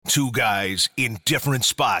Two guys in different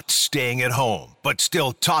spots staying at home, but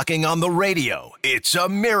still talking on the radio. It's a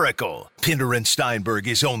miracle. Pinder and Steinberg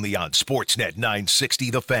is only on Sportsnet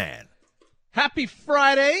 960 The Fan. Happy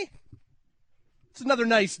Friday. It's another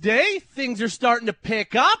nice day. Things are starting to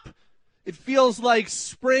pick up. It feels like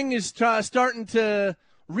spring is starting to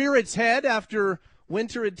rear its head after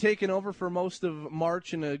winter had taken over for most of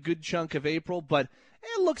March and a good chunk of April, but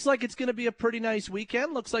it looks like it's going to be a pretty nice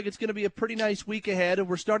weekend. Looks like it's going to be a pretty nice week ahead, and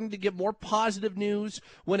we're starting to get more positive news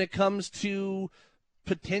when it comes to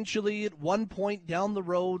potentially at one point down the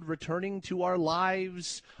road returning to our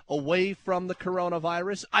lives away from the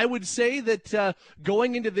coronavirus. I would say that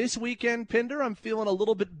going into this weekend, Pinder, I'm feeling a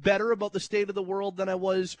little bit better about the state of the world than I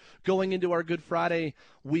was going into our Good Friday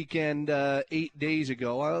weekend 8 days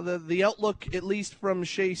ago. The outlook, at least from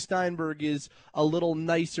Shea Steinberg, is a little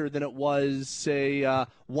nicer than it was, say,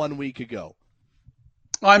 1 week ago.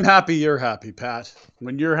 I'm happy you're happy, Pat.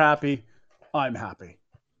 When you're happy, I'm happy.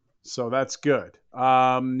 So that's good. We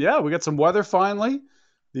got some weather finally.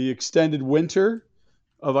 The extended winter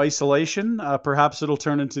of isolation. Perhaps it'll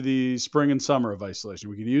turn into the spring and summer of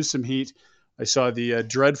isolation. We could use some heat. I saw the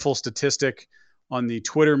dreadful statistic on the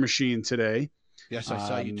Twitter machine today. Yes, I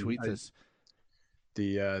saw you tweet this.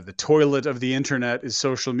 The toilet of the internet is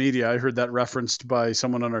social media. I heard that referenced by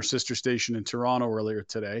someone on our sister station in Toronto earlier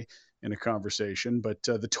today in a conversation. But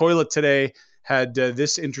the toilet today had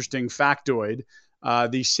this interesting factoid.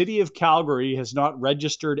 The city of Calgary has not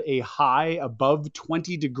registered a high above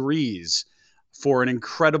 20 degrees for an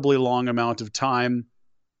incredibly long amount of time.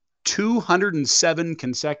 207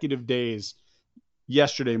 consecutive days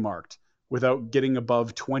yesterday marked without getting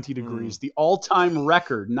above 20 degrees. The all-time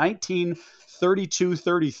record,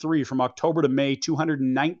 1932-33 from October to May,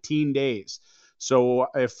 219 days. So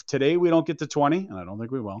if today we don't get to 20, and I don't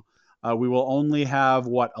think we will only have,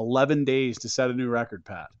 11 days to set a new record,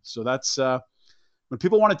 Pat. So that's... when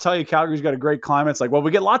people want to tell you Calgary's got a great climate, it's like, well,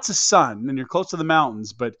 we get lots of sun and you're close to the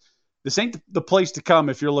mountains, but this ain't the place to come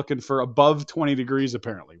if you're looking for above 20 degrees,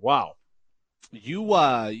 apparently. Wow.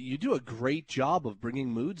 You do a great job of bringing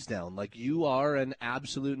moods down. Like, you are an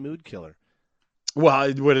absolute mood killer.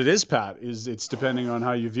 Well, what it is, Pat, is it's depending on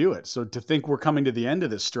how you view it. So to think we're coming to the end of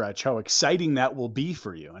this stretch, how exciting that will be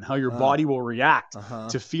for you and how your body will react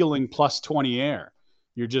to feeling plus 20 air.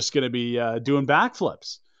 You're just going to be doing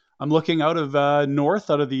backflips. I'm looking out of north,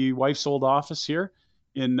 out of the wife's old office here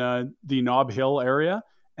in the Nob Hill area,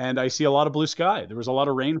 and I see a lot of blue sky. There was a lot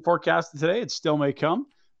of rain forecasted today. It still may come,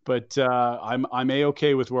 but I'm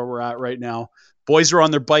A-okay with where we're at right now. Boys are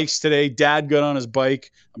on their bikes today. Dad got on his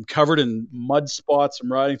bike. I'm covered in mud spots.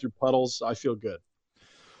 I'm riding through puddles. I feel good.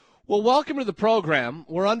 Well, welcome to the program.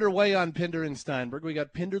 We're underway on Pinder and Steinberg. We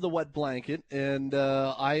got Pinder the wet blanket, and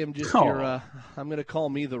I am just your, I'm going to call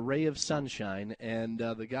me the ray of sunshine, and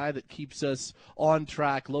the guy that keeps us on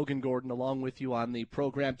track, Logan Gordon, along with you on the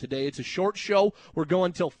program today. It's a short show. We're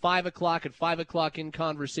going till 5 o'clock. At 5 o'clock in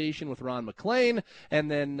conversation with Ron McLean, and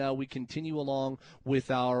then we continue along with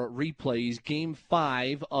our replays. Game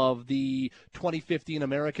 5 of the 2015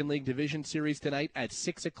 American League Division Series tonight at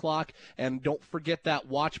 6 o'clock, and don't forget that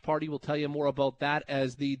watch party. We'll tell you more about that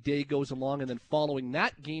as the day goes along. And then following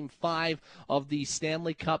that, Game 5 of the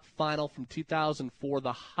Stanley Cup Final from 2004,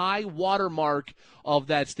 the high watermark of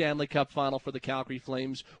that Stanley Cup Final for the Calgary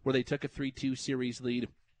Flames, where they took a 3-2 series lead.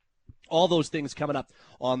 All those things coming up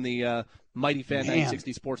on the Mighty Fan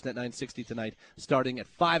 960, Sportsnet 960 tonight, starting at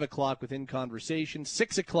 5 o'clock with In Conversation,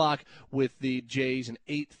 6 o'clock with the Jays, and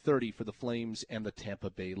 8:30 for the Flames and the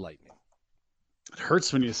Tampa Bay Lightning. It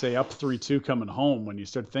hurts when you say up 3-2 coming home. When you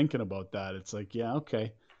start thinking about that, it's like, yeah,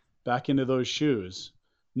 okay, back into those shoes.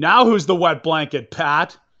 Now who's the wet blanket,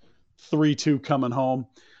 Pat? 3-2 coming home.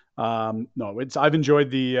 I've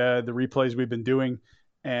enjoyed the replays we've been doing,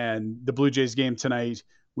 and the Blue Jays game tonight.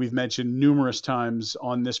 We've mentioned numerous times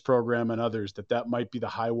on this program and others that might be the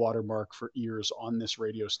high water mark for ears on this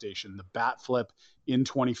radio station. The bat flip in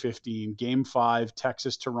 2015, Game 5,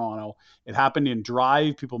 Texas-Toronto. It happened in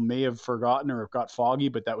drive. People may have forgotten or have got foggy,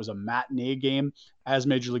 but that was a matinee game, as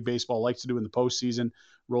Major League Baseball likes to do in the postseason,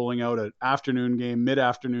 rolling out an afternoon game,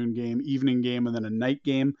 mid-afternoon game, evening game, and then a night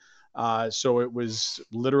game. So it was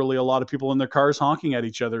literally a lot of people in their cars honking at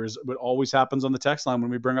each other, is what always happens on the text line when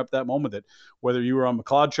we bring up that moment, that whether you were on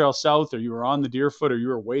McLeod Trail South or you were on the Deerfoot or you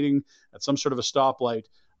were waiting at some sort of a stoplight,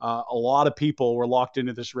 a lot of people were locked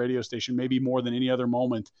into this radio station, maybe more than any other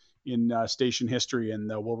moment in station history. And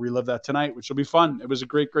we'll relive that tonight, which will be fun. It was a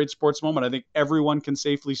great, great sports moment. I think everyone can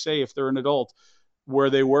safely say, if they're an adult, where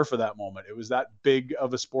they were for that moment. It was that big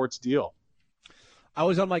of a sports deal. I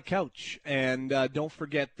was on my couch, and don't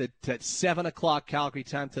forget that at 7 o'clock Calgary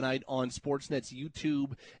time tonight on Sportsnet's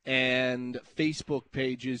YouTube and Facebook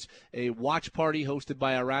pages, a watch party hosted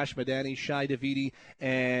by Arash Madani, Shai Davidi,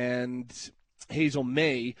 and Hazel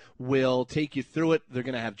May will take you through it. They're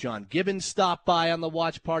going to have John Gibbons stop by on the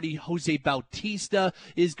watch party. Jose Bautista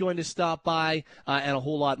is going to stop by, and a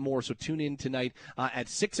whole lot more. So tune in tonight at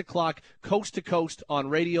 6 o'clock, coast to coast on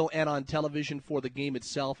radio and on television for the game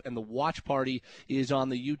itself. And the watch party is on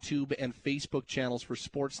the YouTube and Facebook channels for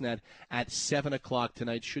Sportsnet at 7 o'clock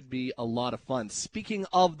tonight. Should be a lot of fun. Speaking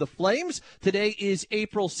of the Flames, today is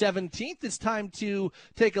April 17th. It's time to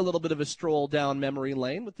take a little bit of a stroll down memory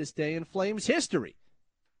lane with this day in Flames history.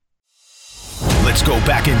 Let's go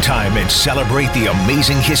back in time and celebrate the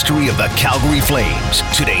amazing history of the Calgary Flames.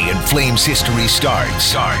 Today in Flames history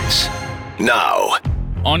starts now.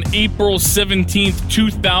 On April 17th,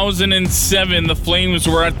 2007, the Flames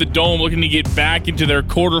were at the Dome looking to get back into their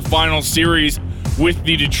quarterfinal series with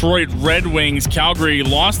the Detroit Red Wings. Calgary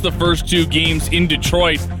lost the first two games in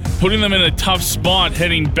Detroit, putting them in a tough spot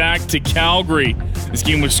heading back to Calgary. This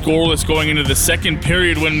game was scoreless going into the second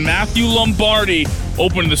period when Matthew Lombardi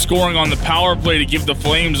opened the scoring on the power play to give the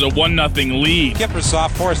Flames a 1-0 lead.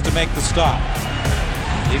 Kiprusoff forced to make the stop.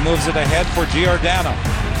 He moves it ahead for Giordano.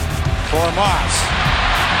 For Moss.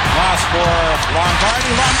 Moss for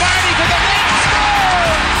Lombardi. Lombardi to the net.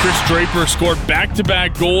 Score! Chris Draper scored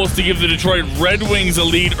back-to-back goals to give the Detroit Red Wings a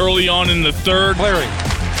lead early on in the third. Cleary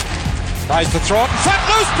tries to throw it in front.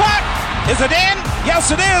 Loose puck. Is it in? Yes,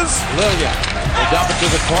 it is. Lilia. They dump it to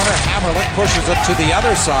the corner. Hammerlick pushes it to the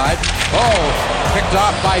other side. Oh, picked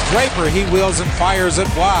off by Draper. He wheels and fires it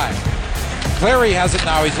wide. Cleary has it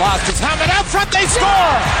now. He's lost his helmet. Out front, they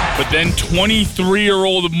score! But then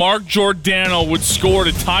 23-year-old Mark Giordano would score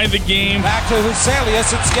to tie the game. Back to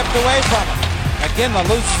Huselius. It skipped away from him. McGinley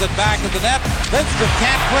loses it back at the net. Lindstrom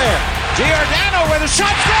can't clear. Giordano with a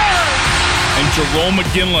shot. Scores! And Jerome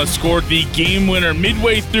McGinley scored the game winner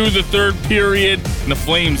midway through the third period, and the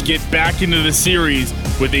Flames get back into the series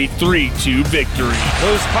with a 3-2 victory.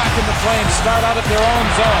 Loose puck and the Flames start out at their own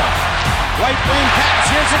zone. White wing pass.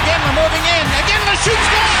 Here's McGinley moving in. McGinley shoots.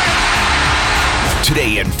 Score!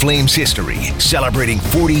 Today in Flames history, celebrating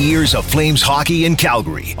 40 years of Flames hockey in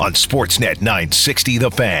Calgary on Sportsnet 960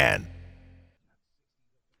 The Fan.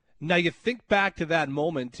 Now, you think back to that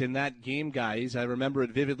moment in that game, guys. I remember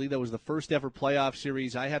it vividly. That was the first ever playoff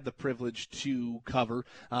series I had the privilege to cover.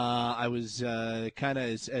 I was kind of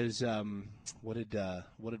as what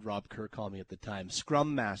did Rob Kerr call me at the time?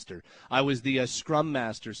 Scrum master. I was the scrum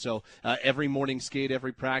master. So every morning skate,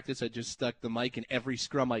 every practice, I just stuck the mic in every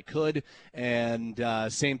scrum I could. And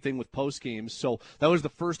same thing with post games. So that was the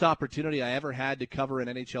first opportunity I ever had to cover an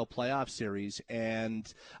NHL playoff series.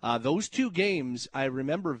 And those two games, I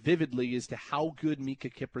remember vividly as to how good Mika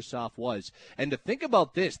Kiprusoff was. And to think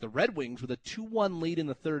about this, the Red Wings with a 2-1 lead in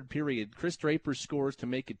the third period. Chris Draper scores to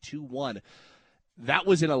make it 2-1. That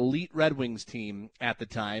was an elite Red Wings team at the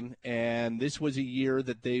time, and this was a year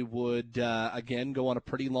that they would, again, go on a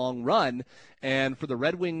pretty long run. And for the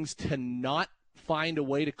Red Wings to not find a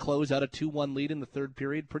way to close out a 2-1 lead in the third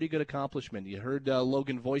period, pretty good accomplishment. You heard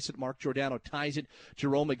Logan voice it. Mark Giordano ties it.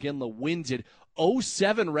 Jerome McGinley wins it.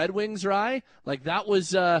 07 Red Wings, Rye? Like, that was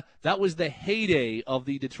the heyday of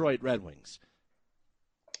the Detroit Red Wings.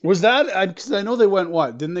 Was that, because I know they went,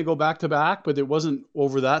 what, didn't they go back-to-back, but it wasn't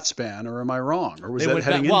over that span, or am I wrong? Or was that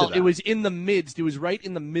heading into that? Well, it was in the midst. It was right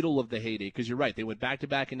in the middle of the heyday, because you're right. They went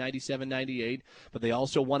back-to-back in 97, 98, but they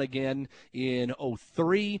also won again in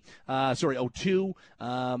 02,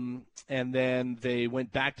 and then they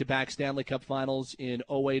went back-to-back Stanley Cup Finals in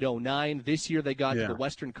 08, 09. This year they got to the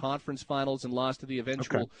Western Conference Finals and lost to the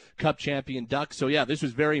eventual Cup champion Ducks. So, yeah, this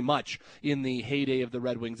was very much in the heyday of the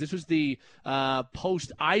Red Wings. This was the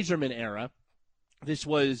post-Yzerman era. This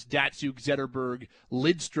was Datsuk, Zetterberg,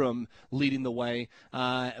 Lidstrom leading the way,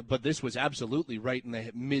 but this was absolutely right in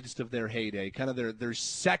the midst of their heyday, kind of their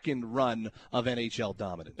second run of NHL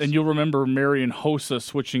dominance. And you'll remember Marian Hossa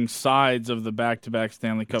switching sides of the back-to-back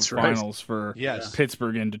Stanley Cup Finals for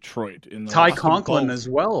Pittsburgh and Detroit. In the Ty Conklin as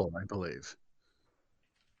well, I believe.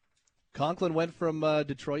 Conklin went from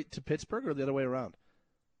Detroit to Pittsburgh, or the other way around?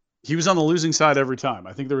 He was on the losing side every time.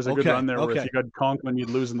 I think there was a good run there where if you got Conklin,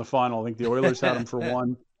 you'd lose in the final. I think the Oilers had him for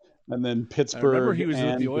one, and then Pittsburgh he was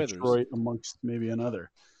and with the Oilers. Detroit amongst maybe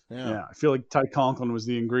another. Yeah, I feel like Ty Conklin was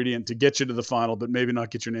the ingredient to get you to the final, but maybe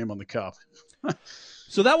not get your name on the cup.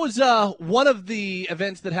 So that was one of the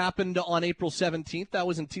events that happened on April 17th. That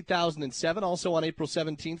was in 2007. Also on April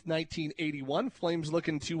 17th, 1981, Flames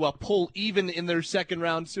looking to pull even in their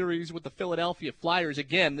second-round series with the Philadelphia Flyers.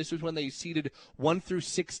 Again, this was when they seeded 1 through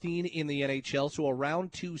 16 in the NHL, so a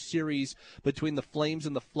round 2 series between the Flames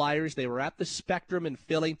and the Flyers. They were at the Spectrum in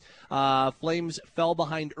Philly. Flames fell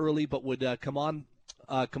behind early, but would come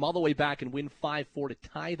all the way back and win 5-4 to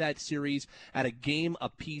tie that series at a game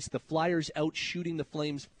apiece. The Flyers out shooting the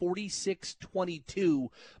Flames 46-22,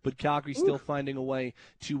 but Calgary still finding a way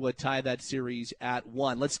to tie that series at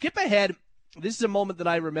 1. Let's skip ahead. This is a moment that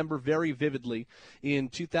I remember very vividly in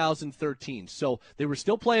 2013. So they were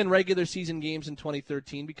still playing regular season games in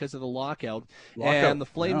 2013 because of the lockout. And the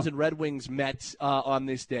Flames and Red Wings met on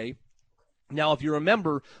this day. Now, if you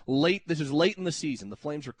remember, this is late in the season. The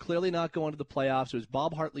Flames were clearly not going to the playoffs. It was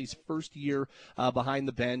Bob Hartley's first year behind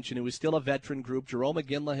the bench, and it was still a veteran group. Jerome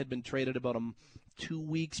McGinley had been traded about 3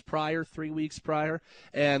 weeks prior,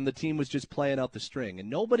 and the team was just playing out the string. And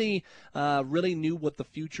nobody really knew what the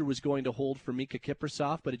future was going to hold for Mika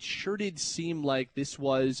Kiprusoff, but it sure did seem like this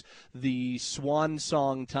was the swan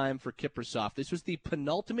song time for Kiprusoff. This was the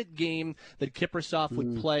penultimate game that Kiprusoff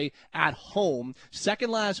would play at home.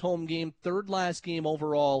 Second last home game, third last game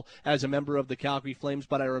overall as a member of the Calgary Flames,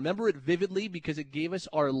 but I remember it vividly because it gave us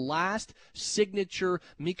our last signature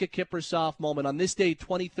Mika Kiprusoff moment on this day,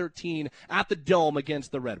 2013, at the Dome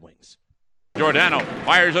against the Red Wings. Giordano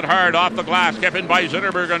fires it hard off the glass, kept in by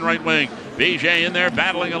Zetterberg on right wing. Bijet in there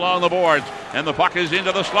battling along the boards, and the puck is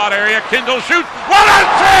into the slot area. Kindle shoots. What a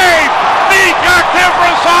save! Mika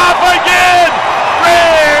Kiprusoff again!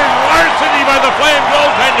 Great larceny by the Flame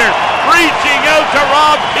goaltender, reaching out to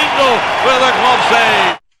Rob Kindle with a glove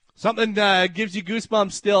save. Something gives you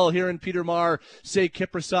goosebumps still hearing Peter Maher say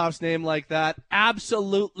Kiprusoff's name like that.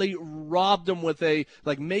 Absolutely robbed him with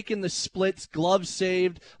making the splits, glove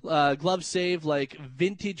save like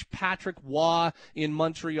vintage Patrick Waugh in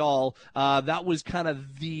Montreal. That was kind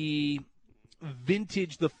of the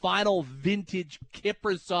final vintage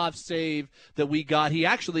Kiprusoff save that we got. He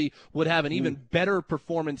actually would have an even better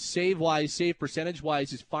performance save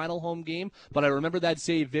percentage-wise his final home game, but I remember that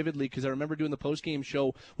save vividly because I remember doing the post-game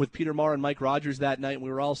show with Peter Maher and Mike Rogers that night, and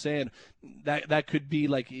we were all saying that could be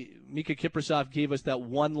like Mika Kiprusoff gave us that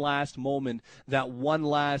one last moment, that one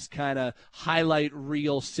last kind of highlight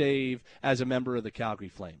reel save as a member of the Calgary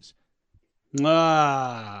Flames.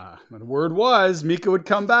 The word was Mika would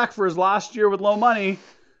come back for his last year with low money,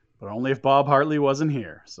 but only if Bob Hartley wasn't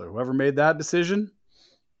here. So whoever made that decision,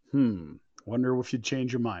 wonder if you'd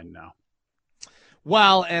change your mind now.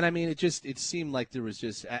 Well, and I mean, it seemed like there was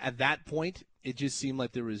just, at that point, it just seemed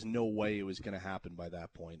like there was no way it was going to happen by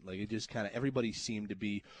that point. Like, it just kind of, everybody seemed to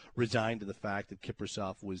be resigned to the fact that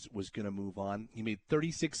Kiprusoff was going to move on. He made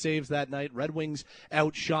 36 saves that night. Red Wings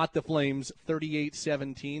outshot the Flames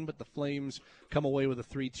 38-17, but the Flames come away with a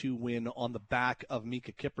 3-2 win on the back of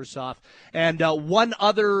Mika Kiprusoff. And one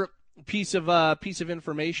other piece of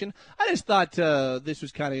information. I just thought this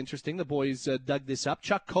was kind of interesting. The boys dug this up.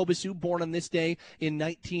 Chuck Kobasu, born on this day in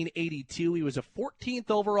 1982. He was a 14th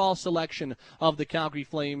overall selection of the Calgary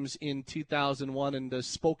Flames in 2001 and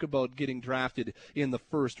spoke about getting drafted in the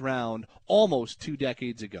first round almost 2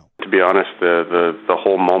 decades ago. To be honest, the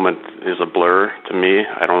whole moment is a blur to me.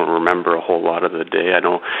 I don't remember a whole lot of the day. I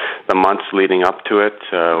know the months leading up to it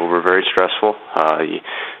were very stressful.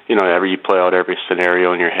 You play out every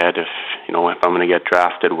scenario in your head. If I'm going to get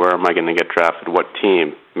drafted, where am I going to get drafted? What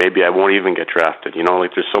team? Maybe I won't even get drafted.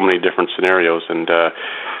 There's so many different scenarios, and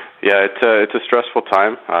it's a stressful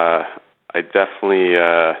time. I definitely,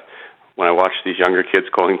 when I watch these younger kids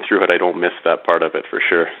going through it, I don't miss that part of it for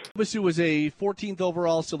sure. Kobasu was a 14th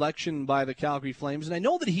overall selection by the Calgary Flames, and I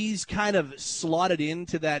know that he's kind of slotted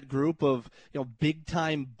into that group of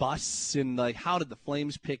big-time busts and like, how did the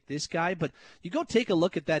Flames pick this guy? But you go take a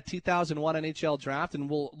look at that 2001 NHL draft, and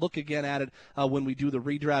we'll look again at it when we do the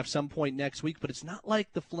redraft some point next week, but it's not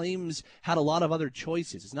like the Flames had a lot of other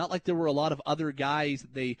choices. It's not like there were a lot of other guys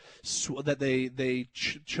that they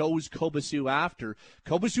chose Kobasu after.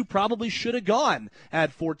 Kobasu probably should have gone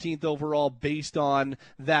at 14th overall based on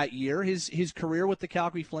that year. His career with the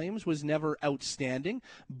Calgary Flames was never outstanding,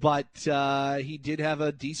 but he did have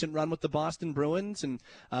a decent run with the Boston Bruins and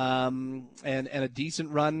a decent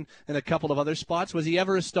run in a couple of other spots. Was he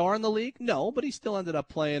ever a star in the league? No, but he still ended up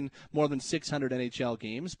playing more than 600 NHL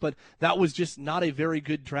games. But that was just not a very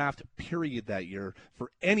good draft period that year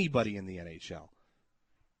for anybody in the NHL.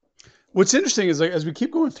 What's interesting is, like, as we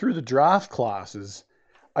keep going through the draft classes,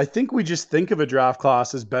 I think we just think of a draft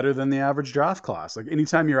class as better than the average draft class. Like,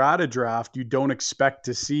 anytime you're at a draft, you don't expect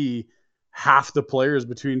to see half the players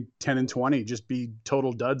between 10 and 20 just be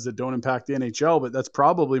total duds that don't impact the NHL, but that's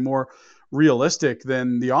probably more realistic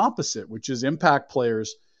than the opposite, which is impact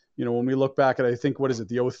players. You know, when we look back at, I think, what is it,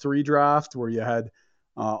 the 03 draft, where you had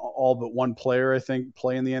all but one player, I think,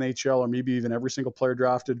 play in the NHL, or maybe even every single player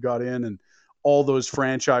drafted got in, and all those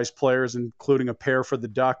franchise players, including a pair for the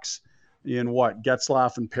Ducks in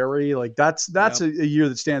Getzlaff and Perry. Like that's a year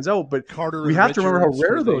that stands out, but Carter we have to remember how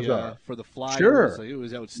rare those are. For the Flyers, sure. Like, it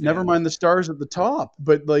was outstanding. Never mind the stars at the top,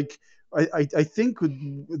 but like, I think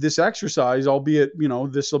with this exercise, albeit, you know,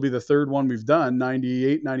 this will be the third one we've done,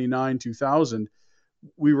 98, 99, 2000,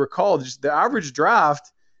 we recall just the average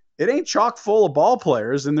draft, it ain't chock full of ball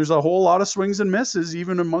players, and there's a whole lot of swings and misses,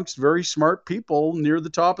 even amongst very smart people near the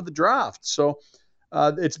top of the draft. So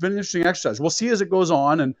it's been an interesting exercise. We'll see as it goes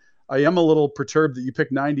on, and I am a little perturbed that you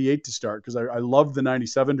picked 98 to start, because I love the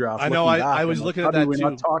 97 draft. I know. I was looking at that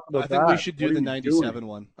too. I think we should do the 97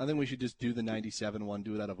 one. I think we should just do the 97 one,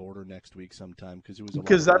 do it out of order next week sometime,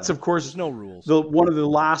 because that's, of course, there's no rules. One of the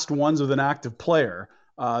last ones with an active player.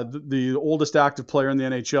 The oldest active player in the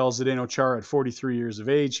NHL is Zdeno Chara at 43 years of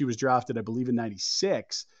age. He was drafted, I believe, in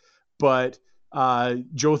 96. But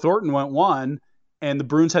Joe Thornton went 1, and the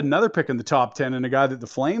Bruins had another pick in the top 10, and a guy that the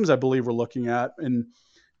Flames, I believe, were looking at, and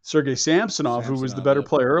Sergei Samsonov, who was the better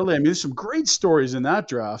player early. I mean, there's some great stories in that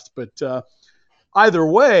draft. But either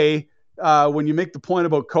way, when you make the point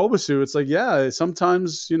about Kobasu, it's like, yeah,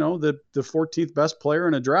 sometimes, you know, the 14th best player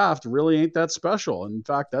in a draft really ain't that special. In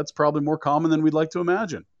fact, that's probably more common than we'd like to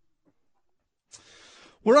imagine.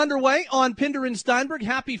 We're underway on Pinder and Steinberg.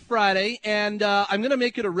 Happy Friday, and I'm going to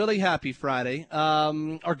make it a really happy Friday.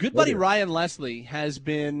 Our good buddy Ryan Leslie has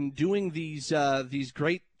been doing these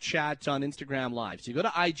great chats on Instagram Live. So you go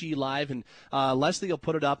to IG Live, and Leslie will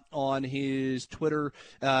put it up on his Twitter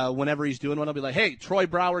whenever he's doing one. He'll be like, hey, Troy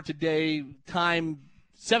Brouwer today, time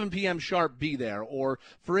 7 p.m. sharp, be there. Or,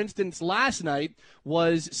 for instance, last night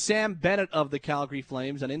was Sam Bennett of the Calgary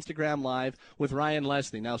Flames on Instagram Live with Ryan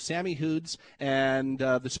Leslie. Now, Sammy Hoods and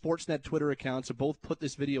the Sportsnet Twitter accounts have both put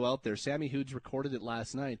this video out there. Sammy Hoods recorded it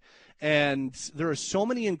last night. And there are so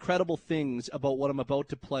many incredible things about what I'm about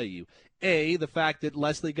to play you. A, the fact that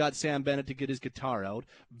Leslie got Sam Bennett to get his guitar out.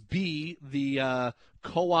 B, the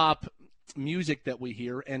co-op music that we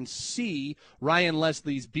hear, and C, Ryan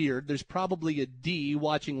Leslie's beard. There's probably a D,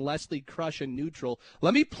 watching Leslie crush a neutral.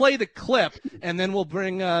 Let me play the clip, and then we'll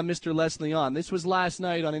bring Mr. Leslie on. This was last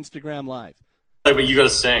night on Instagram Live. But you got to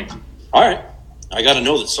sing. All right. I got to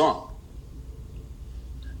know the song.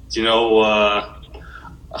 Do you know,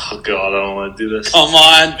 oh God, I don't want to do this. Come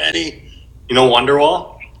on, Benny. You know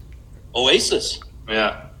Wonderwall? Oasis.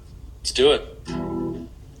 Yeah. Let's do it.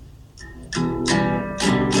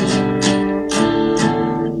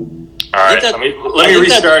 All right, let me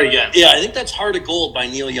restart again. Yeah, I think that's Heart of Gold by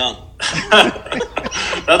Neil Young.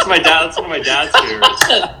 That's my dad. That's one of my dad's favorites.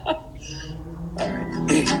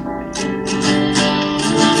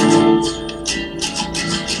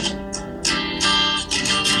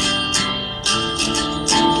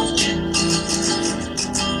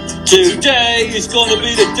 Today is gonna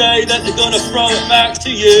be the day that they're gonna throw it back to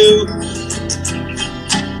you.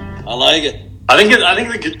 I like it. I think the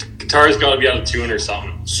guitar's got to be out of tune or something.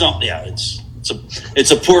 Yeah, it's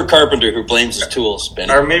a poor carpenter who blames his tools,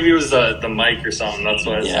 Benny. Or maybe it was the mic or something. That's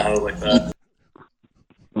why it sounded like that.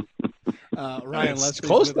 Ryan Leslie's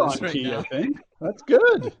close with us on right key, now. I think. That's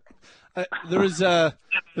good. There's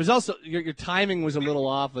also your timing was a little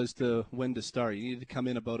off as to when to start. You needed to come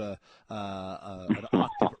in about an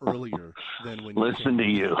octave earlier than when. Listen to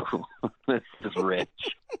you. This is rich.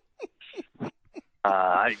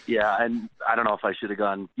 Yeah, and I don't know if I should have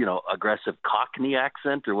gone, aggressive Cockney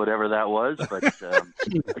accent or whatever that was, but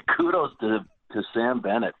kudos to Sam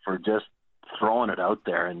Bennett for just throwing it out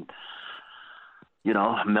there and,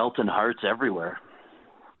 melting hearts everywhere.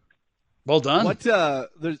 Well done. What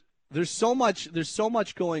there's so much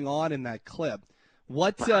going on in that clip.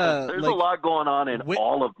 What there's a lot going on in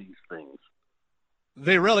all of these things.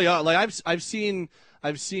 They really are. Like I've seen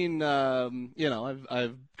I've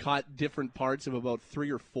caught different parts of about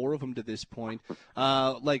 3 or 4 of them to this point.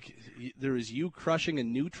 Like there was you crushing a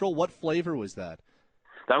neutral. What flavor was that?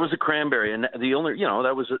 That was a cranberry, and the only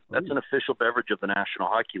that's an official beverage of the National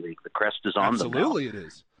Hockey League. The crest is on them now. Absolutely, it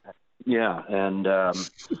is. Yeah, and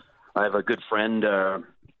I have a good friend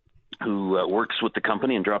who works with the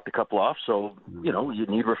company and dropped a couple off. So you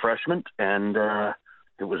need refreshment, and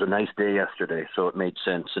it was a nice day yesterday, so it made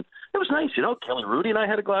sense. And it was nice, Kelly Rudy and I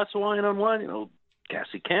had a glass of wine on one.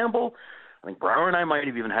 Cassie Campbell. I think Brouwer and I might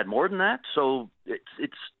have even had more than that. So it's.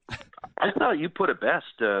 I thought you put it best,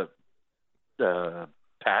 Pat,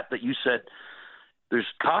 that you said there's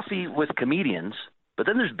coffee with comedians, but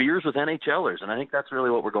then there's beers with NHLers, and I think that's really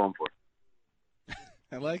what we're going for.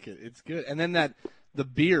 I like it. It's good. And then the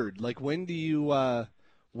beard, like when do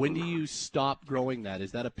you stop growing that?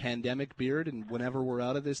 Is that a pandemic beard, and whenever we're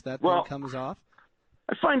out of this, that thing comes off?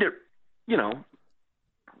 I find it,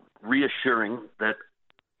 reassuring that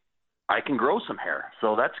I can grow some hair,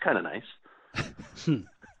 so that's kind of nice.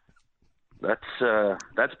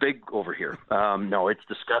 That's big over here. No, it's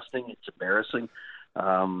disgusting. It's embarrassing,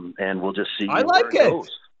 and we'll just see. I like it. Goes.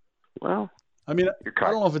 Well, I mean,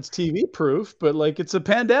 I don't know if it's TV proof, but like it's a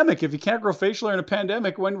pandemic. If you can't grow facial hair in a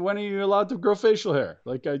pandemic, when are you allowed to grow facial hair?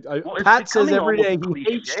 Like Pat says every day he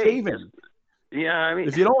hates shaving. Yeah, I mean,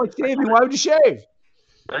 if you don't like shaving, why would you shave?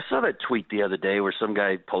 I saw that tweet the other day where some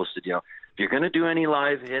guy posted, if you're going to do any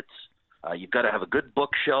live hits, you've got to have a good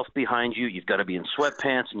bookshelf behind you. You've got to be in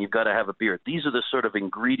sweatpants, and you've got to have a beard. These are the sort of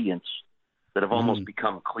ingredients that have almost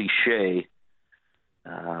become cliche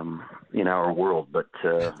in our world. But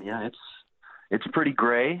it's pretty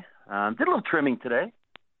gray. Did a little trimming today,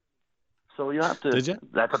 so you'll have to. Did you?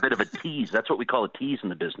 That's a bit of a tease. That's what we call a tease in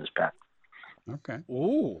the business, Pat. Okay.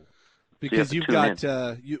 Ooh, because so you've got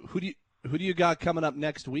who do you got coming up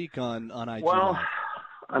next week on IG? Well,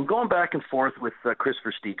 I'm going back and forth with Chris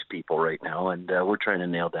Versteeg's people right now, and we're trying to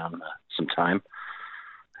nail down some time.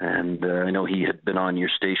 And I know he had been on your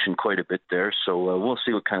station quite a bit there, so we'll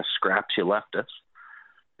see what kind of scraps you left us.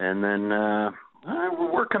 And then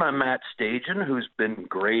we're working on Matt Stajan, who's been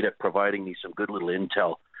great at providing me some good little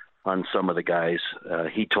intel on some of the guys.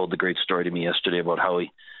 He told the great story to me yesterday about how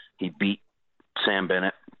he beat Sam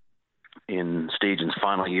Bennett in Stajan's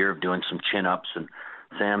final year of doing some chin-ups, and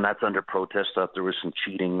Sam, that's under protest. Thought there was some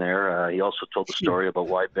cheating there. He also told the story about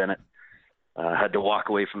why Bennett had to walk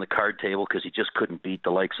away from the card table because he just couldn't beat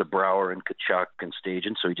the likes of Brouwer and Tkachuk and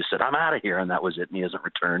Stajan. So he just said, I'm out of here, and that was it, and he hasn't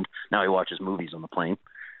returned. Now he watches movies on the plane.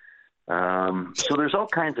 So there's all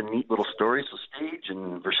kinds of neat little stories with Stage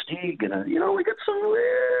and Versteeg, and we got some.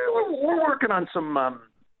 We're working on some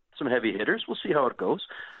heavy hitters. We'll see how it goes.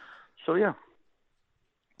 So yeah.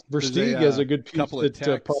 Versteeg has a good piece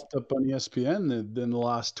that popped up on ESPN in the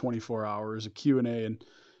last 24 hours, a Q&A, and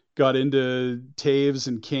got into Taves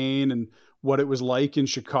and Kane and what it was like in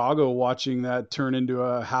Chicago watching that turn into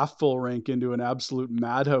a half-full rink into an absolute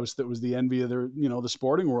madhouse that was the envy of the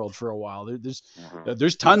sporting world for a while.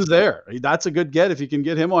 There's tons there. That's a good get if you can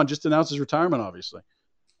get him on. Just announce his retirement, obviously.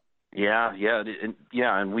 Yeah,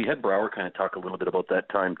 and we had Brouwer kind of talk a little bit about that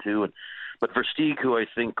time too. But Versteeg, who I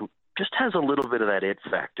think just has a little bit of that it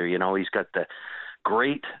factor. He's got the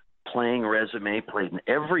great playing resume, played in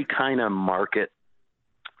every kind of market,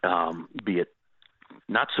 be it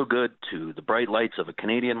not so good to the bright lights of a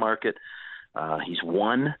Canadian market. He's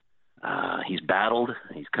won. He's battled.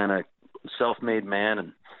 He's kind of self-made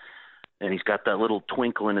man, and he's got that little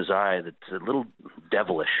twinkle in his eye that's a little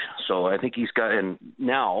devilish. So I think he's got, and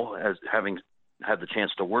now as having had the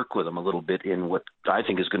chance to work with him a little bit in what I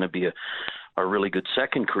think is going to be a really good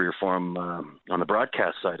second career for him on the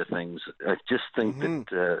broadcast side of things. I just think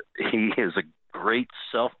that he is a great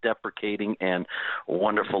self-deprecating and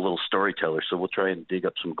wonderful little storyteller. So we'll try and dig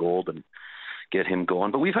up some gold and get him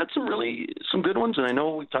going. But we've had some good ones, and I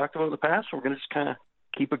know we've talked about in the past. So we're going to just kind of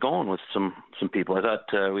keep it going with some people. I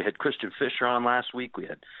thought we had Christian Fischer on last week. We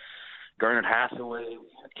had Garnet Hathaway. We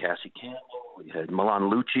had Cassie Campbell. We had Milan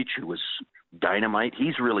Lucic, who was dynamite.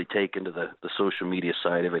 He's really taken to the social media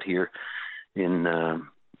side of it here in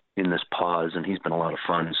this pause, and he's been a lot of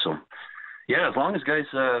fun. So yeah, as long as guys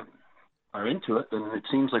are into it, then it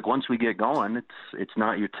seems like once we get going, it's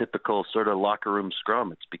not your typical sort of locker room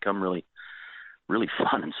scrum. It's become really, really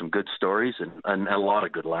fun and some good stories and a lot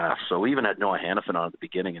of good laughs. So we even had Noah Hannafin on at the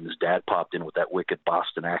beginning, and his dad popped in with that wicked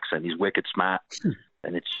Boston accent. He's wicked smart,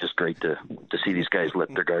 and it's just great to see these guys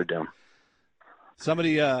let their guard down.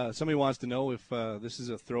 Somebody wants to know if this is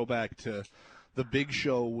a throwback to the Big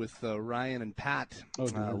Show with Ryan and Pat,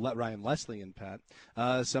 Ryan Leslie and Pat.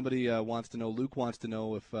 Somebody wants to know, Luke wants to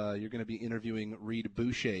know if you're going to be interviewing Reed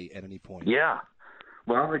Boucher at any point. Yeah.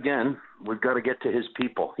 Well, again, we've got to get to his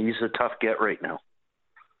people. He's a tough get right now.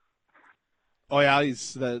 Oh, yeah?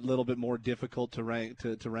 He's a little bit more difficult to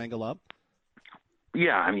wrangle up?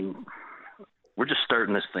 Yeah, I mean, we're just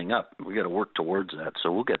starting this thing up. We got to work towards that,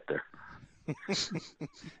 so we'll get there.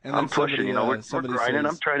 And I'm pushing, we're grinding.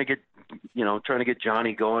 I'm trying to get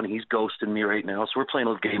Johnny going. He's ghosting me right now, so we're playing a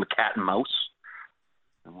little game of cat and mouse,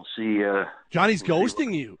 and we'll see. Johnny's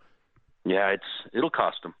ghosting you. Yeah, it'll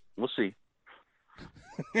cost him. We'll see.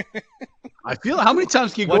 I feel. How many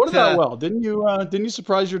times can you go to that well? Didn't you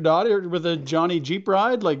surprise your daughter with a Johnny Jeep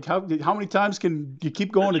ride? Like how many times can you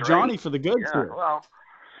keep going to Johnny for the goods? Yeah, well,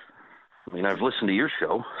 I mean, I've listened to your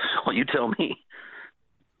show, so you tell me.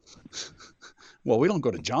 Well, we don't go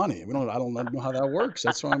to Johnny. I don't know how that works.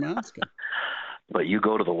 That's why I'm asking. But you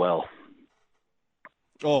go to the well.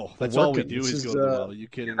 Oh, that's all we do is go to the well. Are you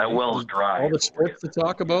kidding me? That well's dry. All the sports to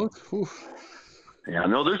talk about? Whew. Yeah,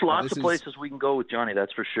 no, there's lots of places we can go with Johnny,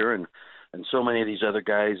 that's for sure. And so many of these other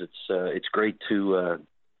guys, it's great to,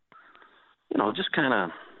 just kind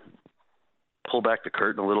of pull back the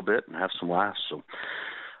curtain a little bit and have some laughs. So,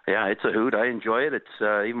 yeah, it's a hoot. I enjoy it. It's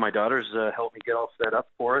even my daughter's helped me get all set up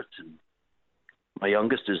for it. And my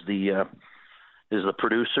youngest is the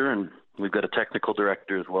producer, and we've got a technical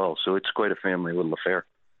director as well. So it's quite a family little affair.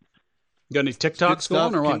 You got any TikToks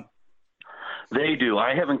going or what? They do.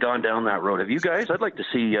 I haven't gone down that road. Have you guys? I'd like to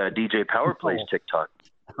see DJ Power Play's TikTok.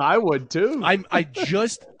 I would too.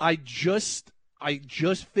 I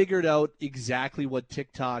just figured out exactly what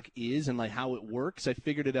TikTok is and like how it works. I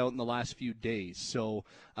figured it out in the last few days. So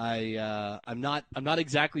I'm not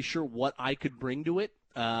exactly sure what I could bring to it.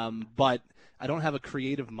 But I don't have a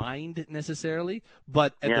creative mind necessarily.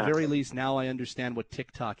 But at the very least, now I understand what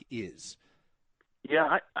TikTok is.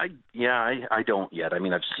 Yeah, I don't yet. I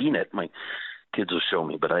mean, I've seen it. My kids will show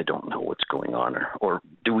me, but I don't know what's going on. Or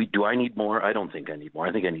do I need more? I don't think I need more.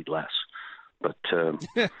 I think I need less. But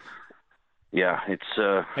yeah,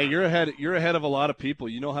 it's. Hey, you're ahead of a lot of people.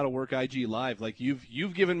 You know how to work IG Live. Like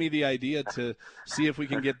you've given me the idea to see if we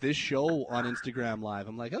can get this show on Instagram Live.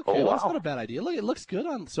 I'm like, okay, that's not a bad idea. Look, it looks good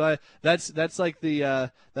on. So that's like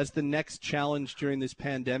that's the next challenge during this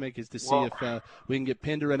pandemic is to see if we can get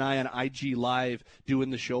Pinder and I on IG Live doing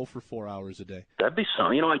the show for 4 hours a day. That'd be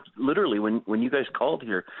something. You know, I literally when you guys called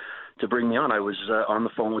here to bring me on, I was on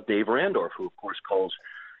the phone with Dave Randorf, who of course calls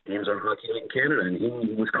games on Hockey Night in Canada, and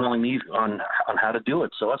he was calling me on how to do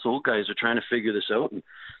it. So us old guys are trying to figure this out. And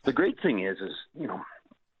the great thing is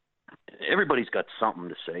everybody's got something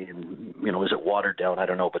to say, and is it watered down? I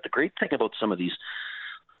don't know. But the great thing about some of these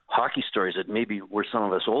hockey stories that maybe where some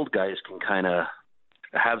of us old guys can kind of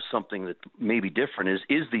have something that may be different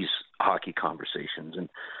is these hockey conversations and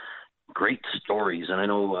great stories. And I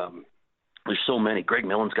know there's so many. Greg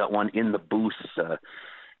Millen's got one in the booth.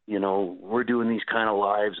 We're doing these kind of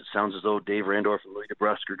lives. It sounds as though Dave Randorf and Louis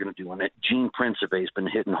DeBrusque are going to do one. Gene Principe's been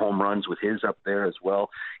hitting home runs with his up there as well.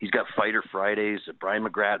 He's got Fighter Fridays. Brian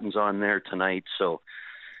McGrattan's on there tonight. So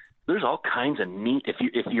there's all kinds of neat.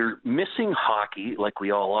 If you're missing hockey like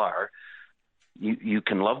we all are, you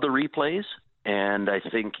can love the replays, and I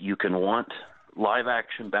think you can want live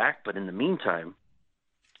action back. But in the meantime,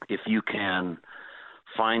 if you can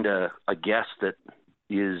find a guest that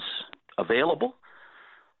is available,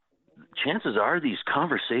 chances are these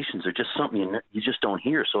conversations are just something you just don't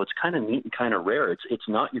hear. So it's kind of neat and kind of rare. It's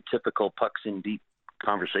not your typical pucks in deep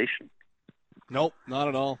conversation. Nope, not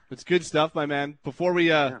at all. It's good stuff, my man. Before we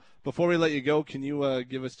let you go, can you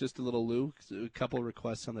give us just a little Lou? A couple of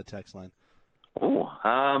requests on the text line. Oh,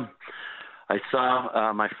 I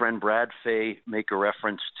saw my friend Brad Fay make a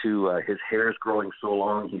reference to his hair's growing so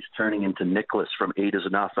long he's turning into Nicholas from 8 is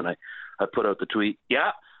Enough, and I put out the tweet.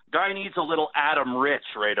 Yeah. Guy needs a little Adam Rich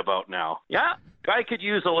right about now. Yeah, guy could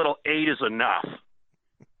use a little 8 is Enough.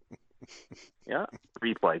 Yeah,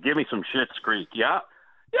 replay. Give me some Schitt's Creek. Yeah,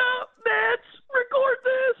 Nance, record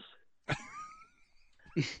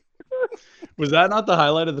this. Was that not the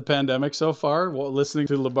highlight of the pandemic so far? Well, listening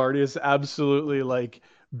to Labardius absolutely like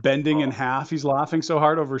bending in half. He's laughing so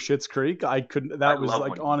hard over Schitt's Creek. I couldn't. That was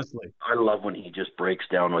like honestly. I love when he just breaks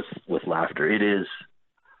down with laughter.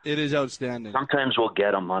 It is outstanding. Sometimes we'll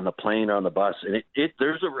get them on the plane or on the bus, and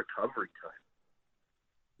there's a recovery time.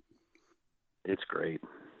 It's great.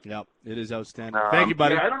 Yep, it is outstanding. Thank you,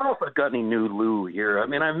 buddy. Yeah, I don't know if I've got any new Lou here. I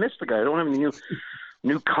mean, I missed the guy. I don't have any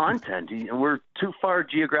new content. We're too far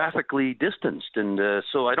geographically distanced, and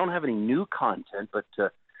so I don't have any new content. But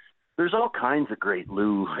there's all kinds of great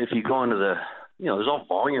Lou. If you go into there's all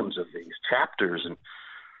volumes of these chapters, and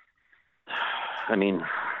I mean,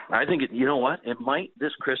 I think you know what?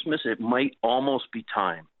 This Christmas, it might almost be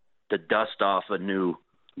time to dust off a new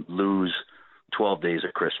Lou's 12 Days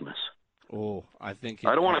of Christmas. Oh, I think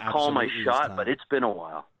I don't want to call my shot, but it's been a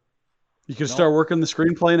while. You can start working the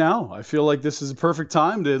screenplay now. I feel like this is a perfect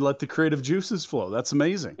time to let the creative juices flow. That's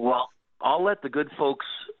amazing. Well, I'll let the good folks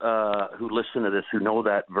who listen to this, who know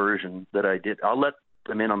that version that I did, I'll let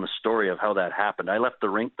them in on the story of how that happened. I left the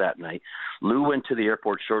rink that night. Lou went to the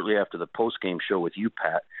airport shortly after the post-game show with you,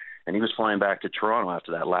 Pat, and he was flying back to Toronto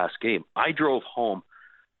after that last game. I drove home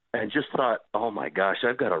and just thought, oh my gosh,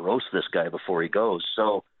 I've got to roast this guy before he goes.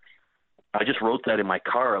 So I just wrote that in my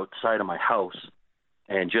car outside of my house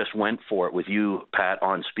and just went for it with you, Pat,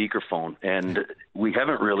 on speakerphone. And we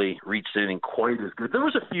haven't really reached anything quite as good. There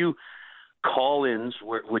was a few call-ins,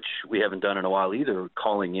 which we haven't done in a while either,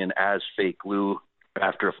 calling in as Fake Lou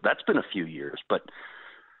after that's been a few years, but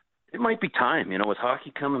it might be time, with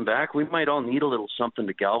hockey coming back, we might all need a little something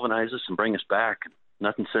to galvanize us and bring us back.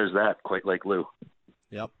 Nothing says that quite like Lou.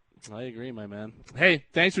 Yep. I agree, my man. Hey,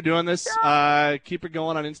 thanks for doing this. Keep it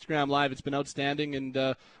going on Instagram Live. It's been outstanding,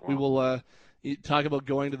 and we will talk about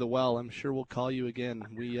going to the well. I'm sure we'll call you again.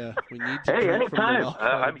 We need to. Hey, anytime. Well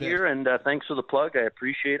I'm here, and thanks for the plug. I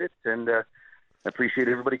appreciate it, and I appreciate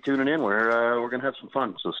everybody tuning in. We're gonna have some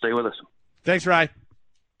fun, so stay with us. Thanks, Ryan.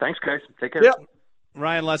 Thanks, guys. Take care. Yep.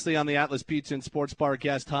 Ryan Leslie on the Atlas Pizza and Sports Bar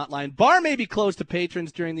guest hotline. Bar may be closed to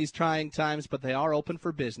patrons during these trying times, but they are open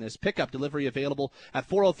for business. Pickup delivery available at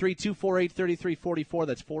 403-248-3344.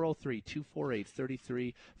 That's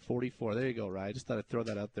 403-248-3344. There you go, Ryan. I just thought I'd throw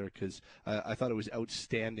that out there because I thought it was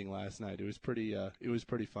outstanding last night. It was pretty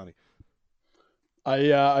funny.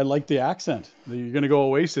 I like the accent. You're going to go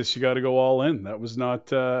Oasis. You got to go all in. That was not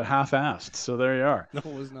half-assed. So there you are. No, it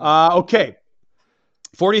was not. Okay.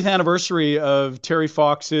 40th anniversary of Terry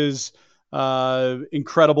Fox's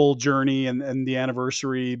incredible journey, and the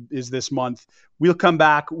anniversary is this month. We'll come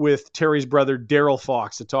back with Terry's brother, Daryl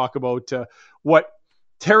Fox, to talk about what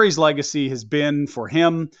Terry's legacy has been for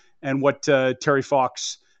him and what Terry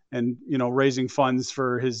Fox and, raising funds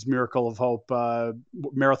for his Mirathon of Hope,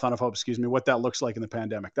 what that looks like in the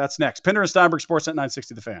pandemic. That's next. Pinder and Steinberg, Sportsnet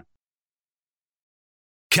 960 The Fan.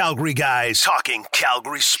 Calgary guys talking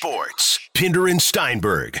Calgary sports. Pinder and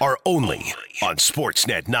Steinberg are only on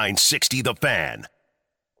Sportsnet 960 The Fan.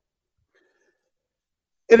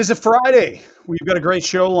 It is a Friday. We've got a great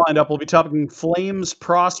show lined up. We'll be talking Flames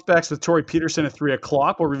prospects with Tori Peterson at 3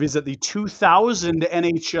 o'clock. We'll revisit the 2000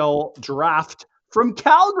 NHL draft from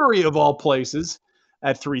Calgary, of all places,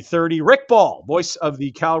 at 3:30. Rick Ball, voice of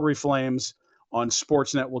the Calgary Flames on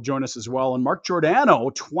Sportsnet, will join us as well. And Mark Giordano,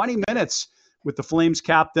 20 minutes with the Flames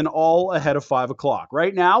captain, all ahead of 5 o'clock.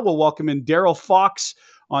 Right now, we'll welcome in Daryl Fox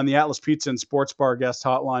on the Atlas Pizza and Sports Bar guest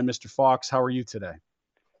hotline. Mr. Fox, how are you today?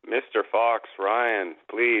 Mr. Fox, Ryan,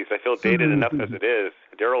 please. I feel dated enough as it is.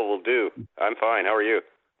 Daryl will do. I'm fine. How are you?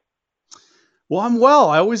 Well, I'm well.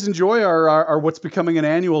 I always enjoy our what's becoming an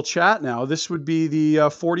annual chat now. This would be the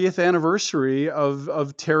 40th anniversary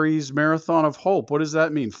of Terry's Marathon of Hope. What does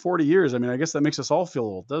that mean? 40 years. I mean, I guess that makes us all feel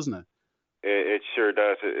old, doesn't it? It sure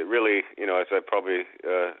does. It really, as I probably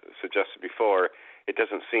suggested before, it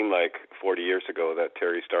doesn't seem like 40 years ago that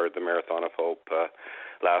Terry started the Marathon of Hope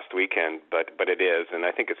last weekend, but it is, and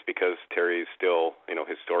I think it's because Terry's still,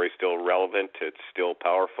 his story's still relevant. It's still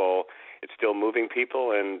powerful. It's still moving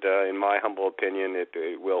people, and in my humble opinion, it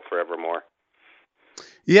will forevermore.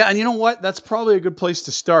 Yeah, and you know what? That's probably a good place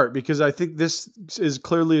to start, because I think this is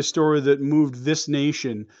clearly a story that moved this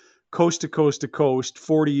nation coast to coast to coast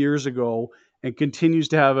 40 years ago and continues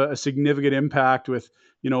to have a significant impact with,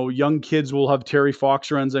 young kids will have Terry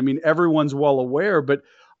Fox runs. I mean, everyone's well aware, but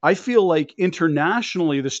I feel like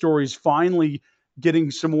internationally the story's finally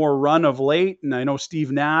getting some more run of late. And I know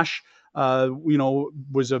Steve Nash,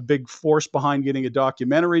 was a big force behind getting a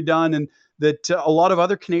documentary done, and that a lot of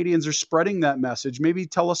other Canadians are spreading that message. Maybe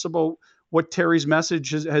tell us about what Terry's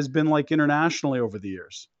message has been like internationally over the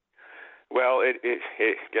years. Well,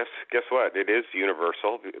 guess what? It is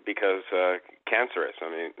universal because cancer is. I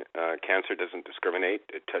mean, cancer doesn't discriminate.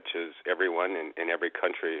 It touches everyone in every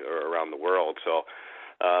country around the world. So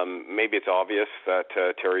maybe it's obvious that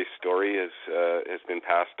Terry's story has been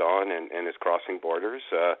passed on and is crossing borders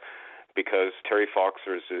because Terry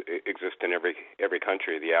Foxers exist in every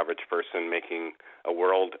country. The average person making a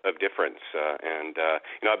world of difference. And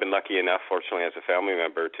I've been lucky enough, fortunately, as a family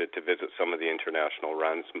member, to visit some of the international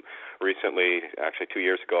runs. Recently, actually 2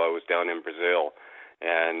 years ago, I was down in Brazil,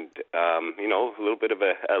 and a little bit of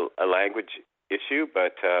a language issue,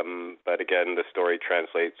 but again, the story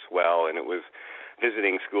translates well, and it was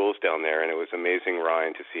visiting schools down there, and it was amazing,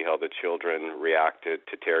 Ryan, to see how the children reacted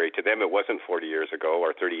to Terry. To them, it wasn't 40 years ago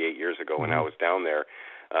or 38 years ago when I was down there.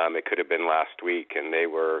 It could have been last week, and they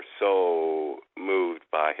were so moved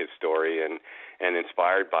by his story and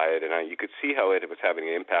inspired by it, and you could see how it was having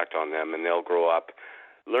an impact on them, and they'll grow up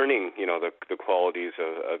learning, the qualities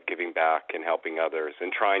of giving back and helping others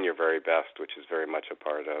and trying your very best, which is very much a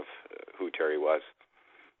part of who Terry was.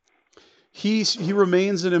 He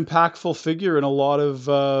remains an impactful figure in a lot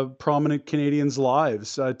of prominent Canadians'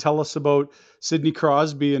 lives. Tell us about Sidney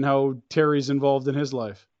Crosby and how Terry's involved in his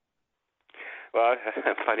life. Well,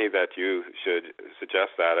 funny that you should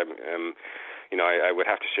suggest that. I would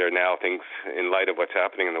have to share now things in light of what's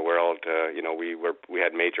happening in the world. We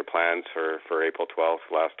had major plans for April 12th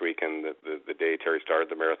last week, and the day Terry started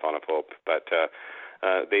the Marathon of Hope. But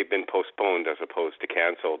they've been postponed as opposed to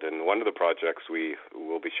canceled. And one of the projects we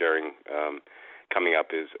will be sharing coming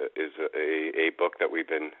up is a book that we've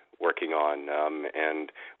been working on,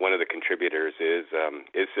 and one of the contributors is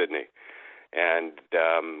Sidney. And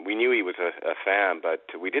we knew he was a fan, but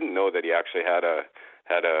we didn't know that he actually had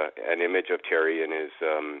an image of Terry in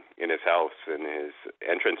his house, in his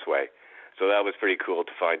entranceway. So that was pretty cool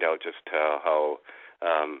to find out just how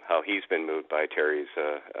he's been moved by Terry's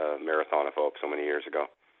Marathon of Hope so many years ago.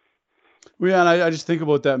 Well, yeah, and I just think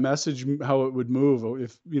about that message, how it would move.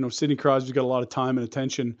 If, Sidney Crosby's got a lot of time and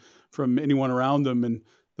attention from anyone around them, and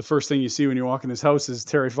the first thing you see when you walk in his house is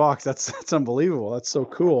Terry Fox. That's unbelievable. That's so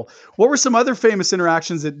cool. What were some other famous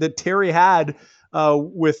interactions that Terry had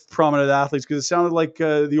with prominent athletes? Because it sounded like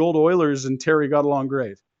the old Oilers and Terry got along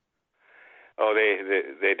great. Oh,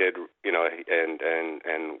 they did,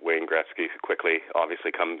 and Wayne Gretzky quickly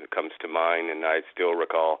obviously comes to mind, and I still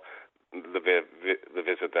recall the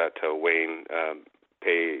visit that Wayne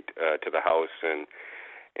paid to the house, and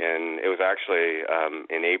it was actually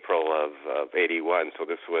in April of '81. So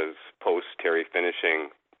this was post Terry finishing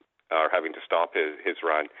or having to stop his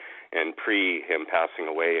run, and pre him passing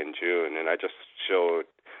away in June. And I just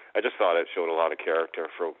thought it showed a lot of character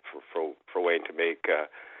for Wayne to make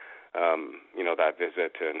that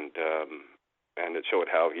visit, and it showed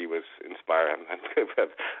how he was inspired. I'm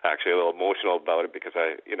actually a little emotional about it because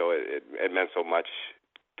it meant so much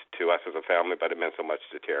to us as a family, but it meant so much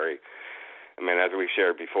to Terry. I mean, as we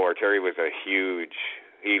shared before, Terry was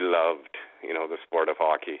he loved, the sport of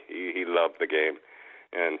hockey. He loved the game.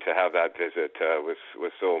 And to have that visit was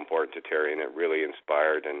so important to Terry, and it really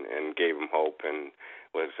inspired and gave him hope, and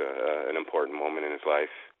was an important moment in his life.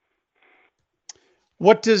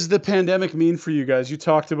 What does the pandemic mean for you guys? You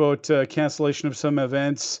talked about cancellation of some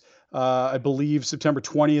events. I believe September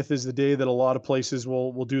 20th is the day that a lot of places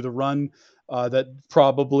will do the run. That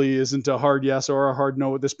probably isn't a hard yes or a hard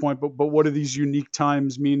no at this point. But what do these unique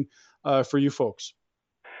times mean for you folks?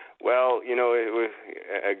 Well, it was,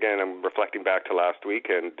 again, I'm reflecting back to last week,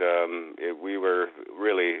 and we were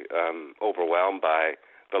really overwhelmed by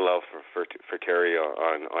the love for Terry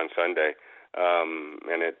on Sunday.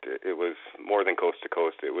 And it was more than coast to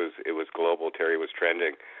coast. It was global. Terry was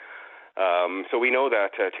trending. So we know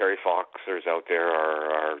that Terry Foxers out there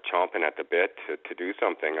are chomping at the bit to do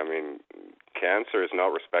something. I mean, cancer is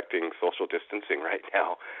not respecting social distancing right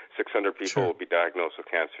now. 600 people will be diagnosed with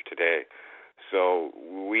cancer today. So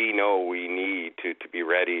we know we need to be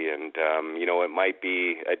ready, and it might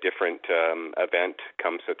be a different event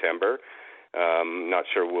come September. Not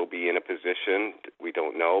sure we'll be in a position, we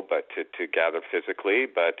don't know, but to gather physically.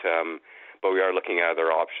 But we are looking at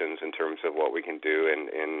other options in terms of what we can do, and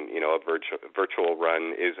a virtual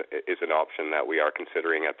run is an option that we are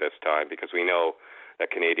considering at this time, because we know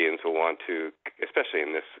that Canadians will want to, especially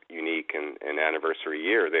in this unique and anniversary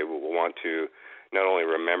year, they will want to not only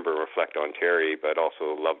remember, reflect on Terry, but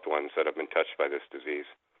also loved ones that have been touched by this disease.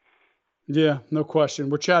 Yeah, no question.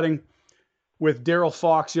 We're chatting with Daryl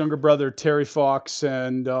Fox, younger brother Terry Fox,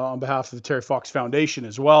 and on behalf of the Terry Fox Foundation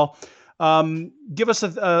as well. Give us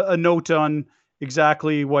a note on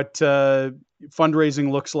exactly what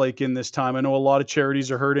fundraising looks like in this time. I know a lot of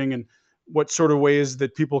charities are hurting, and what sort of ways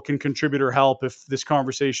that people can contribute or help if this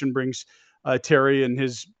conversation brings Terry and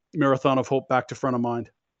his Marathon of Hope back to front of mind.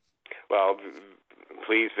 Well,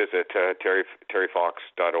 please visit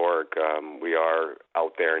terryfox.org. We are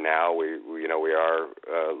out there now. We are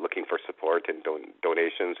looking for support and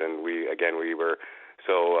donations, and we were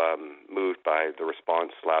so moved by the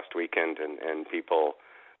response last weekend, and people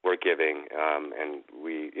were giving, and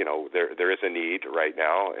there is a need right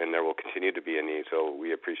now, and there will continue to be a need. So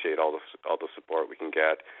we appreciate all the support we can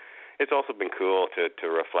get. It's also been cool to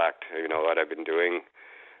reflect. What I've been doing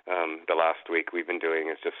the last week. We've been doing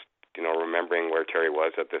is just remembering where Terry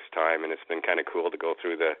was at this time, and it's been kind of cool to go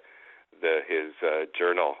through his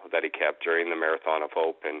journal that he kept during the Marathon of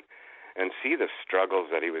Hope, and see the struggles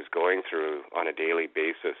that he was going through on a daily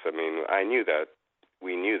basis. I mean,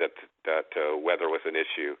 we knew that weather was an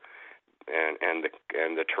issue, and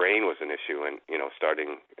the terrain was an issue, and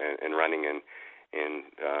starting and running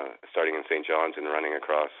starting in St. John's and running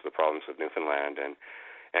across the province of Newfoundland, and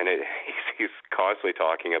he's constantly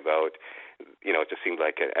talking about, it just seemed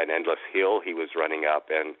like an endless hill he was running up,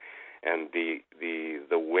 and the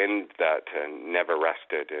wind that never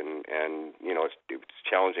rested, and it's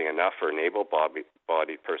challenging enough for an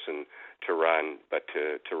able-bodied person to run, but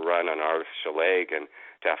to run on artificial leg and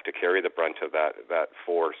to have to carry the brunt of that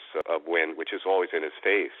force of wind, which is always in his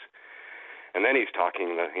face. And then he's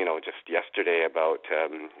talking, just yesterday about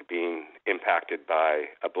being impacted by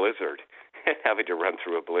a blizzard, having to run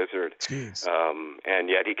through a blizzard. And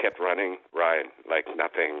yet he kept running, Ryan, like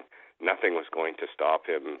nothing was going to stop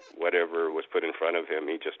him. Whatever was put in front of him,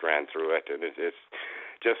 he just ran through it. And it's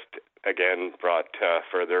just, again, brought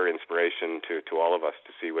further inspiration to all of us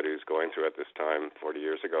to see what he was going through at this time 40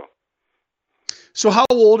 years ago. So how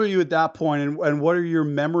old are you at that point, and what are your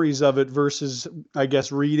memories of it versus, I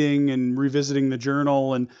guess, reading and revisiting the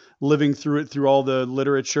journal and living through it through all the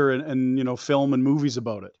literature and film and movies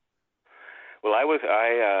about it? Well, I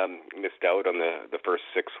missed out on the first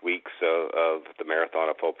 6 weeks of the Marathon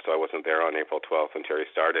of Hope, so I wasn't there on April 12th when Terry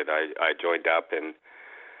started. I joined up in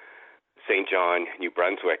St. John, New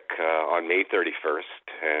Brunswick on May 31st,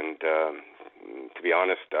 and to be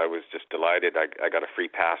honest, I was just delighted. I got a free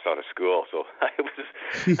pass out of school, so I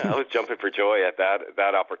was jumping for joy at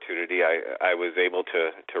that opportunity. I was able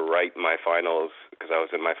to write my finals because I was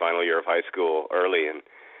in my final year of high school early, and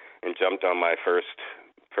jumped on my first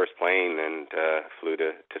plane and flew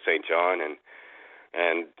to St. John,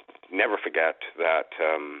 and never forget that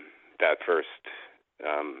first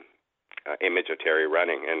image of Terry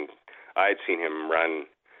running. And I'd seen him run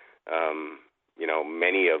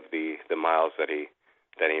many of the miles that he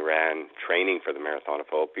ran training for the Marathon of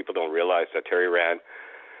Hope. People don't realize that Terry ran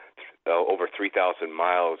over 3,000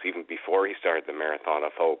 miles even before he started the Marathon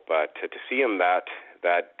of Hope. But to see him that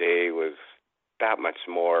day was that much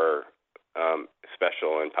more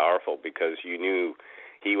special and powerful, because you knew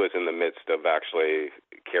he was in the midst of actually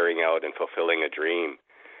carrying out and fulfilling a dream.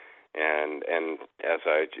 And as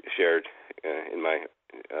I shared in my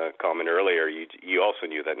comment earlier, you also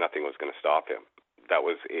knew that nothing was going to stop him. That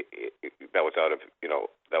was out of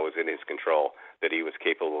that was in his control, that he was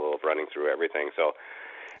capable of running through everything. So,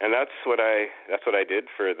 and that's what I did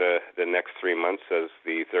for the next 3 months as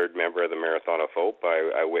the third member of the Marathon of Hope.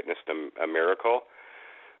 I witnessed a miracle.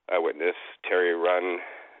 I witnessed Terry run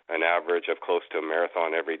an average of close to a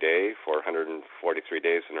marathon every day for 143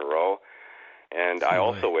 days in a row. And I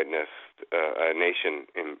also witnessed a nation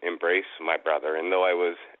embrace my brother. And though I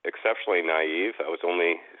was exceptionally naive, I was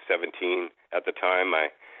only 17 at the time,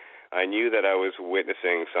 I knew that I was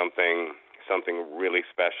witnessing something really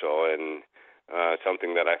special, and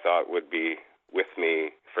something that I thought would be with me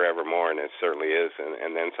forevermore, and it certainly is,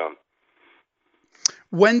 and then some.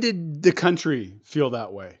 When did the country feel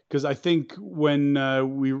that way? Because I think when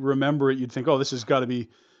we remember it, you'd think, oh, this has got to be,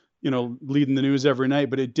 leading the news every night.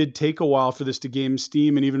 But it did take a while for this to gain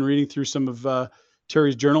steam. And even reading through some of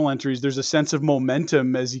Terry's journal entries, there's a sense of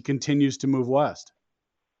momentum as he continues to move west.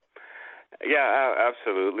 Yeah,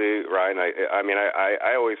 absolutely, Ryan.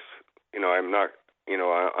 I always, I'm not,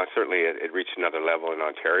 certainly it reached another level in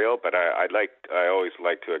Ontario, but I always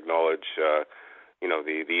like to acknowledge,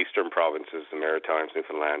 the eastern provinces, the Maritimes,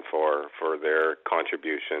 Newfoundland, for their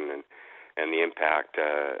contribution and the impact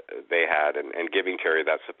they had, and giving Terry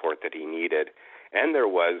that support that he needed. And there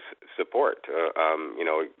was support.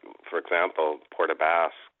 For example, Port aux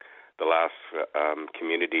Basques, the last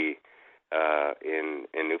community in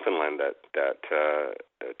Newfoundland that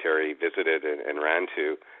Terry visited and ran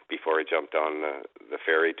to before he jumped on the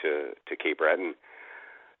ferry to Cape Breton.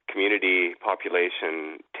 Community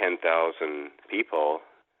population 10,000 people.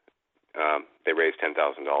 They raised $10,000,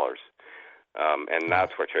 and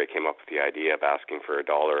that's where Terry came up with the idea of asking for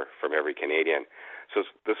 $1 from every Canadian. So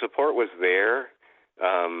the support was there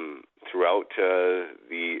throughout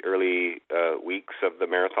the early weeks of the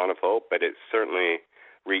Marathon of Hope, but it certainly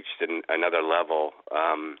reached another level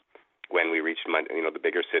when we reached the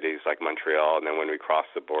bigger cities like Montreal, and then when we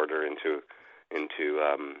crossed the border into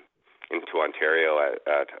Ontario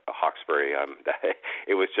at Hawkesbury.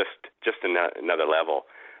 It was just another level,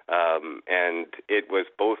 and it was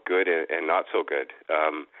both good and not so good,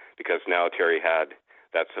 because now Terry had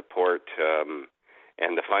that support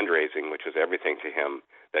and the fundraising, which was everything to him,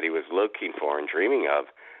 that he was looking for and dreaming of,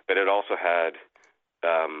 but it also had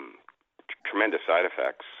tremendous side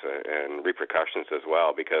effects and repercussions as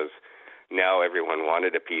well, because now everyone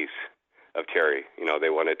wanted a piece of Terry. They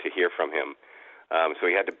wanted to hear from him. So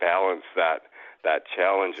he had to balance that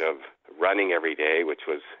challenge of running every day, which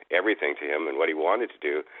was everything to him and what he wanted to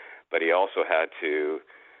do, but he also had to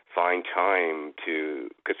find time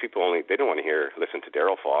because people they don't want to listen to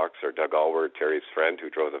Darrell Fox or Doug Alward, Terry's friend who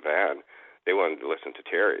drove the van. They wanted to listen to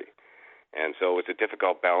Terry. And so it was a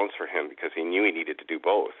difficult balance for him, because he knew he needed to do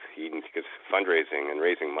both. Because fundraising and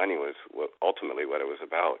raising money was ultimately what it was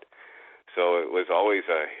about. So it was always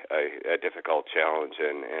a difficult challenge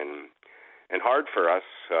and hard for us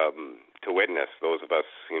to witness, those of us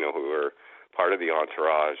who were part of the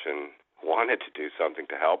entourage and wanted to do something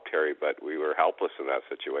to help Terry, but we were helpless in that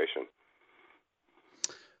situation.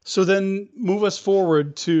 So then move us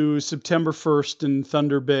forward to September 1st in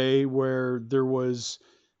Thunder Bay, where there was,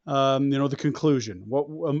 the conclusion.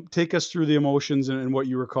 Take us through the emotions and what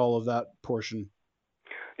you recall of that portion.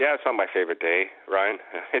 Yeah, it's not my favorite day, Ryan.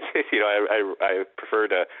 I prefer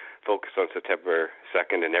to focus on September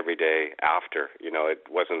 2nd and every day after. It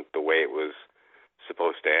wasn't the way it was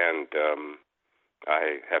supposed to end.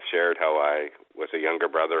 I have shared how I was a younger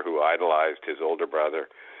brother who idolized his older brother,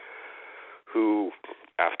 who,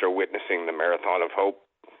 after witnessing the Marathon of Hope,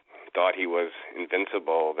 thought he was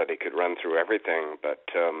invincible, that he could run through everything. But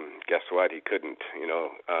guess what? He couldn't.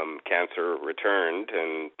 Cancer returned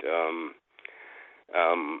and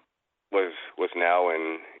was now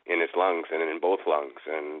in his lungs and in both lungs.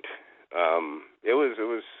 And it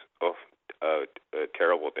was a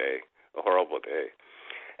terrible day, a horrible day,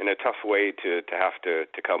 and a tough way to have to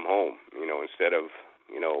come home. Instead of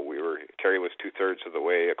Terry was 2/3 of the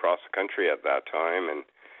way across the country at that time, and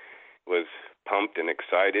was pumped and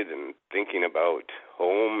excited and thinking about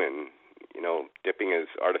home and dipping his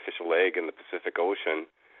artificial leg in the Pacific Ocean.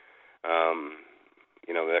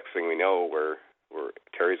 The next thing we know,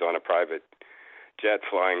 Terry's on a private jet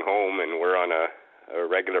flying home, and we're on a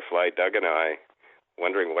regular flight, Doug and I,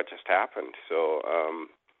 wondering what just happened. So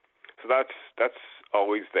that's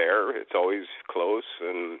always there. It's always close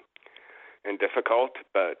and difficult,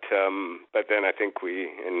 but then I think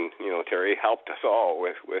Terry helped us all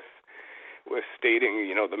with stating,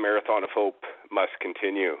 the Marathon of Hope must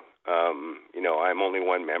continue. I'm only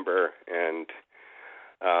one member, and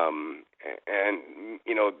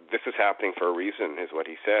this is happening for a reason, is what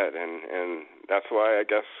he said, and that's why I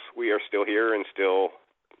guess we are still here and still,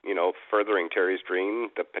 furthering Terry's dream.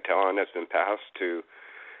 The baton has been passed to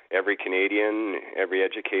every Canadian, every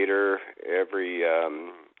educator, every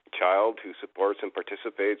child who supports and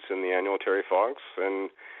participates in the annual Terry Fox, and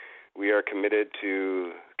we are committed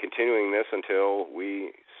to continuing this until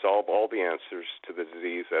we solve all the answers to the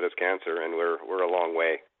disease that is cancer, and we're a long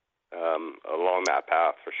way along that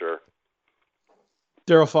path for sure.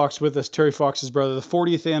 Darryl Fox with us, Terry Fox's brother. The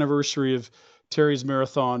 40th anniversary of Terry's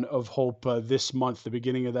Marathon of Hope this month, the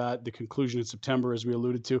beginning of that, the conclusion in September, as we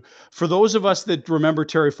alluded to. For those of us that remember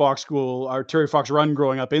Terry Fox School, our Terry Fox Run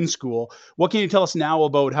growing up in school, what can you tell us now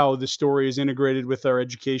about how the story is integrated with our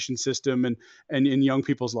education system and in young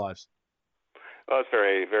people's lives? Well, it's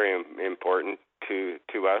very, very important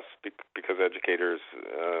to us because educators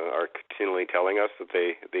are continually telling us that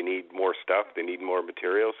they need more stuff, they need more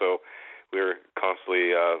material. So we're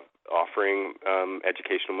constantly offering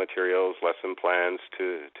educational materials, lesson plans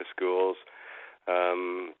to schools,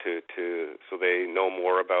 so they know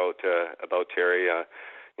more about Terry.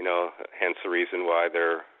 Hence the reason why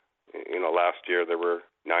last year there were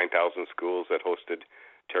 9,000 schools that hosted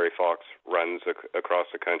Terry Fox runs across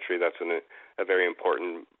the country. That's a very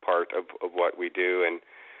important part of what we do, and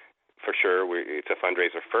for sure it's a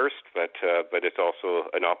fundraiser first, but it's also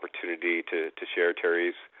an opportunity to share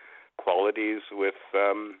Terry's qualities with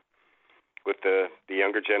the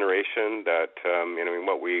younger generation. That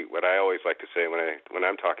what I always like to say when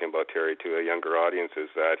I'm talking about Terry to a younger audience is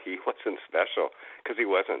that he wasn't special, because he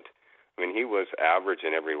wasn't. He was average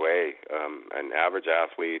in every way, an average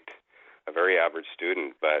athlete, a very average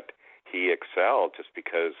student, but he excelled just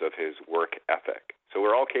because of his work ethic. So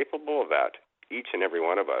we're all capable of that, each and every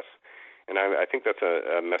one of us. And I think that's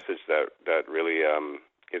a message that really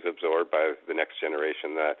is absorbed by the next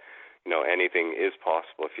generation, that anything is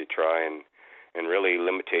possible if you try, and really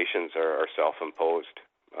limitations are self-imposed.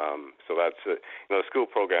 So that's the school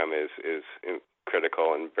program is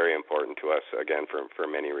critical and very important to us, again, for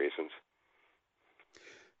many reasons.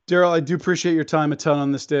 Darryl, I do appreciate your time a ton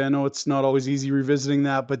on this day. I know it's not always easy revisiting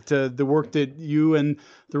that, but the work that you and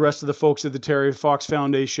the rest of the folks at the Terry Fox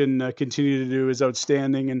Foundation continue to do is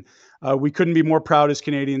outstanding. And we couldn't be more proud as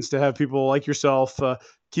Canadians to have people like yourself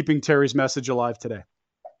keeping Terry's message alive today.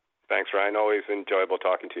 Thanks, Ryan. Always enjoyable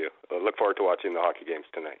talking to you. I look forward to watching the hockey games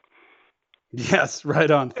tonight. Yes, right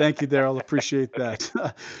on. Thank you, Darryl. Appreciate that.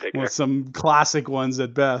 Well, some classic ones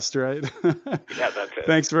at best, right? Yeah, that's it.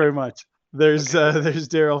 Thanks very much. There's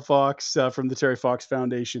Darryl Fox from the Terry Fox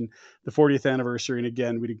Foundation, the 40th anniversary. And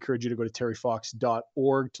again, we'd encourage you to go to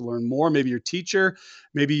terryfox.org to learn more. Maybe your teacher,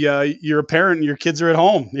 maybe you're a parent and your kids are at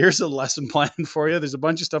home. Here's a lesson plan for you. There's a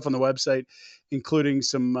bunch of stuff on the website, including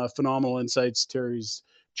some phenomenal insights, Terry's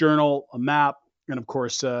journal, a map, and of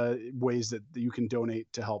course, ways that you can donate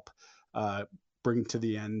to help bring to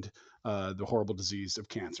the end the horrible disease of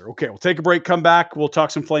cancer. Okay, we'll take a break, come back. We'll talk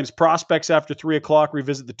some Flames prospects after 3:00,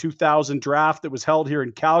 revisit the 2000 draft that was held here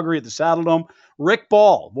in Calgary at the Saddledome. Rick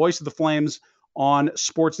Ball, voice of the Flames, on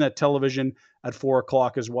Sportsnet television at 4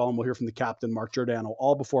 o'clock as well. And we'll hear from the captain, Mark Giordano,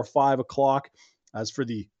 all before 5 o'clock. As for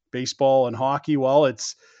the baseball and hockey, well,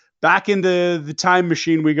 it's back into the time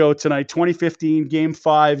machine we go tonight. 2015, Game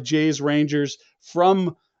 5, Jays Rangers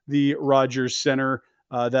from the Rogers Center.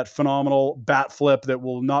 That phenomenal bat flip that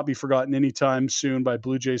will not be forgotten anytime soon by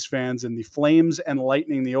Blue Jays fans. And the Flames and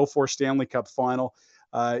Lightning, the 2004 Stanley Cup final.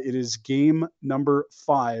 It is game number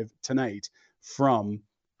 5 tonight from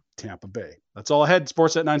Tampa Bay. That's all ahead.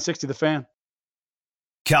 Sportsnet 960, The Fan.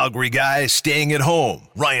 Calgary guys staying at home.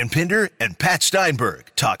 Ryan Pinder and Pat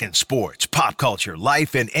Steinberg talking sports, pop culture,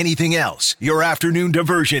 life, and anything else. Your afternoon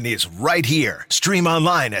diversion is right here. Stream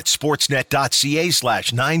online at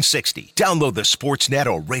sportsnet.ca/960. Download the Sportsnet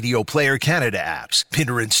or Radio Player Canada apps.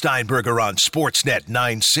 Pinder and Steinberg are on Sportsnet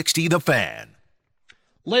 960 The Fan.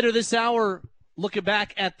 Later this hour, looking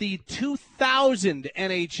back at the 2000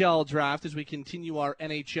 NHL draft as we continue our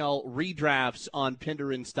NHL redrafts on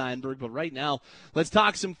Pinder and Steinberg. But right now, let's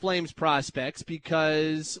talk some Flames prospects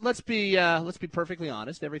because let's be perfectly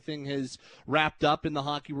honest. Everything has wrapped up in the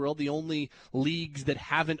hockey world. The only leagues that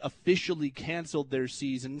haven't officially canceled their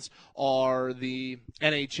seasons are the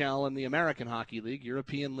NHL and the American Hockey League.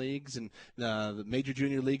 European leagues and the major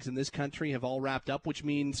junior leagues in this country have all wrapped up, which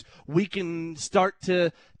means we can start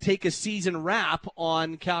to take a season wrap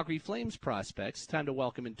on Calgary Flames prospects. Time to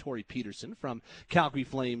welcome in Tori Peterson from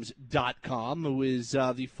CalgaryFlames.com, who is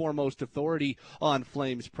the foremost authority on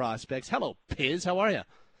Flames prospects. Hello, Piz. How are you?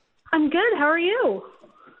 I'm good. How are you?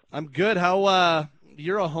 I'm good. How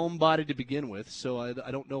you're a homebody to begin with, so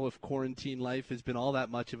I don't know if quarantine life has been all that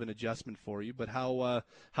much of an adjustment for you, but how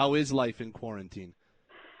is life in quarantine?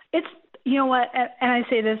 It's, you know what, and I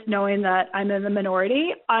say this knowing that I'm in the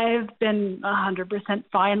minority, I've been 100%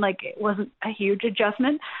 fine. Like, it wasn't a huge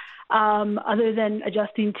adjustment, other than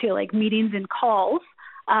adjusting to, like, meetings and calls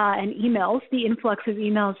and emails. The influx of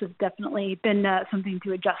emails has definitely been something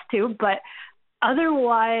to adjust to, but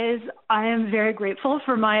otherwise, I am very grateful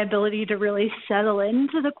for my ability to really settle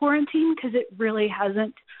into the quarantine because it really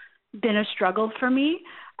hasn't been a struggle for me,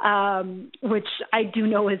 which I do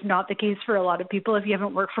know is not the case for a lot of people. If you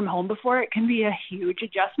haven't worked from home before, it can be a huge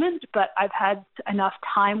adjustment, but I've had enough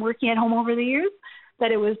time working at home over the years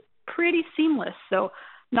that it was pretty seamless. So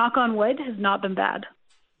knock on wood, has not been bad.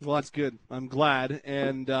 Well, that's good. I'm glad.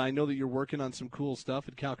 And I know that you're working on some cool stuff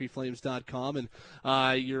at CalgaryFlames.com, and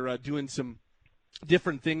you're doing some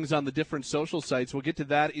different things on the different social sites. We'll get to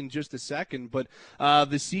that in just a second, but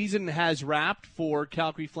the season has wrapped for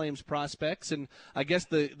Calgary Flames prospects, and I guess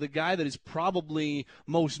the guy that is probably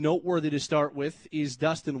most noteworthy to start with is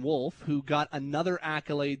Dustin Wolf, who got another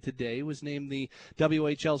accolade today, was named the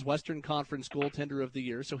WHL's Western Conference Goaltender of the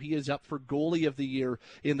Year, so he is up for Goalie of the Year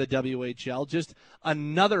in the WHL. Just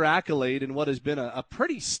another accolade in what has been a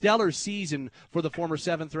pretty stellar season for the former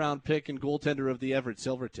 7th-round pick and goaltender of the Everett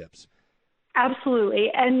Silvertips.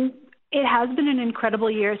 Absolutely. And it has been an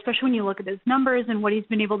incredible year, especially when you look at his numbers and what he's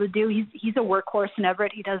been able to do. He's a workhorse in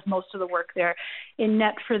Everett. He does most of the work there in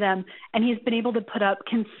net for them. And he's been able to put up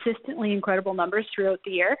consistently incredible numbers throughout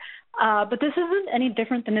the year. But this isn't any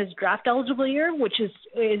different than his draft eligible year, which is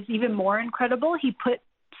even more incredible. He put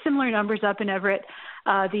similar numbers up in Everett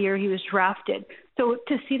the year he was drafted. So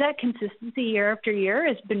to see that consistency year after year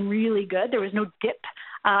has been really good. There was no dip.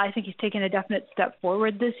 I think he's taken a definite step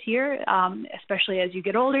forward this year, especially as you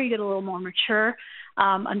get older, you get a little more mature.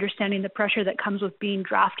 Understanding the pressure that comes with being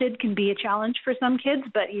drafted can be a challenge for some kids,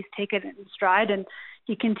 but he's taken it in stride, and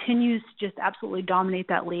he continues to just absolutely dominate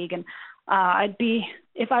that league. And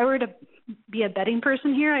if I were to be a betting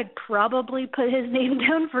person here, I'd probably put his name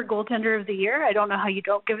down for Goaltender of the Year. I don't know how you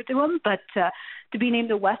don't give it to him, but to be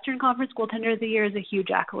named the Western Conference Goaltender of the Year is a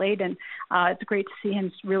huge accolade, and it's great to see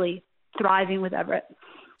him really thriving with Everett.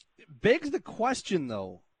 Begs the question,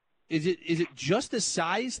 though, is it just a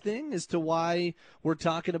size thing as to why we're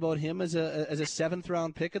talking about him as a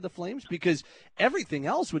 7th-round pick of the Flames? Because everything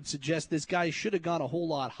else would suggest this guy should have gone a whole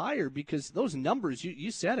lot higher, because those numbers,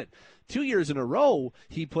 you said it, 2 years in a row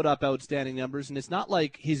he put up outstanding numbers, and it's not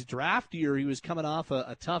like his draft year he was coming off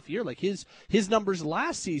a tough year. Like his numbers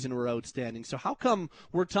last season were outstanding. So how come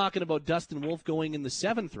we're talking about Dustin Wolf going in the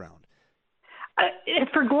 7th round?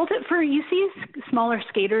 For you see smaller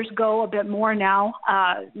skaters go a bit more now.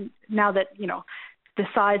 Now that the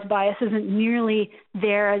size bias isn't nearly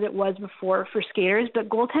there as it was before for skaters, but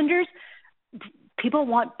goaltenders, people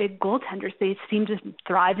want big goaltenders. They seem to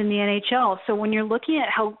thrive in the NHL. So when you're looking at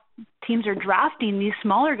how teams are drafting, these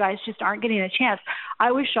smaller guys just aren't getting a chance.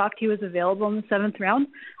 I was shocked he was available in the 7th round.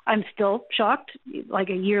 I'm still shocked, like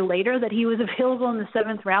a year later, that he was available in the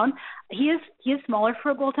 7th round. He is smaller for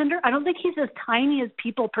a goaltender. I don't think he's as tiny as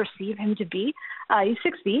people perceive him to be. He's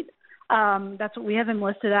 6 feet. That's what we have him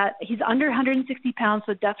listed at. He's under 160 pounds,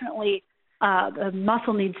 so definitely the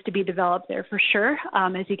muscle needs to be developed there for sure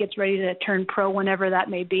as he gets ready to turn pro whenever that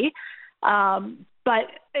may be. But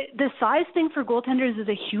the size thing for goaltenders is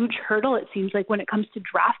a huge hurdle, it seems like, when it comes to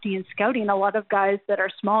drafting and scouting. A lot of guys that are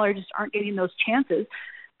smaller just aren't getting those chances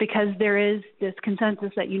because there is this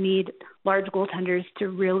consensus that you need large goaltenders to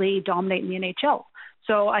really dominate in the NHL.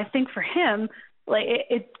 So I think for him, like,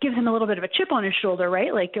 it gives him a little bit of a chip on his shoulder,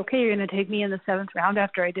 right? Like, okay, you're going to take me in the 7th round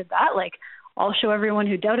after I did that. Like, I'll show everyone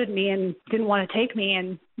who doubted me and didn't want to take me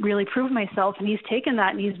and really prove myself. And he's taken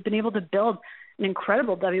that, and he's been able to build an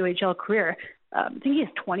incredible WHL career. I think he has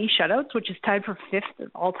 20 shutouts, which is tied for 5th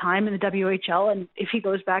of all time in the WHL. And if he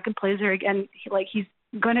goes back and plays there again, he's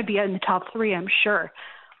going to be in the top 3, I'm sure,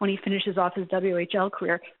 when he finishes off his WHL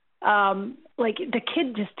career. The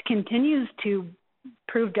kid just continues to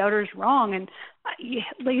prove doubters wrong. And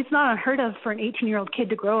it's not unheard of for an 18-year-old kid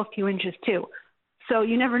to grow a few inches too. So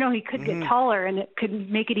you never know, he could get taller, and it could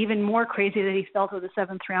make it even more crazy that he fell to the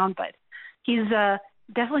 7th round. But he's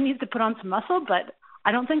definitely needs to put on some muscle, but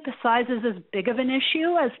I don't think the size is as big of an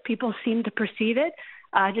issue as people seem to perceive it,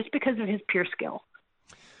 just because of his pure skill.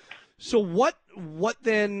 So what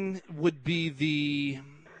then would be the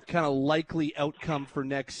kind of likely outcome for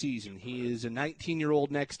next season? He is a 19-year-old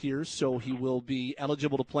next year, so he will be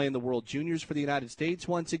eligible to play in the World Juniors for the United States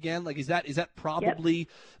once again. Like, is that probably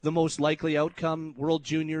the most likely outcome, World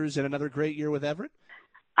Juniors and another great year with Everett?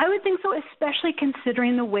 I would think so, especially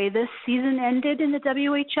considering the way this season ended in the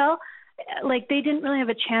WHL. Like, they didn't really have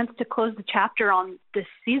a chance to close the chapter on this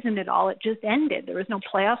season at all. It just ended. There was no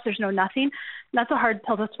playoffs. There's no nothing. And that's a hard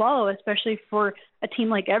pill to swallow, especially for a team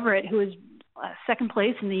like Everett, who is second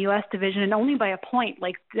place in the U.S. division and only by a point.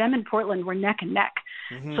 Like, them and Portland were neck and neck.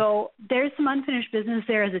 So there's some unfinished business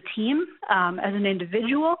there as a team, as an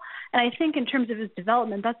individual. And I think in terms of his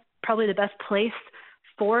development, that's probably the best place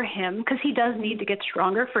for him, because he does need to get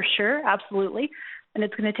stronger for sure, absolutely. And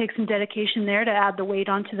it's going to take some dedication there to add the weight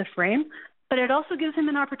onto the frame. But it also gives him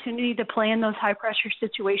an opportunity to play in those high-pressure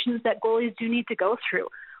situations that goalies do need to go through.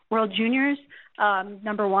 World Juniors,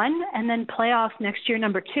 number 1, and then playoffs next year,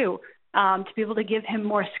 number 2, to be able to give him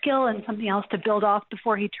more skill and something else to build off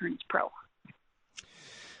before he turns pro.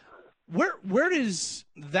 Where does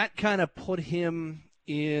that kind of put him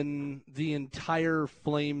in the entire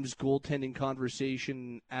Flames goaltending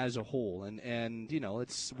conversation as a whole? And you know,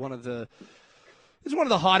 it's one of the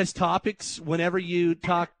hottest topics whenever you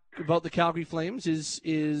talk about the Calgary Flames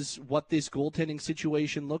is what this goaltending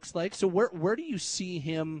situation looks like. So where do you see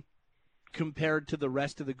him compared to the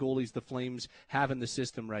rest of the goalies the Flames have in the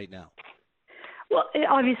system right now? Well,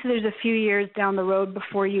 obviously there's a few years down the road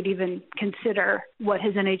before you'd even consider what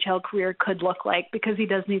his NHL career could look like, because he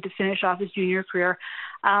does need to finish off his junior career.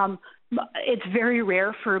 It's very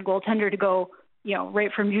rare for a goaltender to go,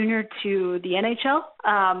 right from junior to the NHL.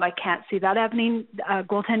 I can't see that happening.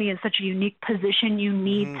 Goaltending is such a unique position. You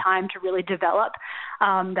need time to really develop.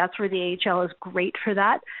 That's where the AHL is great for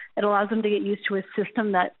that. It allows them to get used to a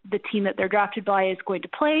system that the team that they're drafted by is going to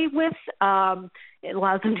play with. It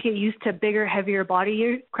allows them to get used to bigger, heavier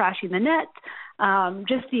body crashing the net,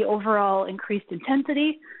 just the overall increased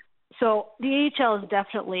intensity. So the AHL is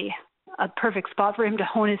definitely a perfect spot for him to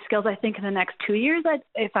hone his skills. I think in the next 2 years,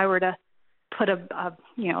 if I were to put a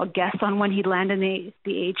guess on when he'd land in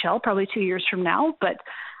the AHL, probably 2 years from now. But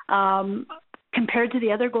compared to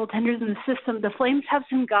the other goaltenders in the system, the Flames have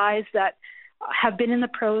some guys that have been in the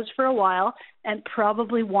pros for a while and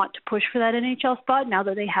probably want to push for that NHL spot now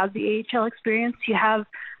that they have the AHL experience. You have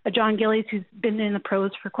a John Gillies who's been in the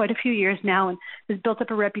pros for quite a few years now and has built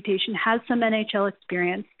up a reputation, has some NHL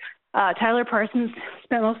experience. Tyler Parsons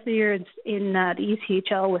spent most of the year in the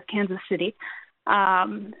ECHL with Kansas City,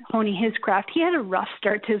 honing his craft. He had a rough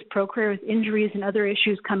start to his pro career with injuries and other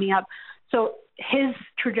issues coming up. So his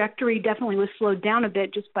trajectory definitely was slowed down a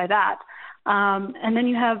bit just by that. And then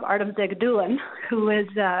you have Artem Zagadulin, who is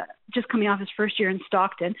just coming off his first year in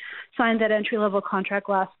Stockton, signed that entry-level contract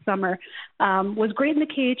last summer, was great in the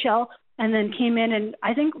KHL, and then came in and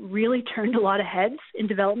I think really turned a lot of heads in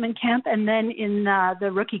development camp and then in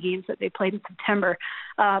the rookie games that they played in September.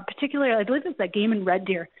 Particularly, I believe it was that game in Red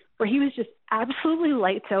Deer, where he was just absolutely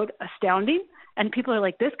lights out, astounding. And people are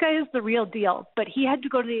like, this guy is the real deal. But he had to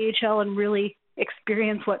go to the AHL and really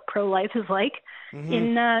experience what pro life is like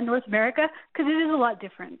in North America, because it is a lot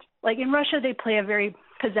different. Like in Russia, they play a very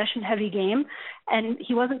possession-heavy game, and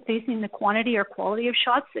he wasn't facing the quantity or quality of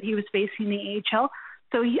shots that he was facing in the AHL.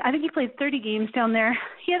 So I think he played 30 games down there.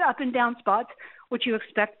 He had up and down spots, which you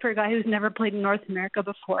expect for a guy who's never played in North America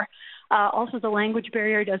before. Also, the language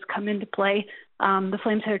barrier does come into play. The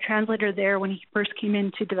Flames had a translator there when he first came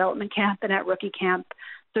into development camp and at rookie camp,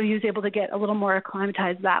 so he was able to get a little more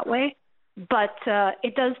acclimatized that way. But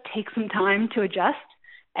it does take some time to adjust.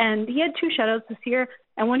 And he had 2 shutouts this year,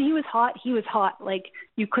 and when he was hot, he was hot. Like,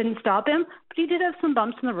 you couldn't stop him, but he did have some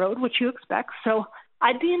bumps in the road, which you expect. So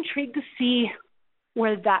I'd be intrigued to see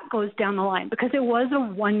where that goes down the line, because it was a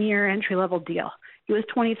 1-year entry-level deal. He was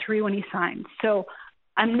 23 when he signed. So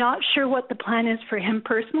I'm not sure what the plan is for him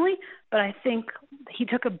personally, but I think he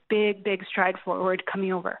took a big, big stride forward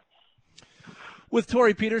coming over. With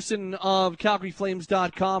Tori Peterson of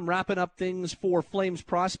CalgaryFlames.com wrapping up things for Flames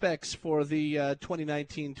prospects for the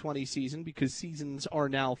 2019-20 season, because seasons are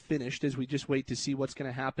now finished as we just wait to see what's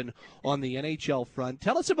going to happen on the NHL front.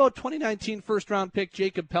 Tell us about 2019 first-round pick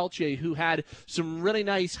Jacob Pelletier, who had some really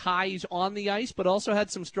nice highs on the ice, but also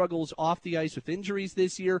had some struggles off the ice with injuries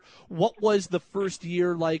this year. What was the first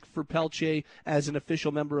year like for Pelletier as an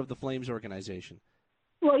official member of the Flames organization?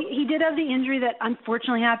 Well, he did have the injury that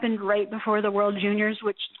unfortunately happened right before the World Juniors,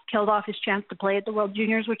 which killed off his chance to play at the World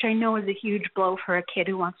Juniors, which I know is a huge blow for a kid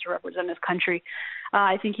who wants to represent his country.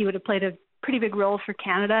 I think he would have played a pretty big role for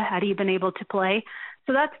Canada had he been able to play.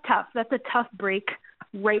 So that's tough. That's a tough break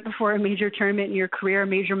right before a major tournament in your career, a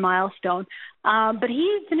major milestone. But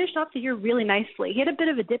he finished off the year really nicely. He had a bit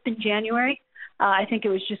of a dip in January. I think it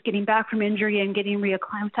was just getting back from injury and getting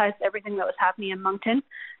reacclimatized to everything that was happening in Moncton.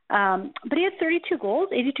 But he had 32 goals,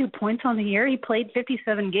 82 points on the year. He played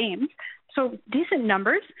 57 games, so decent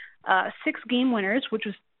numbers. 6 game winners, which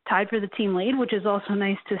was tied for the team lead, which is also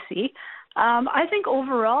nice to see. I think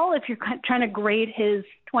overall, if you're trying to grade his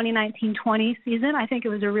 2019-20 season, I think it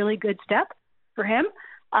was a really good step for him.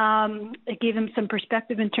 It gave him some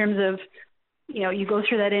perspective in terms of, you go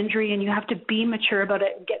through that injury and you have to be mature about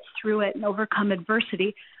it and get through it and overcome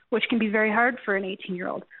adversity, which can be very hard for an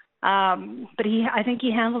 18-year-old. But I think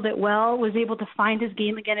he handled it well, was able to find his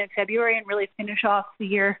game again in February and really finish off the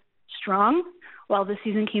year strong. Well, the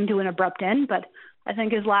season came to an abrupt end, but I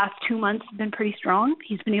think his last 2 months have been pretty strong.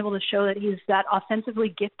 He's been able to show that he's that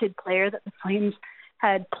offensively gifted player that the Flames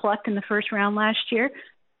had plucked in the first round last year.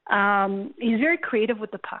 He's very creative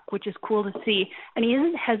with the puck, which is cool to see. And he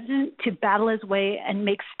isn't hesitant to battle his way and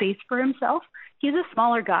make space for himself. He's a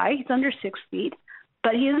smaller guy. He's under 6 feet.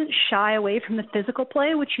 But he isn't shy away from the physical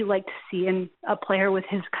play, which you like to see in a player with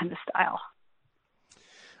his kind of style.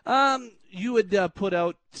 You had put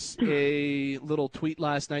out a little tweet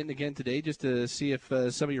last night and again today just to see if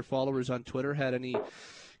some of your followers on Twitter had any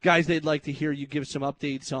guys they'd like to hear you give some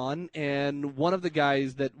updates on. And one of the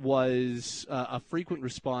guys that was a frequent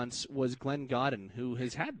response was Glenn Godden, who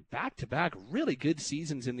has had back-to-back really good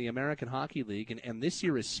seasons in the American Hockey League, and this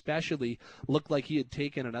year especially looked like he had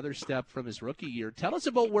taken another step from his rookie year. Tell us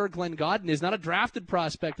about where Glenn Godden is, not a drafted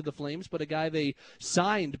prospect of the Flames, but a guy they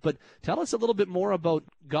signed. But tell us a little bit more about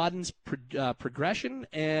Godden's progression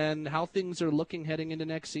and how things are looking heading into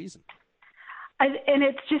next season. And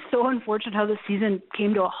it's just so unfortunate how the season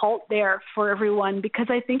came to a halt there for everyone, because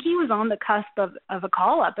I think he was on the cusp of a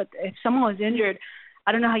call-up. If someone was injured,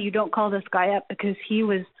 I don't know how you don't call this guy up, because he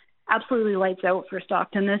was absolutely lights out for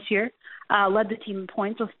Stockton this year. Led the team in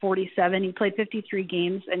points with 47. He played 53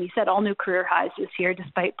 games, and he set all new career highs this year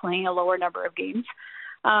despite playing a lower number of games,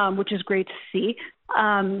 which is great to see.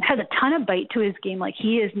 Has a ton of bite to his game. Like,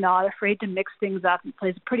 he is not afraid to mix things up. He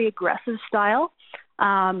plays a pretty aggressive style.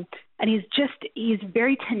 And he's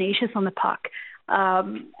very tenacious on the puck.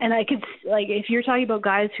 And I could, if you're talking about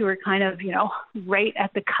guys who are kind of, right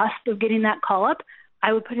at the cusp of getting that call up,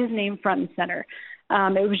 I would put his name front and center.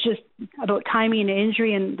 It was just about timing and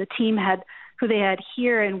injury, and the team had who they had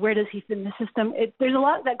here and where does he fit in the system. There's a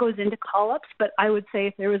lot that goes into call-ups, but I would say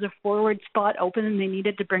if there was a forward spot open and they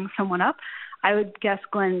needed to bring someone up, I would guess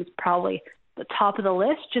Glenn's probably the top of the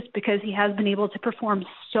list, just because he has been able to perform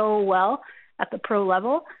so well at the pro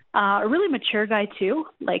level. A really mature guy too.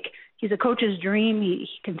 He's a coach's dream. He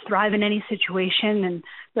can thrive in any situation. And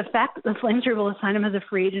the fact that the Flames were able to sign him as a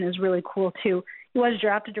free agent is really cool too. He was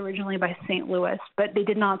drafted originally by St. Louis, but they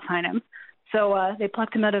did not sign him. So they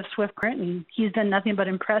plucked him out of Swift Current, and he's done nothing but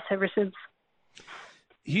impress ever since.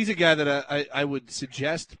 He's a guy that I would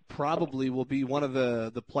suggest probably will be one of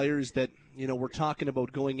the players that, we're talking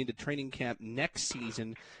about going into training camp next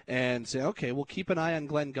season and say, okay, we'll keep an eye on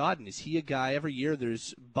Glenn Godden. Is he a guy? Every year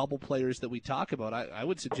there's bubble players that we talk about. I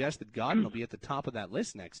would suggest that Godden will be at the top of that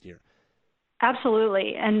list next year.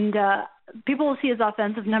 Absolutely. And people will see his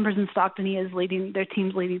offensive numbers in Stockton. He is their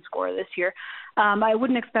team's leading scorer this year. I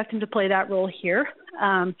wouldn't expect him to play that role here.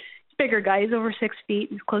 He's bigger guy. He's over 6 feet.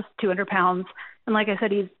 He's close to 200 pounds. And like I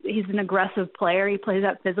said, he's an aggressive player. He plays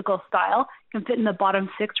that physical style, can fit in the bottom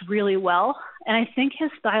six really well. And I think his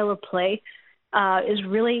style of play is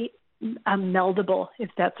really meldable, if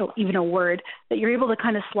that's even a word, that you're able to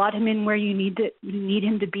kind of slot him in where you need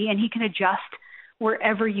him to be, and he can adjust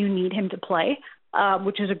wherever you need him to play,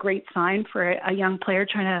 which is a great sign for a young player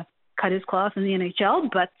trying to cut his claws in the NHL.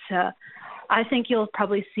 But I think you'll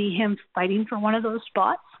probably see him fighting for one of those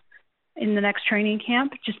spots in the next training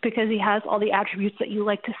camp, just because he has all the attributes that you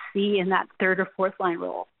like to see in that third or fourth line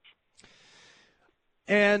role.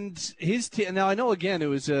 And his now, I know, again, it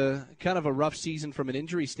was a kind of a rough season from an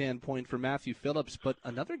injury standpoint for Matthew Phillips, but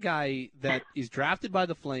another guy that is drafted by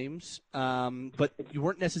the Flames, but you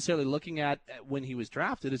weren't necessarily looking at when he was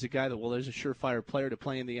drafted as a guy that, well, there's a surefire player to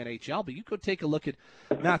play in the NHL, but you could take a look at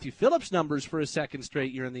Matthew Phillips' numbers for a second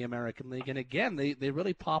straight year in the American League, and again, they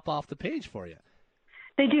really pop off the page for you.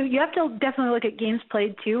 They do. You have to definitely look at games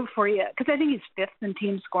played, too, for you, because I think he's fifth in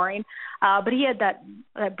team scoring. But he had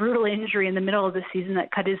that brutal injury in the middle of the season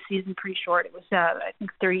that cut his season pretty short. It was, I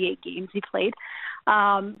think, 38 games he played.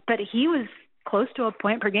 But he was close to a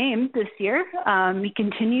point per game this year. He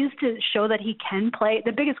continues to show that he can play.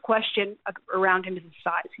 The biggest question around him is his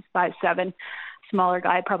size. He's 5'7", smaller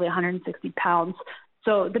guy, probably 160 pounds.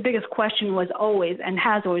 So the biggest question was always, and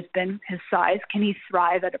has always been, his size. Can he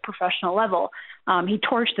thrive at a professional level? He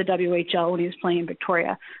torched the WHL when he was playing in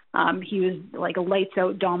Victoria. He was like a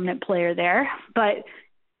lights-out dominant player there. But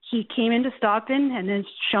he came into Stockton and has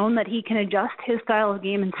shown that he can adjust his style of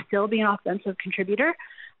game and still be an offensive contributor.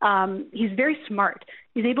 He's very smart.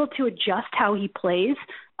 He's able to adjust how he plays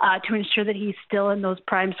to ensure that he's still in those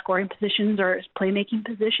prime scoring positions or playmaking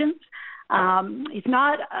positions. He's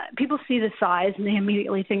not, people see the size and they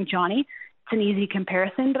immediately think Johnny. It's an easy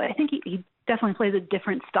comparison, but I think he definitely plays a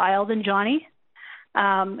different style than Johnny.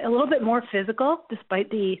 A little bit more physical despite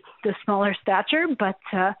the smaller stature, but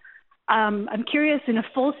I'm curious in a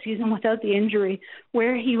full season without the injury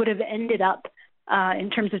where he would have ended up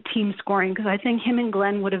in terms of team scoring, because I think him and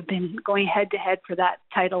Glenn would have been going head-to-head for that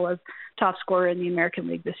title of top scorer in the American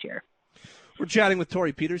League this year. We're chatting with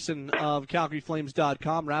Tori Peterson of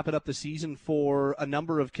CalgaryFlames.com, wrapping up the season for a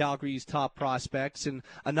number of Calgary's top prospects. And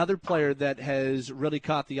another player that has really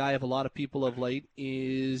caught the eye of a lot of people of late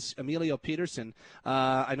is Emilio Peterson.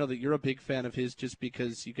 I know that you're a big fan of his just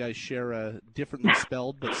because you guys share a differently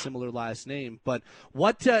spelled but similar last name. But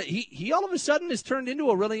what he all of a sudden has turned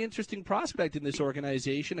into a really interesting prospect in this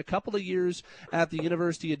organization. A couple of years at the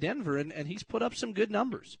University of Denver, and he's put up some good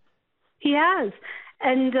numbers. He has.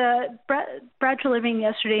 And Brad Treliving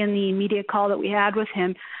yesterday in the media call that we had with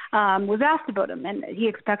him was asked about him, and he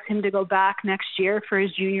expects him to go back next year for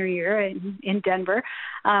his junior year in Denver,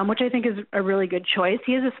 which I think is a really good choice.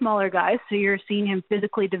 He is a smaller guy, so you're seeing him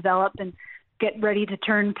physically develop and get ready to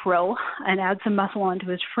turn pro and add some muscle onto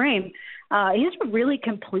his frame. He's a really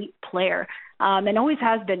complete player, and always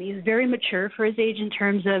has been. He's very mature for his age in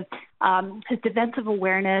terms of his defensive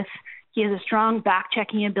awareness. He has a strong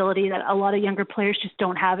back-checking ability that a lot of younger players just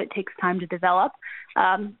don't have. It takes time to develop.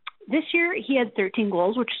 This year, he had 13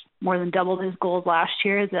 goals, which more than doubled his goals last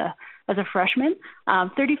year as a freshman.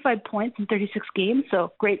 35 points in 36 games,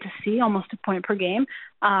 so great to see, almost a point per game.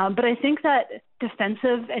 But I think that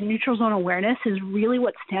defensive and neutral zone awareness is really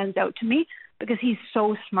what stands out to me, because he's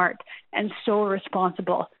so smart and so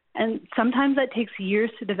responsible. And sometimes that takes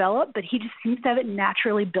years to develop, but he just seems to have it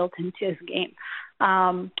naturally built into his game.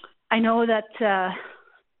 I know that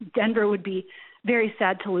Denver would be very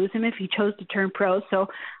sad to lose him if he chose to turn pro. So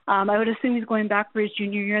I would assume he's going back for his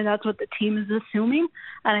junior year, and that's what the team is assuming.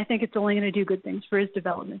 And I think it's only going to do good things for his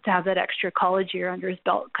development to have that extra college year under his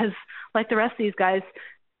belt. Because like the rest of these guys,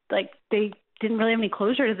 like they didn't really have any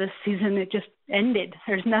closure to this season. It just ended.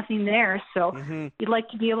 There's nothing there. So you'd like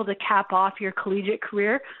to be able to cap off your collegiate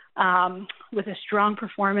career with a strong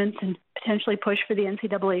performance and potentially push for the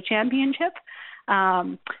NCAA championship.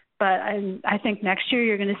 But I think next year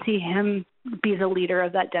you're going to see him be the leader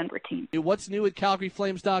of that Denver team. What's new at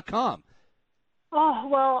CalgaryFlames.com? Oh,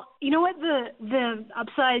 well, you know what? The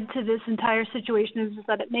upside to this entire situation is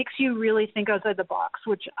that it makes you really think outside the box,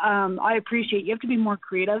 which I appreciate. You have to be more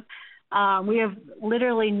creative. We have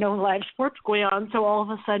literally no live sports going on, so all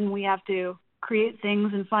of a sudden we have to create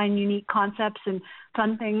things and find unique concepts and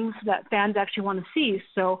fun things that fans actually want to see.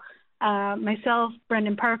 So myself,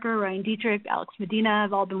 Brendan Parker, Ryan Dietrich, Alex Medina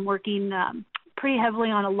have all been working pretty heavily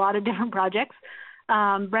on a lot of different projects.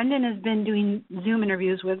 Brendan has been doing Zoom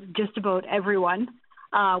interviews with just about everyone,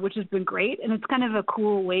 which has been great. And it's kind of a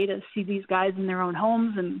cool way to see these guys in their own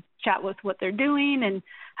homes and chat with what they're doing and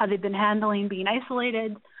how they've been handling being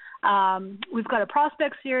isolated. We've got a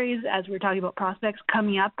prospect series, as we were talking about prospects,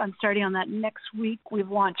 coming up. I'm starting on that next week. We've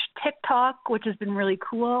launched TikTok, which has been really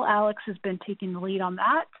cool. Alex has been taking the lead on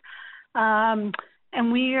that.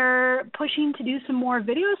 And we are pushing to do some more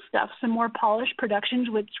video stuff, some more polished productions,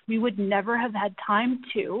 which we would never have had time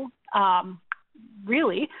to,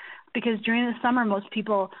 really, because during the summer, most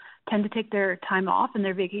people tend to take their time off and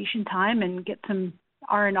their vacation time and get some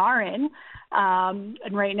R&R in. And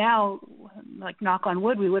right now, like knock on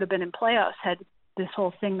wood, we would have been in playoffs had this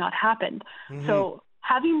whole thing not happened. Mm-hmm. So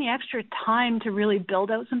having the extra time to really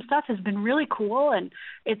build out some stuff has been really cool, and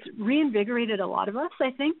it's reinvigorated a lot of us,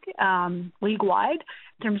 I think, league-wide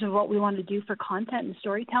in terms of what we want to do for content and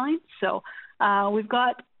storytelling. So we've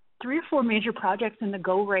got 3 or 4 major projects in the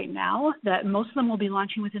go right now that most of them will be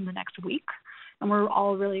launching within the next week, and we're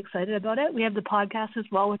all really excited about it. We have the podcast as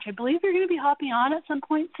well, which I believe you're going to be hopping on at some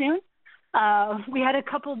point soon. We had a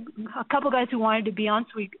couple guys who wanted to be on,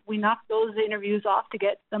 so we knocked those interviews off to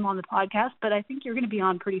get them on the podcast, but I think you're going to be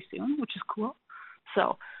on pretty soon, which is cool.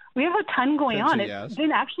 So we have a ton going on. It's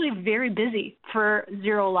been actually very busy for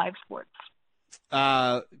Zero Live Sports.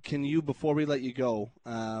 Can you, before we let you go,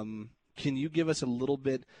 can you give us a little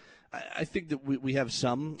bit? I think that we have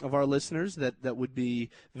some of our listeners that would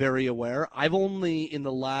be very aware. I've only in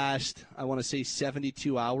the last, I want to say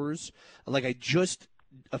 72 hours, like I just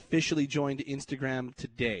officially joined Instagram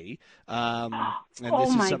today. And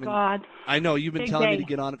oh my God. I know you've been telling me to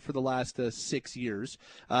get on it for the last 6 years.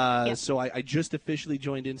 Yep. So I just officially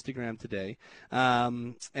joined Instagram today.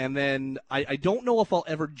 And then I don't know if I'll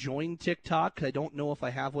ever join TikTok. I don't know if I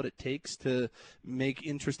have what it takes to make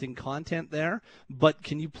interesting content there. But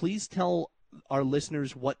can you please tell our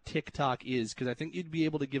listeners what TikTok is? Because I think you'd be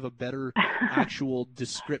able to give a better actual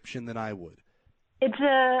description than I would.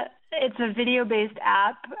 It's a video-based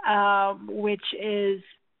app, which is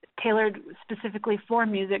tailored specifically for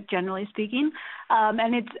music, generally speaking,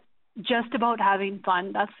 and it's just about having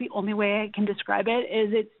fun. That's the only way I can describe it.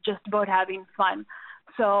 Is it's just about having fun.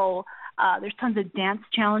 So there's tons of dance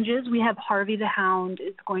challenges. We have Harvey the Hound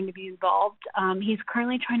is going to be involved. He's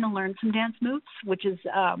currently trying to learn some dance moves, which is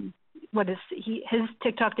his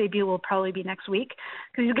TikTok debut will probably be next week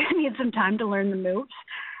because he's going to need some time to learn the moves.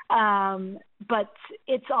 But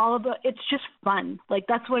it's just fun. Like,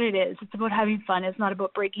 that's what it is. It's about having fun. It's not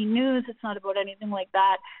about breaking news. It's not about anything like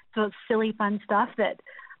that. So it's silly, fun stuff that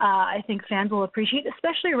I think fans will appreciate,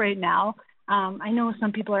 especially right now. I know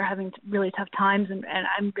some people are having really tough times, and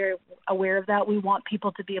I'm very aware of that. We want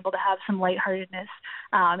people to be able to have some lightheartedness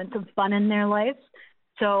and some fun in their lives.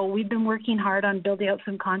 So we've been working hard on building out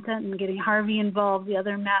some content and getting Harvey involved, the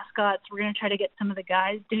other mascots. We're going to try to get some of the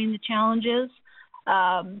guys doing the challenges.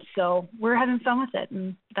 So we're having fun with it,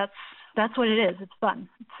 and that's what it is. It's fun.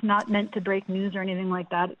 It's not meant to break news or anything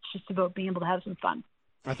like that. It's just about being able to have some fun.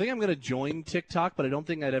 I think I'm going to join TikTok, but I don't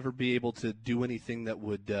think I'd ever be able to do anything that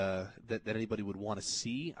would that anybody would want to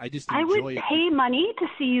see. I would pay money to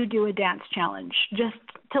see you do a dance challenge, just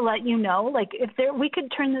to let you know. Like, we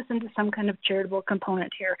could turn this into some kind of charitable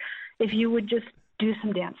component here, if you would just do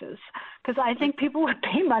some dances, because I think people would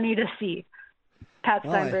pay money to see Pat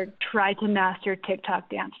Steinberg try to master TikTok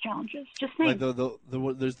dance challenges. Just saying.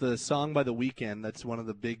 There's the song by The Weeknd. That's one of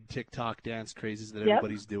the big TikTok dance crazes that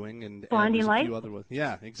everybody's doing, and Blinding there's Light. a few other ones.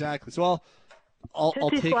 Yeah, exactly. So I'll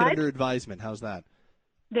take it under advisement. How's that?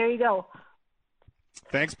 There you go.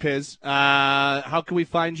 Thanks, Piz. How can we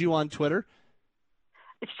find you on Twitter?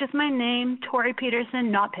 It's just my name, Tori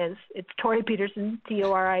Peterson, not Piz. It's Tori Peterson,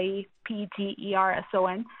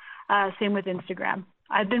 TORIEPETERSON. Same with Instagram.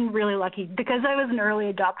 I've been really lucky because I was an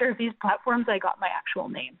early adopter of these platforms. I got my actual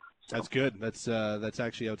name. So. That's good. That's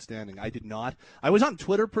actually outstanding. I did not. I was on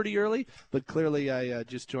Twitter pretty early, but clearly I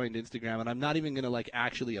just joined Instagram, and I'm not even going to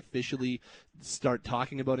actually officially start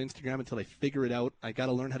talking about Instagram until I figure it out. I got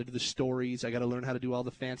to learn how to do the stories. I got to learn how to do all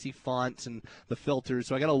the fancy fonts and the filters.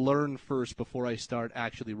 So I got to learn first before I start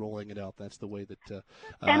actually rolling it out. That's the way that.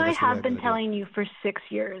 And I have been telling you for 6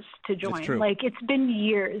 years to join. It's true. It's been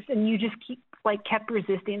years, and you just kept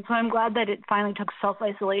resisting. So I'm glad that it finally took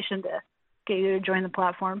self-isolation to get you to join the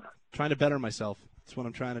platform. Trying to better myself. That's what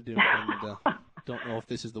I'm trying to do. And, don't know if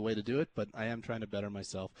this is the way to do it, but I am trying to better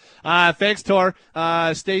myself. Thanks, Tor.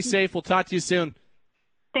 Stay safe. We'll talk to you soon.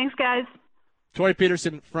 Thanks, guys. Tori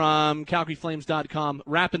Peterson from CalgaryFlames.com,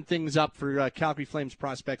 wrapping things up for Calgary Flames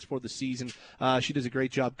prospects for the season. She does a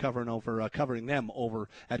great job covering them over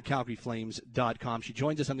at CalgaryFlames.com. She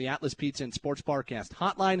joins us on the Atlas Pizza and Sports Barcast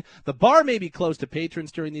hotline. The bar may be closed to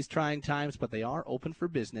patrons during these trying times, but they are open for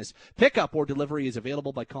business. Pickup or delivery is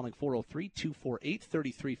available by calling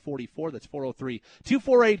 403-248-3344. That's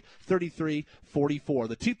 403-248-3344.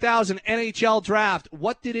 The 2000 NHL Draft.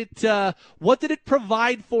 What did it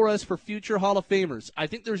provide for us for future Hall of Famers? I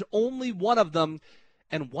think there's only one of them,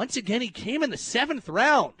 and once again he came in the 7th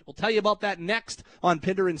round. We'll tell you about that next on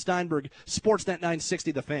Pinder and Steinberg, Sportsnet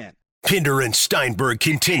 960 The Fan. Pinder and Steinberg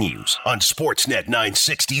continues on Sportsnet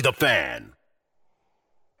 960 The Fan.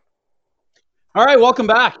 All right, welcome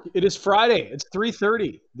back. It is Friday. It's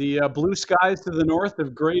 3:30. The blue skies to the north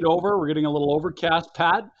have grayed over. We're getting a little overcast,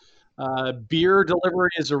 Pat. Beer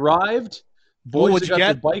delivery has arrived. Boys have got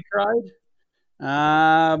their bike ride.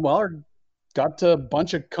 Got a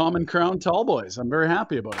bunch of Common Crown tall boys. I'm very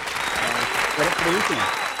happy about it. Set up for the weekend.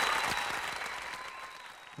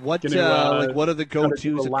 What are the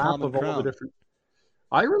go-tos of Common Crown?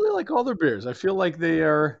 I really like all their beers. I feel like they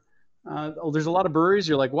are. There's a lot of breweries.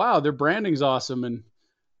 You're like, wow, their branding's awesome, and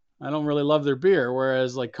I don't really love their beer.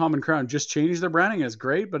 Whereas like Common Crown just changed their branding. It's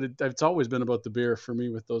great, but it's always been about the beer for me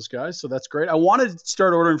with those guys. So that's great. I wanted to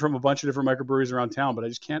start ordering from a bunch of different microbreweries around town, but I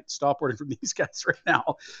just can't stop ordering from these guys right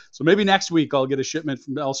now. So maybe next week I'll get a shipment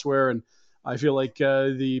from elsewhere. And I feel like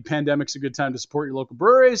the pandemic's a good time to support your local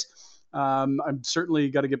breweries. I'm certainly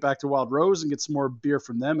got to get back to Wild Rose and get some more beer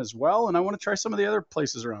from them as well. And I want to try some of the other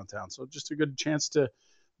places around town. So just a good chance to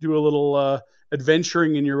do a little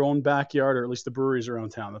adventuring in your own backyard, or at least the breweries around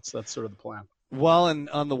town. That's sort of the plan. Well, and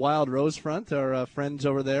on the Wild Rose front, our friends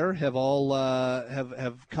over there have all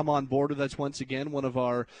have come on board with us once again. One of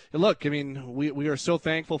our look, I mean, we are so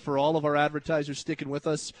thankful for all of our advertisers sticking with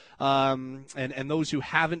us, and those who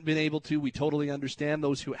haven't been able to, we totally understand.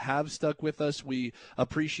 Those who have stuck with us, we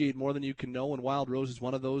appreciate more than you can know. And Wild Rose is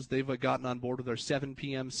one of those. They've gotten on board with our 7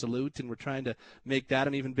 p.m. salute, and we're trying to make that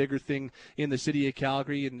an even bigger thing in the city of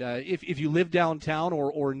Calgary. And if you live downtown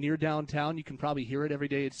or near downtown, you can probably hear it every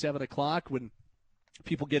day at 7 o'clock when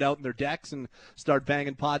people get out in their decks and start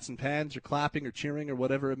banging pots and pans or clapping or cheering or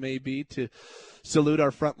whatever it may be to salute our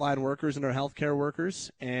frontline workers and our healthcare workers.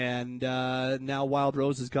 And now Wild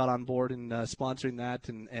Rose has got on board and sponsoring that,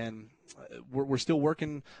 and we're still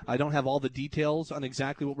working. I don't have all the details on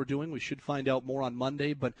exactly what we're doing. We should find out more on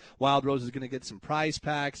Monday, but Wild Rose is going to get some prize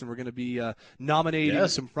packs, and we're going to be nominating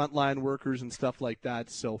some frontline workers and stuff like that.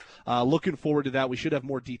 So looking forward to that. We should have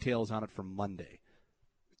more details on it for Monday.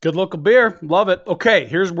 Good local beer. Love it. Okay,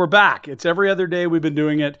 we're back. It's every other day we've been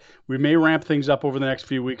doing it. We may ramp things up over the next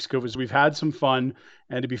few weeks because we've had some fun.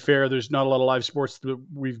 And to be fair, there's not a lot of live sports that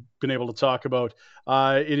we've been able to talk about.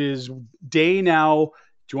 It is day now.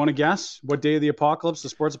 Do you want to guess what day of the apocalypse, the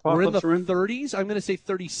sports apocalypse we're in? 30s? I'm going to say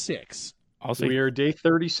 36. I'll say we are day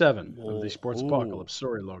 37 of the sports apocalypse.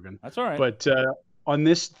 Sorry, Logan. That's all right. But on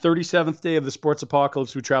this 37th day of the sports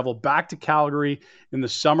apocalypse, we travel back to Calgary in the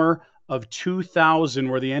summer of 2000,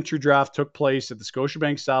 where the entry draft took place at the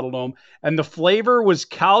Scotiabank Saddledome. And the flavor was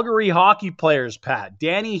Calgary hockey players, Pat.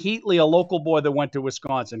 Danny Heatley, a local boy that went to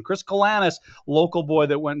Wisconsin. Chris Kalanis, local boy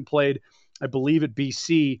that went and played, I believe, at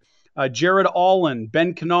BC. Jared Allen,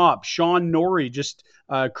 Ben Knopp, Sean Norrie,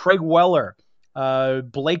 Craig Weller,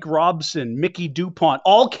 Blake Robson, Mickey DuPont,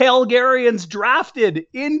 all Calgarians drafted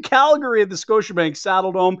in Calgary at the Scotiabank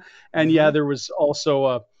Saddledome. And there was also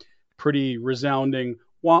a pretty resounding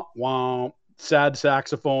wah, wah, sad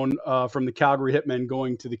saxophone from the Calgary Hitmen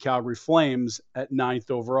going to the Calgary Flames at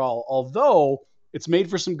 9th overall, although it's made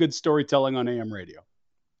for some good storytelling on AM radio.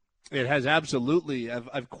 It has, absolutely.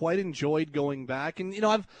 I've quite enjoyed going back, and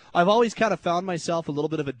I've always kind of found myself a little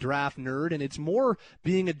bit of a draft nerd, and it's more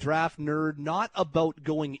being a draft nerd, not about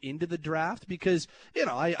going into the draft, because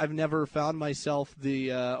I've never found myself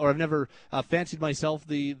I've never fancied myself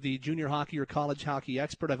the junior hockey or college hockey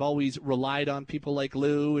expert. I've always relied on people like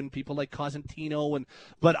Lou and people like Cosentino,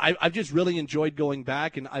 but I've just really enjoyed going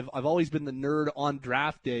back, and I've always been the nerd on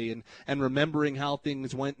draft day and remembering how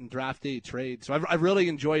things went in draft day trade. So I've really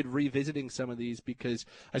enjoyed revisiting some of these, because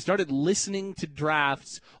I started listening to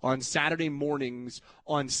drafts on Saturday mornings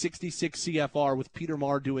on 66 CFR with Peter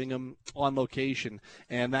Marr doing them on location,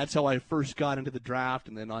 and that's how I first got into the draft.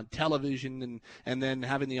 And then on television, and then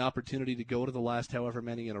having the opportunity to go to the last however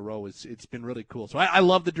many in a row, it's been really cool. So I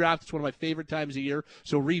love the draft. It's one of my favorite times of year,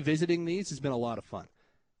 so revisiting these has been a lot of fun.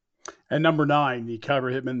 And number 9, the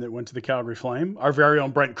Calgary Hitman that went to the Calgary Flame, our very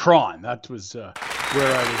own Brent Cron. That was where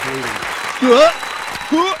I was leading.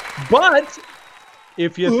 But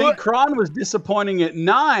If you think Cron was disappointing at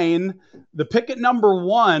 9, the pick at number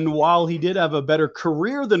 1, while he did have a better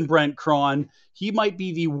career than Brent Cron, he might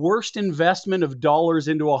be the worst investment of dollars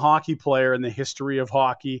into a hockey player in the history of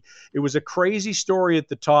hockey. It was a crazy story at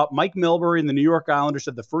the top. Mike Milbury and the New York Islanders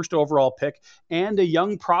had the first overall pick and a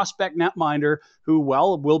young prospect netminder who,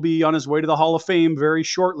 well, will be on his way to the Hall of Fame very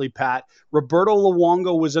shortly, Pat. Roberto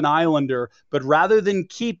Luongo was an Islander, but rather than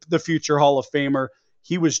keep the future Hall of Famer,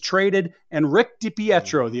 he was traded, and Rick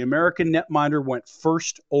DiPietro, the American netminder, went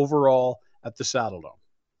first overall at the Saddledome.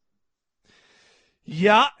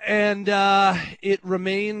 Yeah, and it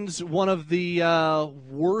remains one of the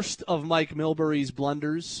worst of Mike Milbury's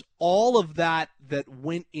blunders. All of that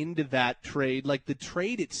went into that trade, like the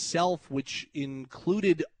trade itself, which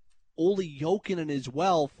included Olli Jokinen as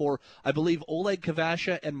well for, I believe, Oleg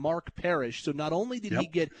Kvasha and Mark Parrish. So not only did he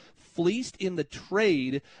get fleeced in the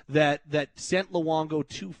trade that sent Luongo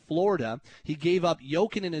to Florida, he gave up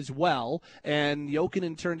Jokinen as well, and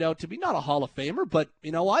Jokinen turned out to be not a Hall of Famer, but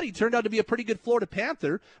you know what? He turned out to be a pretty good Florida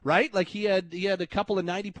Panther, right? Like he had a couple of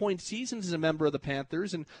 90-point seasons as a member of the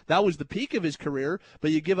Panthers, and that was the peak of his career,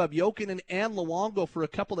 but you give up Jokinen and Luongo for a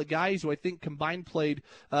couple of guys who I think combined played.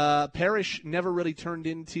 Parrish never really turned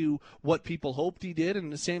into what people hoped he did,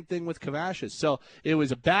 and the same thing with Kvasha. So it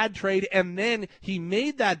was a bad trade, and then he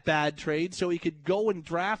made that bad trade so he could go and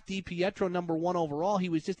draft DiPietro number 1 overall. He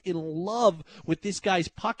was just in love with this guy's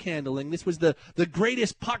puck handling. This was the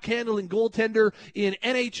greatest puck handling goaltender in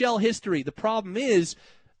NHL history. The problem is,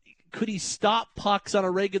 could he stop pucks on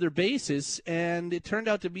a regular basis? And it turned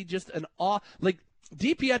out to be just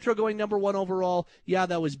DiPietro going number 1 overall, yeah,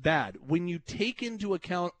 that was bad. When you take into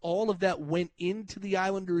account all of that went into the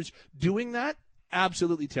Islanders doing that,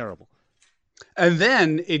 absolutely terrible. And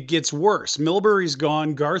then it gets worse. Milbury's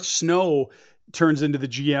gone. Garth Snow turns into the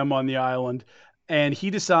GM on the island, and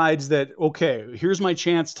he decides that, okay, here's my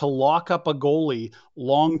chance to lock up a goalie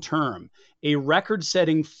long-term. A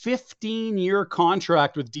record-setting 15-year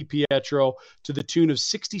contract with DiPietro to the tune of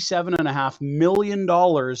 $67.5 million.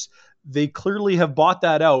 They clearly have bought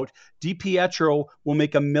that out. DiPietro will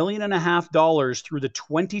make $1.5 million through the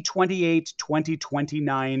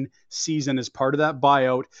 2028-2029 season as part of that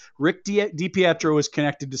buyout. Rick DiPietro is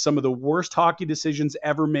connected to some of the worst hockey decisions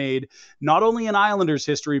ever made, not only in Islanders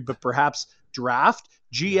history, but perhaps draft,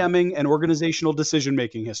 GMing, and organizational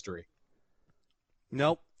decision-making history.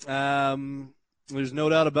 Nope. There's no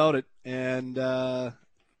doubt about it. And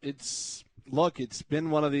it's been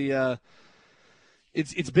one of the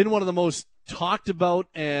it's been one of the most talked about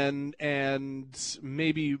and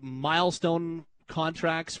maybe milestone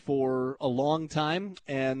contracts for a long time,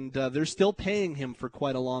 and they're still paying him for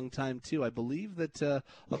quite a long time too. I believe that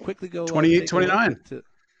I'll quickly go 28, 29.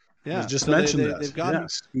 Yeah, just so mentioned that. They've got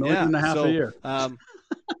 $1.5 million a year.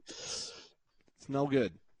 It's no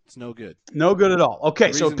good. It's no good. No good at all.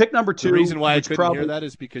 Okay, so pick number 2. The reason why I couldn't hear that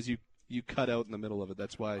is because you cut out in the middle of it.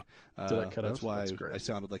 That's why. Did I cut that's out? why That's great. I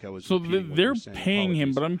sounded like I was. So they're paying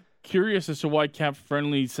him, but I'm curious as to why Cap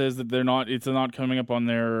Friendly says that they're not. It's not coming up on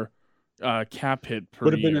their cap hit per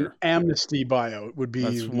Would have year. been an amnesty buyout. Would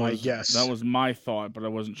be my guess. That was my thought, but I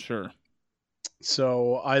wasn't sure.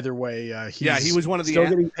 So either way, he was one of the still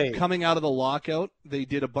getting paid. Coming out of the lockout. They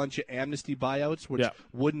did a bunch of amnesty buyouts, which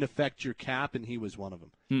wouldn't affect your cap, and he was one of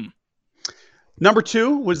them. Number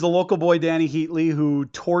 2 was the local boy Danny Heatley, who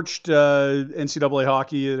torched NCAA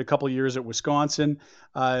hockey a couple of years at Wisconsin.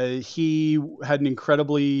 He had an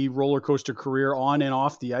incredibly roller coaster career on and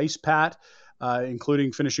off the ice, Pat,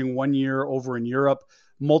 including finishing 1 year over in Europe,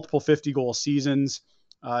 multiple 50-goal seasons.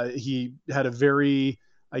 He had a very,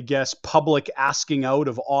 I guess, public asking out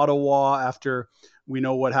of Ottawa after we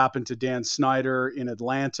know what happened to Dan Snyder in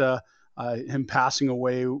Atlanta, him passing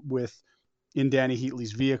away in Danny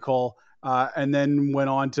Heatley's vehicle. And then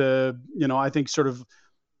went on to, I think sort of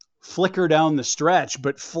flicker down the stretch,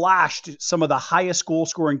 but flashed some of the highest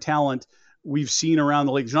goal-scoring talent we've seen around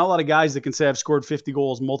the league. There's not a lot of guys that can say I've scored 50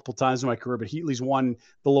 goals multiple times in my career, but Heatley's won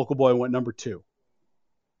the local boy and went number 2.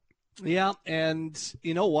 Yeah, and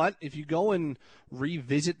you know what? If you go and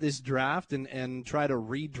revisit this draft and try to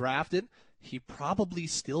redraft it, he probably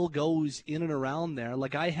still goes in and around there.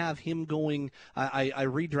 Like I have him going, I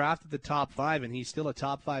redrafted the top 5, and he's still a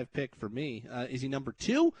top 5 pick for me. Is he number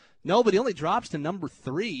 2? No, but he only drops to number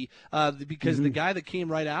 3 because the guy that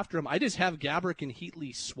came right after him, I just have Gaborik and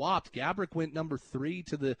Heatley swapped. Gaborik went number 3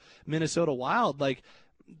 to the Minnesota Wild. Like,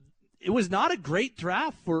 it was not a great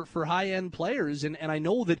draft for high-end players, and I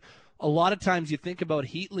know that a lot of times you think about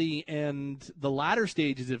Heatley and the latter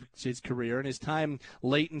stages of his career and his time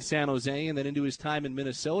late in San Jose and then into his time in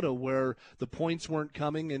Minnesota where the points weren't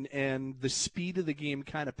coming and the speed of the game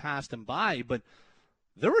kind of passed him by. But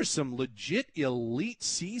there were some legit elite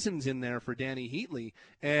seasons in there for Danny Heatley,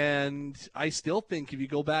 and I still think if you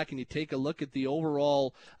go back and you take a look at the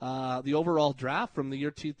overall draft from the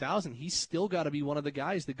year 2000, he's still got to be one of the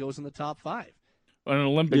guys that goes in the top 5. An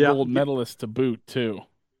Olympic gold medalist to boot, too.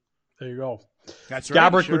 There you go. That's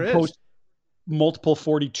right. Gaborik would post multiple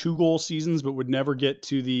 42-goal seasons, but would never get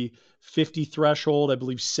to the 50 threshold. I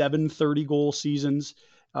believe 7 30-goal seasons.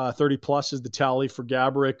 30-plus is the tally for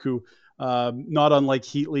Gaborik, who, not unlike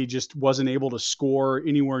Heatley, just wasn't able to score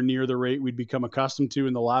anywhere near the rate we'd become accustomed to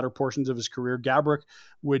in the latter portions of his career. Gaborik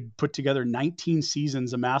would put together 19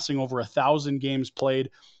 seasons, amassing over 1,000 games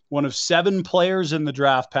played. One of 7 players in the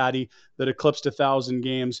draft, Patty, that eclipsed 1,000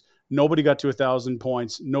 games. Nobody got to 1,000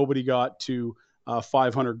 points. Nobody got to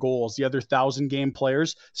 500 goals. The other 1,000-game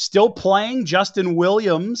players still playing. Justin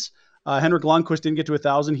Williams, Henrik Lundqvist didn't get to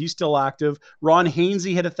 1,000. He's still active. Ron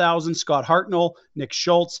Hainsey hit 1,000. Scott Hartnell, Nick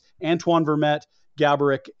Schultz, Antoine Vermette,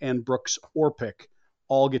 Gaborik, and Brooks Orpik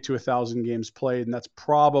all get to 1,000 games played, and that's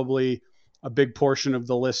probably a big portion of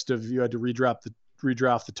the list of you had to redraft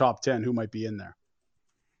the top 10 who might be in there.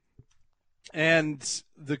 And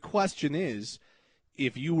the question is,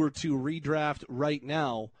 if you were to redraft right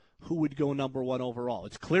now, who would go number 1 overall?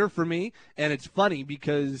 It's clear for me, and it's funny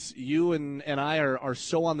because you and I are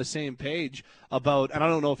so on the same page about, and I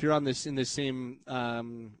don't know if you're on the same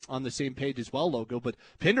page as well, Logo, but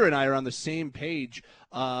Pinder and I are on the same page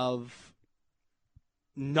of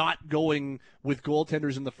not going with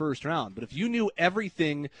goaltenders in the first round. But if you knew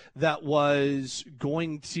everything that was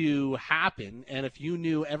going to happen, and if you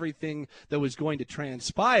knew everything that was going to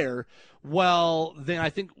transpire, well, then I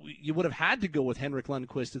think you would have had to go with Henrik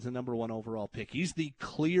Lundqvist as the number 1 overall pick. He's the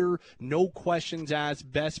clear, no questions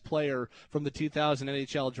asked, best player from the 2000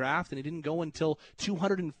 NHL draft, and he didn't go until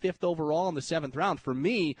 205th overall in the 7th round. For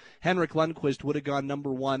me, Henrik Lundqvist would have gone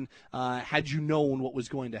number 1 had you known what was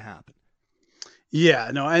going to happen.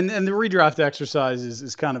 Yeah, no, and the redraft exercise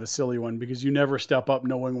is kind of a silly one because you never step up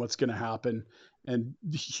knowing what's going to happen, and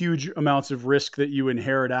huge amounts of risk that you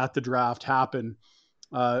inherit at the draft happen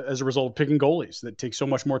as a result of picking goalies that take so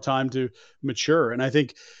much more time to mature. And I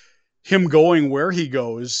think him going where he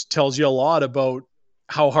goes tells you a lot about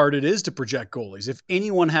how hard it is to project goalies. If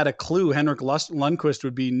anyone had a clue Henrik Lundqvist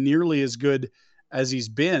would be nearly as good as he's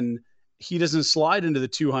been, he doesn't slide into the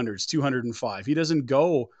 200s, 205. He doesn't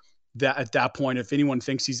go that at that point, if anyone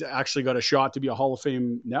thinks he's actually got a shot to be a Hall of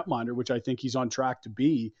Fame netminder, which I think he's on track to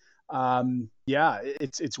be,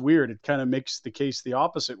 it's weird. It kind of makes the case the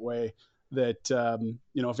opposite way that,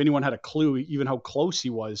 if anyone had a clue, even how close he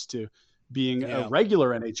was to being a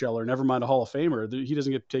regular NHLer, never mind a Hall of Famer, he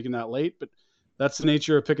doesn't get taken that late, but that's the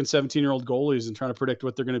nature of picking 17-year-old goalies and trying to predict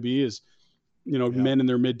what they're going to be is, men in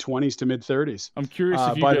their mid-20s to mid-30s. I'm curious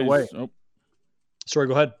if you by guys... the way, sorry,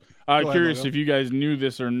 go ahead. I'm curious if you guys knew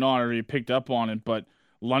this or not, or you picked up on it, but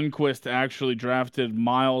Lundqvist actually drafted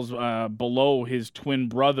miles below his twin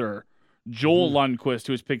brother, Joel Lundqvist,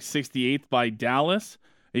 who was picked 68th by Dallas.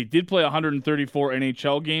 He did play 134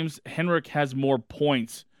 NHL games. Henrik has more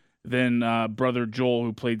points than brother Joel,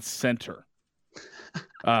 who played center.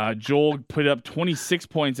 Joel put up 26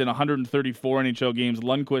 points in 134 NHL games.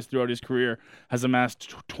 Lundqvist, throughout his career, has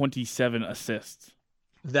amassed 27 assists.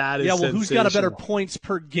 That is who's got a better points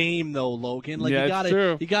per game though, Logan? Like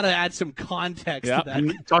you gotta add some context to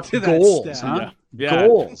that. Talk to goals, that huh? Yeah.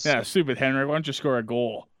 Goals. Yeah, stupid Henrik. Why don't you score a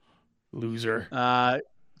goal, loser?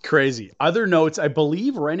 Crazy. Other notes, I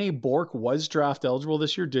believe Rene Bourque was draft eligible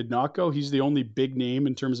this year, did not go. He's the only big name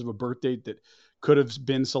in terms of a birth date that could have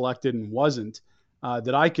been selected and wasn't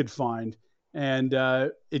that I could find. And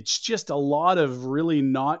it's just a lot of really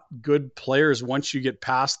not good players once you get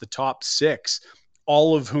past the top 6.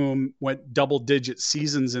 All of whom went double-digit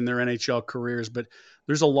seasons in their NHL careers, but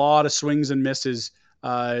there's a lot of swings and misses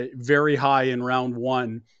very high in round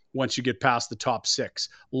 1 once you get past the top 6.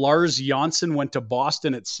 Lars Janssen went to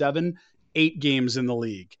Boston at 7, 8 games in the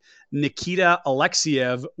league. Nikita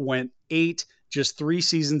Alexeyev went 8, just 3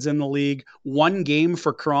 seasons in the league. 1 game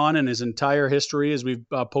for Kron in his entire history, as we've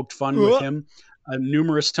poked fun with him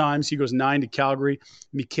numerous times. He goes 9 to Calgary.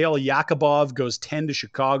 Mikhail Yakubov goes 10 to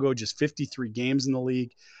Chicago, just 53 games in the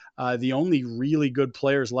league. The only really good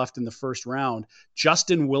players left in the first round.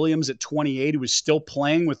 Justin Williams at 28, who was still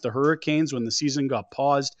playing with the Hurricanes when the season got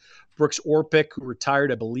paused. Brooks Orpik, who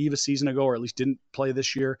retired, I believe, a season ago, or at least didn't play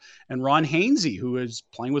this year. And Ron Hainsey, who is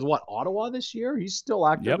playing with Ottawa this year? He's still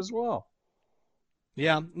active as well.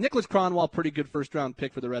 Yeah, Nicholas Kronwall, pretty good first-round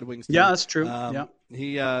pick for the Red Wings, too. Yeah, that's true. Yeah.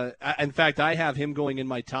 He, in fact, I have him going in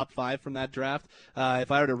my top 5 from that draft. If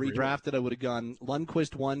I were to redraft it, I would have gone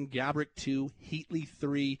Lundqvist 1, Gaborik 2, Heatley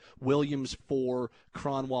 3, Williams 4,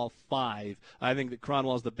 Kronwall 5. I think that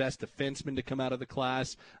Kronwall's the best defenseman to come out of the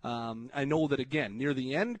class. I know that, again, near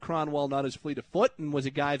the end, Kronwall not as fleet of foot and was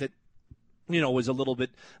a guy that was a little bit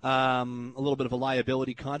of a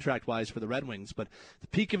liability contract-wise for the Red Wings. But the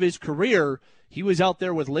peak of his career, he was out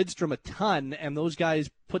there with Lidstrom a ton, and those guys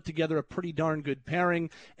put together a pretty darn good pairing.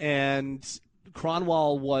 And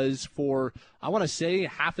Kronwall was, for, I want to say,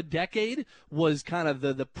 half a decade, was kind of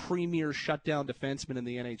the premier shutdown defenseman in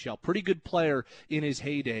the NHL. Pretty good player in his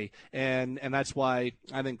heyday, and that's why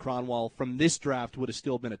I think Kronwall from this draft would have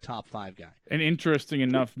still been a top 5 guy. And interesting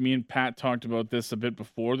enough, me and Pat talked about this a bit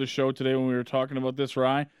before the show today when we were talking about this,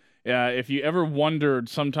 Rye. If you ever wondered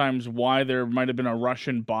sometimes why there might have been a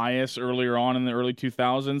Russian bias earlier on in the early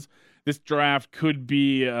 2000s, this draft could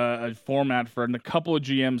be a format for a couple of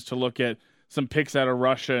GMs to look at some picks out of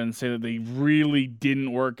Russia and say that they really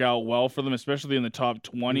didn't work out well for them, especially in the top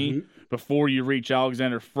 20 before you reach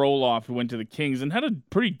Alexander Frolov, who went to the Kings and had a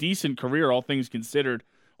pretty decent career, all things considered,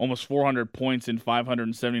 almost 400 points in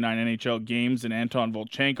 579 NHL games, and Anton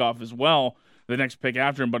Volchenkov as well, the next pick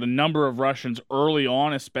after him. But a number of Russians early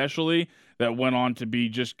on especially that went on to be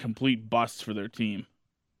just complete busts for their team.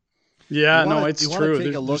 Yeah, it's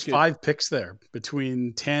true. There's 5 picks there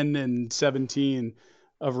between 10 and 17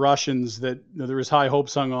 of Russians that there was high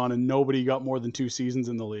hopes hung on, and nobody got more than 2 seasons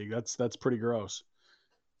in the league. That's pretty gross.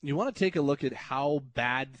 You want to take a look at how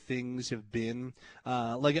bad things have been,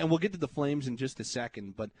 and we'll get to the Flames in just a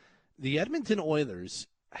second, but the Edmonton Oilers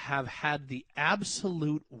have had the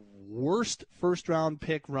absolute worst first-round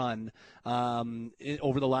pick run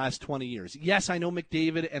over the last 20 years. Yes, I know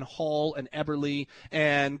McDavid and Hall and Eberle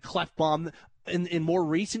and Klefbom. In more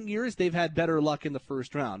recent years, they've had better luck in the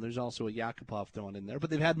first round. There's also a Yakupov thrown in there,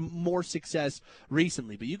 but they've had more success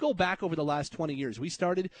recently. But you go back over the last 20 years. We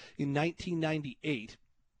started in 1998.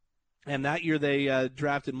 And that year they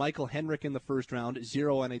drafted Michael Henrik in the first round,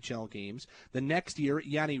 0 NHL games. The next year,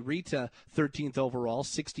 Yanni Rita, 13th overall,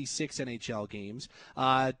 66 NHL games.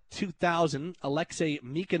 2000, Alexei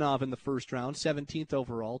Mikhanov in the first round, 17th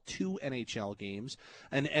overall, 2 NHL games.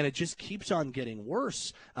 And it just keeps on getting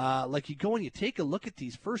worse. You go and you take a look at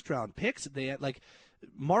these first-round picks. They had,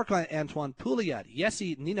 Marc-Antoine Pouliot,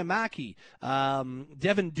 Jesse Niinimaki,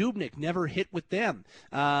 Devin Dubnyk never hit with them.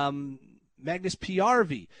 Magnus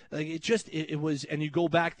Piarvi. It was, and you go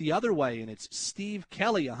back the other way, and it's Steve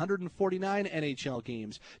Kelly, 149 NHL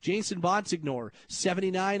games. Jason Bonsignor,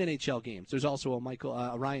 79 NHL games. There's also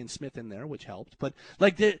a Ryan Smith in there, which helped. But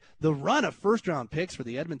the run of first-round picks for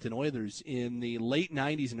the Edmonton Oilers in the late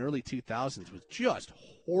 90s and early 2000s was just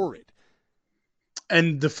horrid.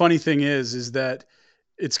 And the funny thing is that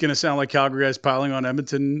it's going to sound like Calgary guys piling on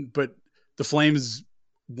Edmonton, but the Flames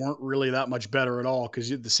weren't really that much better at all, because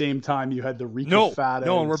at the same time you had the Rico Fat.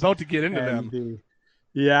 And we're about to get into them.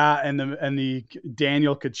 And the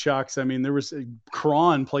Daniel Tkachuks. I mean, there was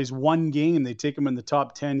Kron plays 1 game. They take him in the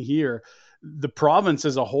top 10 here. The province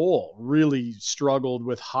as a whole really struggled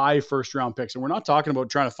with high first round picks. And we're not talking about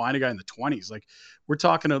trying to find a guy in the 20s. We're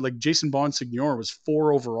talking about Jason Bonsignor was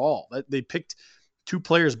 4 overall. They picked 2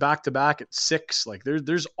 players back to back at 6.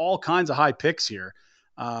 There's all kinds of high picks here.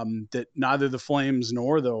 That neither the Flames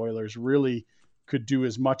nor the Oilers really could do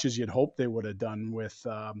as much as you'd hope they would have done with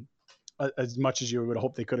as much as you would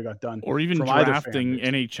hope they could have got done. Or even drafting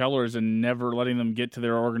NHLers and never letting them get to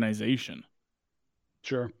their organization.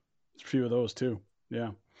 Sure. There's a few of those too.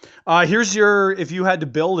 Yeah. Here's if you had to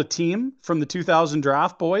build a team from the 2000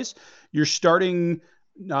 draft, boys, your starting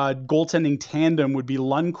goaltending tandem would be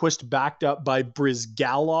Lundqvist backed up by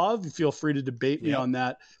Brizgalov. Feel free to debate me on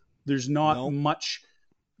that. There's not much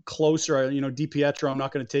closer. DiPietro I'm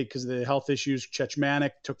not going to take because of the health issues. Chechmanek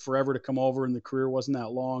took forever to come over and the career wasn't that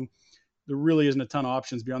long. There really isn't a ton of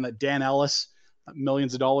options beyond that. Dan Ellis,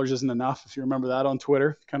 millions of dollars isn't enough. If you remember that on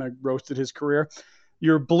Twitter, kind of roasted his career.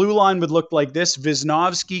 Your blue line would look like this: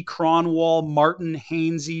 Wisniewski, Kronwall, Martin,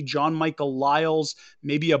 Hainsey, John Michael Lyles,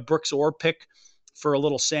 maybe a Brooks Orpik for a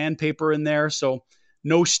little sandpaper in there. So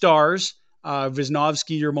no stars.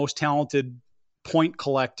 Wisniewski, your most talented point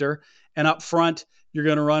collector. And up front, you're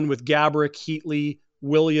going to run with Gaborik, Heatley,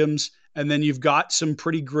 Williams, and then you've got some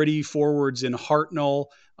pretty gritty forwards in Hartnell.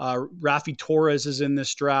 Raffi Torres is in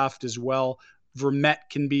this draft as well. Vermette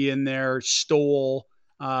can be in there. Stoll.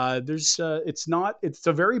 It's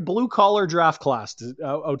a very blue collar draft class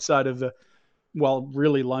outside of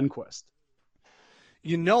really Lundqvist.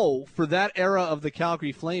 For that era of the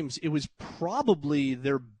Calgary Flames, it was probably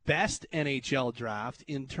their best NHL draft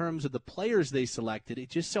in terms of the players they selected. It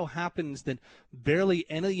just so happens that barely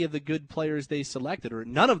any of the good players they selected, or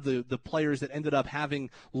none of the players that ended up having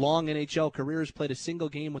long NHL careers, played a single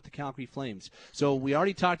game with the Calgary Flames. So we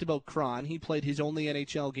already talked about Kron. He played his only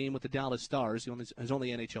NHL game with the Dallas Stars, his only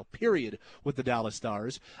NHL period with the Dallas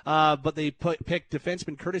Stars. But they picked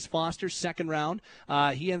defenseman Curtis Foster, second round.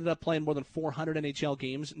 He ended up playing more than 400 NHL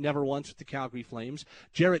games, never once with the Calgary Flames.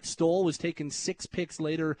 Jarrett Stoll was taken 6 picks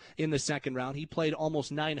later in the second round. He played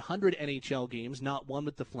almost 900 NHL games, not one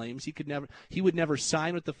with the Flames. He would never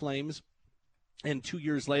sign with the Flames, and 2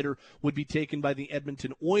 years later would be taken by the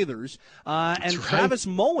Edmonton Oilers. And right. Travis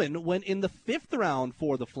Moen went in the 5th round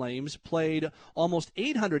for the Flames, played almost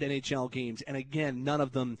 800 NHL games, and again, none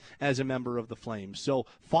of them as a member of the Flames. So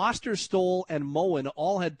Foster, Stoll, and Moen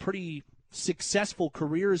all had pretty successful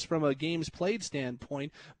careers from a games played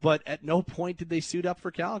standpoint, but at no point did they suit up for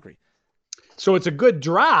Calgary. So it's a good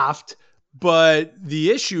draft, but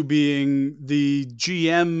the issue being the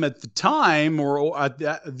GM at the time, or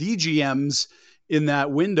the GMs in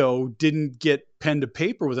that window, didn't get pen to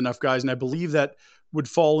paper with enough guys. And I believe that would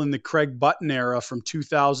fall in the Craig Button era from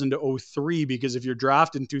 2000 to 03, because if you're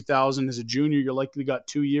drafted in 2000 as a junior, you're likely got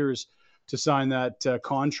 2 years to sign that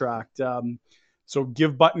contract. So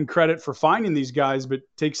give Button credit for finding these guys, but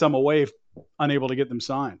take some away if unable to get them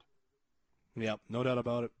signed. Yeah, no doubt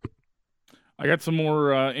about it. I got some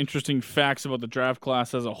more interesting facts about the draft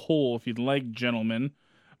class as a whole, if you'd like, gentlemen.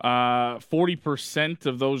 40%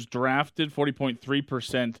 of those drafted,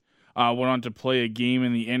 40.3%, went on to play a game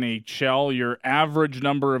in the NHL. Your average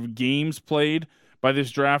number of games played by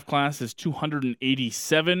this draft class is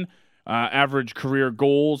 287. Average career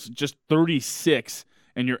goals, just 36.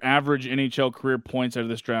 And your average NHL career points out of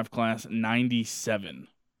this draft class, 97.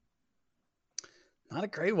 Not a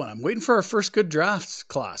great one. I'm waiting for our first good draft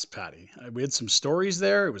class, Patty. We had some stories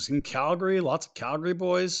there. It was in Calgary, lots of Calgary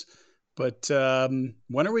boys. But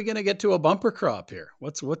when are we going to get to a bumper crop here?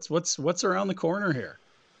 What's around the corner here?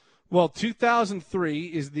 Well, 2003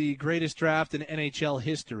 is the greatest draft in NHL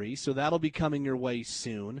history, so that'll be coming your way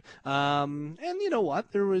soon. And you know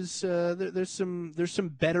what? There's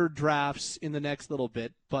some better drafts in the next little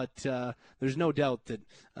bit, but there's no doubt that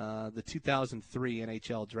the 2003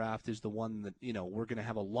 NHL draft is the one that we're going to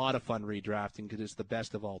have a lot of fun redrafting because it's the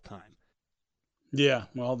best of all time. Yeah,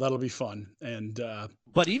 well, that'll be fun, and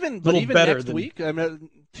but even next week,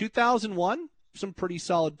 2001. Some pretty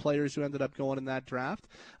solid players who ended up going in that draft.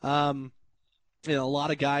 A lot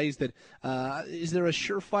of guys that is there a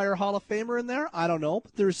surefire Hall of Famer in there? I don't know,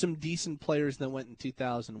 but there's some decent players that went in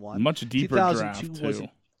 2001. Much deeper draft too.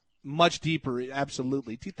 Much deeper,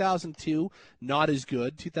 absolutely. 2002, not as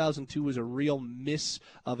good. 2002 was a real miss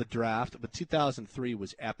of a draft, but 2003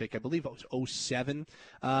 was epic. I believe it was 07.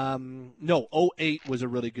 08 was a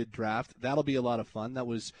really good draft. That'll be a lot of fun. That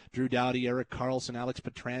was Drew Doughty, Erik Karlsson, Alex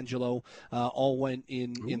Pietrangelo, all went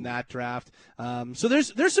in that draft. So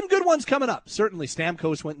there's some good ones coming up. Certainly,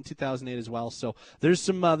 Stamkos went in 2008 as well. So there's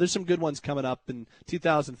some good ones coming up, and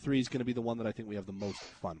 2003 is going to be the one that I think we have the most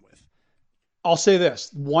fun with. I'll say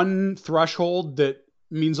this, one threshold that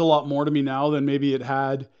means a lot more to me now than maybe it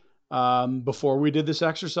had before we did this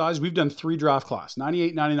exercise. We've done 3 draft class,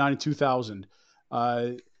 98, 99, and 2000.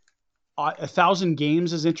 1,000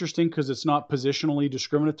 games is interesting because it's not positionally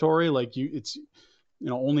discriminatory. It's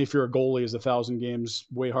only if you're a goalie is 1,000 games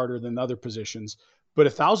way harder than other positions. But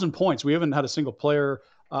 1,000 points, we haven't had a single player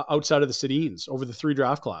outside of the Sedins over the 3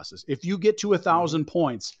 draft classes. If you get to 1,000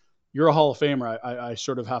 points, you're a Hall of Famer, I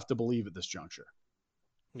sort of have to believe at this juncture.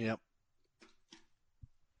 Yep.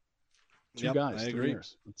 Two guys, I 3 agree.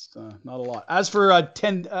 years. It's not a lot. As for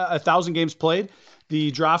 1,000 games played, the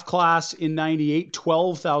draft class in 98,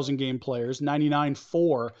 12,000 game players, 99,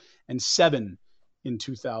 4, and 7 in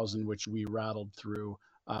 2000, which we rattled through.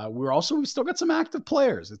 We still got some active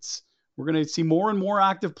players. We're going to see more and more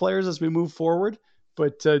active players as we move forward.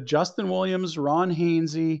 But Justin Williams, Ron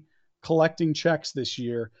Hainsey, collecting checks this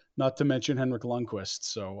year, not to mention Henrik Lundqvist.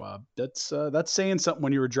 So that's saying something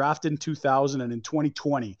when you were drafted in 2000 and in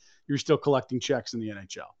 2020, you're still collecting checks in the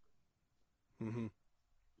NHL. Mm-hmm.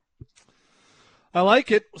 I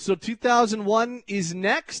like it. So 2001 is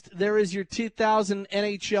next. There is your 2000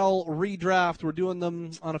 NHL redraft. We're doing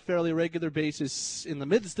them on a fairly regular basis in the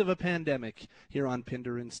midst of a pandemic here on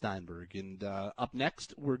Pinder and Steinberg. And up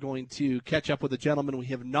next, we're going to catch up with a gentleman we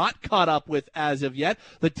have not caught up with as of yet.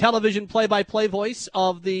 The television play-by-play voice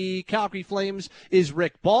of the Calgary Flames is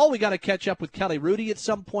Rick Ball. We got to catch up with Kelly Hrudey at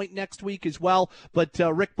some point next week as well. But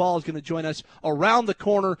Rick Ball is going to join us around the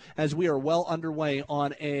corner as we are well underway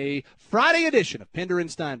on a Friday edition of Pinder and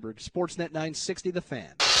Steinberg, Sportsnet 960, The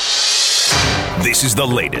Fan. This is the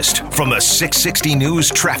latest from the 660 News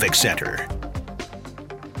Traffic Center.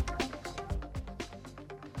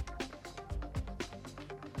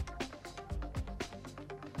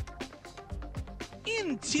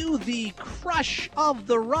 Into the crush of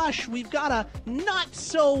the rush, we've got a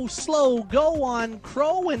not-so-slow go on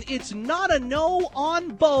Crow, and it's not a no on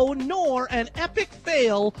Bow, nor an epic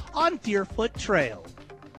fail on Deerfoot Trail.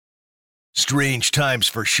 Strange times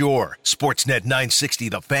for sure. Sportsnet 960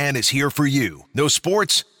 The Fan is here for you. No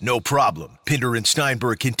sports? No problem. Pinder and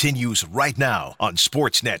Steinberg continues right now on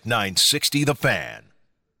Sportsnet 960 The Fan.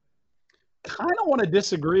 Kind of want to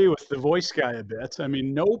disagree with the voice guy a bit. I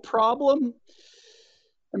mean, no problem.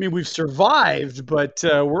 I mean, we've survived, but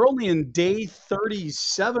we're only in day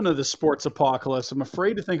 37 of the sports apocalypse. I'm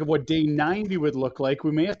afraid to think of what day 90 would look like.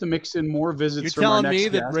 We may have to mix in more visits from our next guest.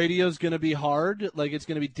 You're telling me that radio's going to be hard? Like it's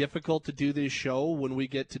going to be difficult to do this show when we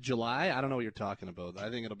get to July? I don't know what you're talking about. I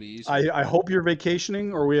think it'll be easy. I hope you're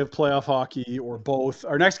vacationing or we have playoff hockey or both.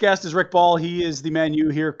 Our next guest is Rick Ball. He is the man you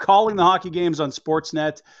hear calling the hockey games on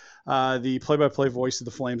Sportsnet. The play-by-play voice of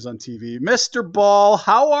the Flames on TV. Mr. Ball,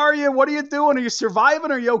 how are you? What are you doing? Are you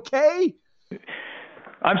surviving? Are you okay?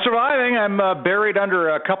 I'm surviving. I'm buried under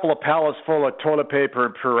a couple of pallets full of toilet paper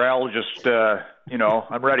and Purell. Just,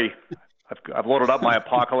 I'm ready. I've loaded up my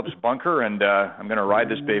apocalypse bunker, and I'm going to ride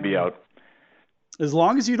this baby out. As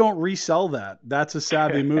long as you don't resell that, that's a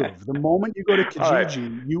savvy move. The moment you go to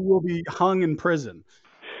Kijiji, you will be hung in prison.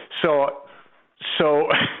 So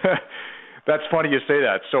that's funny you say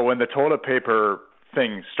that. So when the toilet paper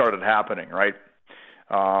thing started happening, right,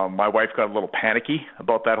 my wife got a little panicky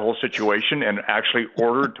about that whole situation and actually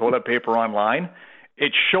ordered toilet paper online.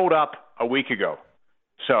 It showed up a week ago.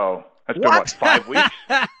 So that's been, 5 weeks?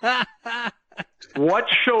 What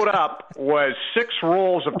showed up was 6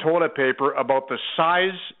 rolls of toilet paper about the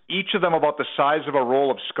size, each of them about the size of a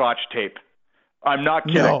roll of Scotch tape. I'm not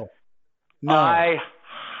kidding. No. I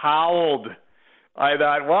howled. I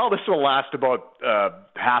thought, well, this will last about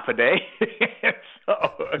half a day.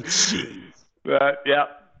 Yeah.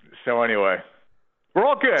 So anyway, we're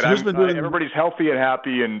all good. Everybody's healthy and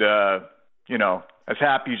happy and, as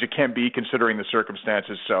happy as you can be considering the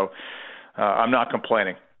circumstances. So I'm not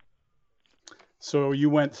complaining. So you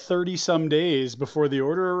went 30-some days before the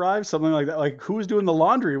order arrived, something like that. Like, who's doing the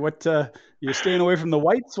laundry? What, you staying away from the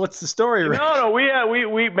whites? What's the story? No,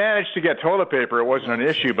 we managed to get toilet paper. It wasn't an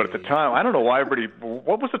issue, but at the time, I don't know why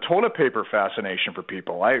what was the toilet paper fascination for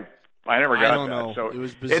people? I never got that. Know. So it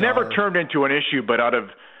was bizarre. It never turned into an issue, but out of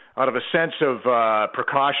a sense of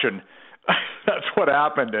precaution, that's what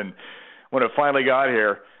happened. And when it finally got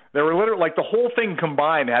here, there were literally, like, the whole thing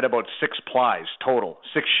combined had about 6 plies total,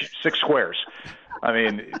 six squares. I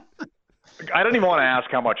mean, I don't even want to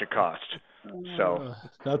ask how much it cost. So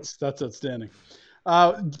that's outstanding.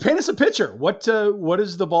 Paint us a picture. What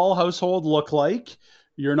does the Ball household look like?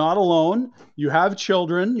 You're not alone. You have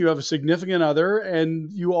children. You have a significant other,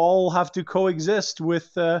 and you all have to coexist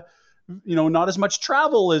with, not as much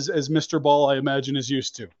travel as Mr. Ball, I imagine, is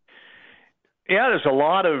used to. Yeah, there's a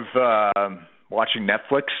lot of watching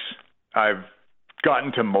Netflix. I've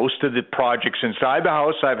gotten to most of the projects inside the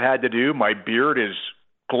house I've had to do. My beard is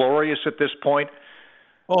glorious at this point.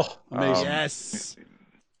 Oh, amazing. Yes.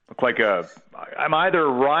 Look like I'm either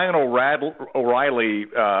Ryan O'Reilly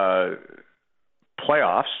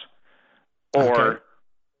playoffs or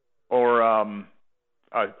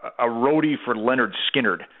a roadie for Leonard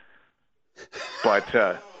Skinnard.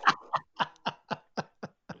 But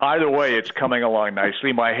either way, it's coming along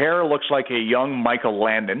nicely. My hair looks like a young Michael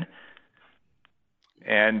Landon.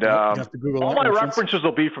 And all my references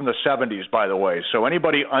will be from the 70s, by the way. So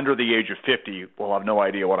anybody under the age of 50 will have no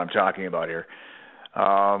idea what I'm talking about here.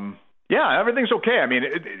 Yeah, everything's okay. I mean,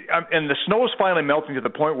 and the snow is finally melting to the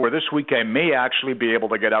point where this week I may actually be able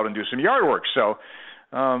to get out and do some yard work. So,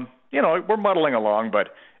 we're muddling along,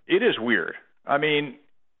 but it is weird. I mean,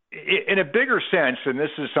 in a bigger sense, and this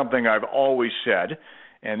is something I've always said,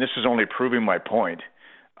 and this is only proving my point,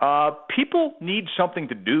 people need something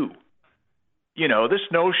to do. This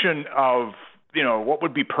notion of, what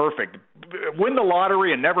would be perfect, win the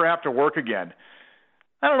lottery and never have to work again.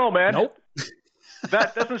 I don't know, man. Nope.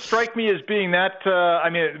 That doesn't strike me as being that,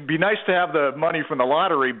 it'd be nice to have the money from the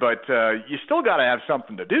lottery, but you still got to have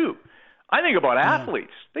something to do. I think about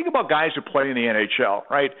athletes. Think about guys who play in the NHL,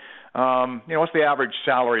 right? What's the average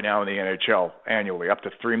salary now in the NHL annually? Up to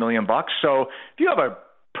 $3 million. So if you have a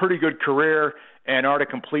pretty good career and are a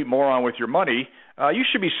complete moron with your money, you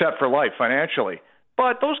should be set for life financially.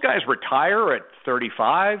 But those guys retire at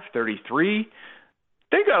 35, 33.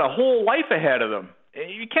 They got a whole life ahead of them.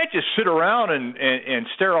 You can't just sit around and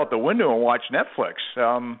stare out the window and watch Netflix.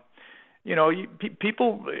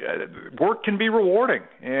 people work can be rewarding,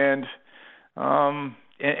 and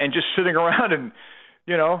just sitting around and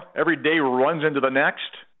every day runs into the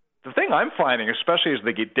next. The thing I'm finding, especially as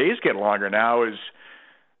the days get longer now, is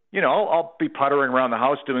I'll be puttering around the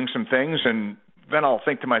house doing some things, and then I'll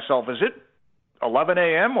think to myself, is it 11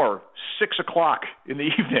 a.m. or 6 o'clock in the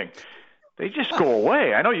evening? They just go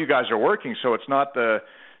away. I know you guys are working, so it's not the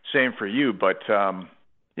same for you, but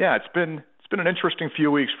it's been an interesting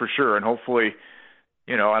few weeks for sure, and hopefully,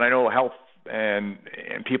 and I know health and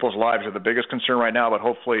people's lives are the biggest concern right now, but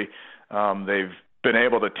hopefully they've been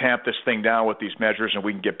able to tamp this thing down with these measures, and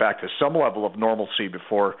we can get back to some level of normalcy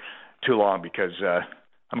before too long, because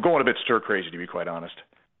I'm going a bit stir crazy, to be quite honest.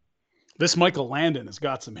 This Michael Landon has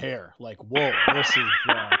got some hair. Like, whoa, this is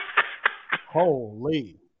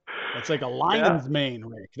holy. It's like a lion's mane,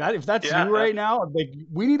 Rick. If that's you right now, like,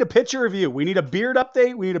 we need a picture of you. We need a beard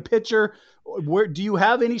update. We need a picture. Where do you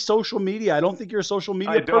have any social media? I don't think you're a social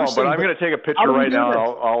media person. I don't, but I'm going to take a picture right now.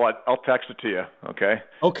 And I'll text it to you. Okay.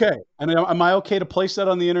 Okay. And am I okay to place that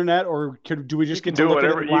on the internet, or do we just get to look at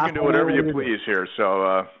it? You can do whatever you please here.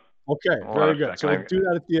 So. Okay. Very good. So we'll do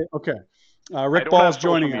that at the okay. Rick Ball's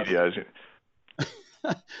joining us.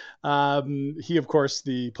 He, of course,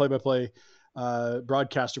 the play-by-play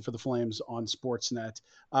broadcaster for the Flames on Sportsnet.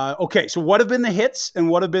 Okay, so what have been the hits and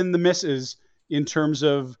what have been the misses in terms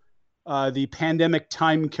of the pandemic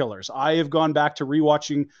time killers? I have gone back to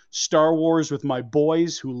rewatching Star Wars with my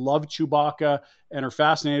boys who love Chewbacca and are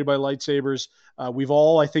fascinated by lightsabers. We've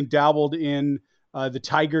all, I think, dabbled in the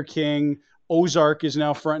Tiger King. Ozark is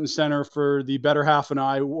now front and center for the better half and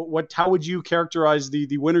I. How would you characterize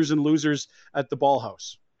the winners and losers at the Ball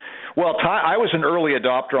House? Well, I was an early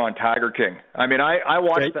adopter on Tiger King. I mean, I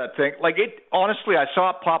watched that thing. Like, it, honestly, I saw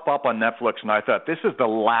it pop up on Netflix, and I thought, this is the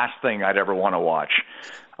last thing I'd ever want to watch.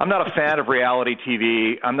 I'm not a fan of reality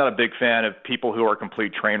TV. I'm not a big fan of people who are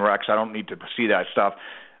complete train wrecks. I don't need to see that stuff.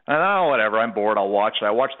 And whatever, I'm bored, I'll watch it.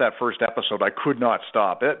 I watched that first episode. I could not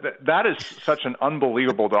stop. That is such an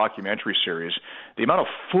unbelievable documentary series. The amount of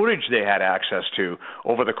footage they had access to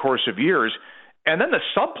over the course of years. And then the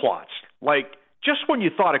subplots. Like, just when you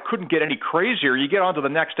thought it couldn't get any crazier, you get on to the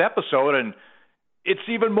next episode, and it's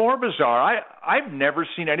even more bizarre. I've never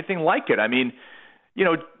seen anything like it. I mean,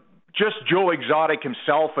 just Joe Exotic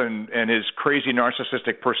himself and his crazy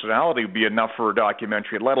narcissistic personality would be enough for a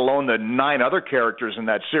documentary, let alone the 9 other characters in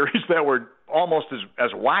that series that were almost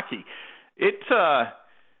as wacky. It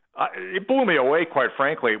blew me away, quite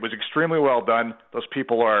frankly. It was extremely well done. Those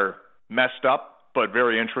people are messed up, but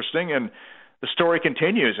very interesting. And the story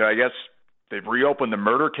continues. I guess they've reopened the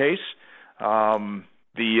murder case.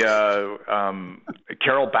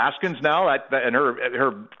 Carol Baskins now, and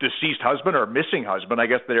her deceased husband or missing husband, I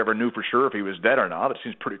guess they never knew for sure if he was dead or not. It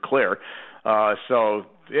seems pretty clear. So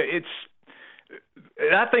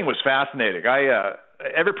that thing was fascinating.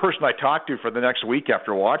 Every person I talked to for the next week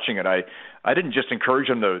after watching it, I didn't just encourage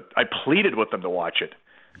them I pleaded with them to watch it.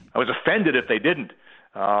 I was offended if they didn't.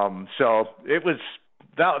 So it was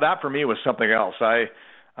that for me was something else.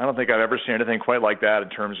 I don't think I've ever seen anything quite like that in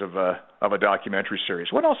terms of a documentary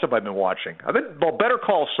series. What else have I been watching? Better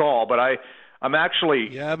Call Saul, but I'm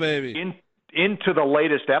actually into the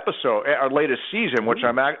latest episode or latest season, which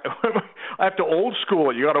I have to old school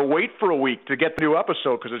it. You got to wait for a week to get the new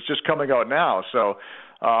episode because it's just coming out now. So,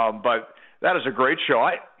 but that is a great show.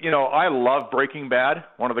 I love Breaking Bad,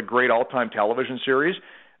 one of the great all-time television series.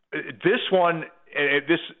 This one.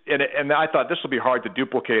 And I thought this will be hard to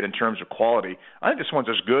duplicate in terms of quality. I think this one's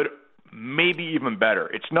as good, maybe even better.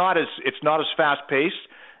 It's not as fast paced.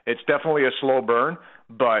 It's definitely a slow burn,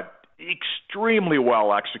 but extremely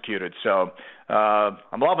well executed. So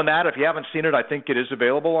I'm loving that. If you haven't seen it, I think it is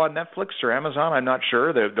available on Netflix or Amazon. I'm not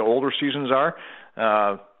sure. The older seasons are.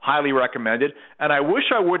 Highly recommended. And I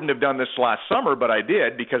wish I wouldn't have done this last summer, but I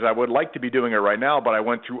did because I would like to be doing it right now. But I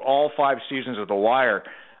went through all 5 seasons of The Wire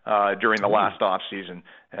during the last off season,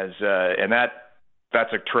 and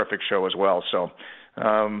that's a terrific show as well. So,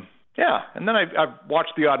 and then I've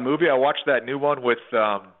watched the odd movie. I watched that new one with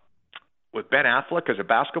Ben Affleck as a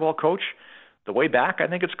basketball coach, The Way Back, I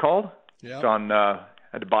think it's called. Yeah. It's on. I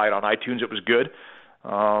had to buy it on iTunes. It was good.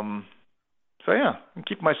 I'm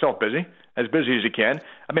keeping myself busy as you can.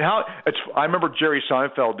 I mean, I remember Jerry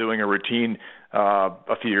Seinfeld doing a routine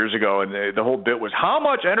a few years ago, and the whole bit was, how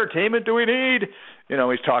much entertainment do we need?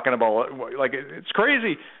 He's talking about, like, it's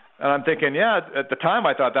crazy. And I'm thinking, at the time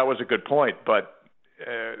I thought that was a good point. But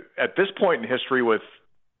at this point in history with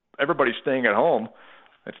everybody staying at home,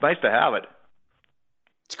 it's nice to have it.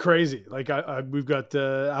 It's crazy. Like we've got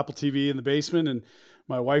Apple TV in the basement, and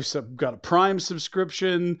My wife's got a Prime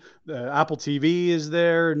subscription. Apple TV is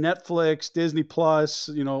there, Netflix, Disney Plus,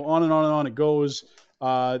 on and on and on it goes.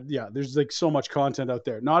 There's like so much content out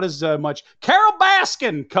there. Not as much Carol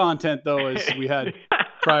Baskin content, though, as we had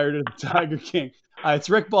prior to the Tiger King. It's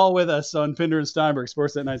Rick Ball with us on Pinder and Steinberg,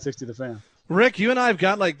 Sportsnet 960 The Fan. Rick, you and I have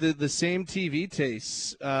got like the same TV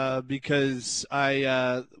tastes because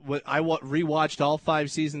I rewatched all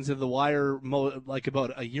 5 seasons of The Wire like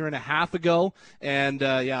about a year and a half ago, and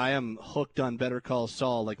I am hooked on Better Call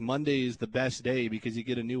Saul. Like Monday is the best day because you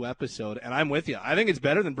get a new episode, and I'm with you. I think it's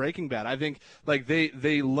better than Breaking Bad. I think like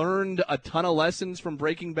they learned a ton of lessons from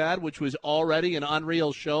Breaking Bad, which was already an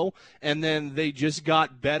unreal show, and then they just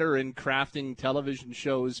got better in crafting television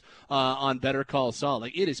shows on Better Call Saul.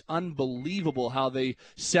 Like it is unbelievable how they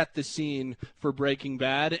set the scene for Breaking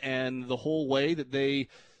Bad and the whole way that they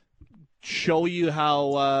show you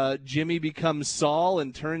how Jimmy becomes Saul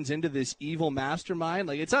and turns into this evil mastermind.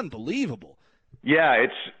 Like it's unbelievable. Yeah,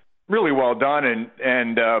 it's really well done,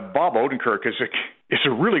 and Bob Odenkirk is a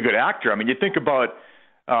really good actor. I mean, you think about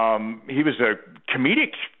he was a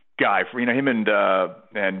comedic guy for him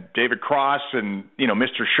and David Cross and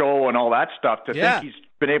Mr. Show and all that stuff. To think he's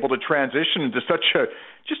been able to transition into such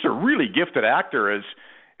a really gifted actor is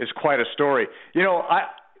quite a story.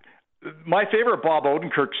 My favorite Bob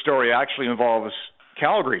Odenkirk story actually involves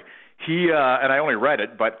Calgary. He and I only read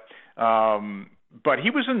it, but he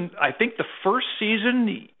was in, I think, the first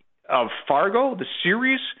season of Fargo, the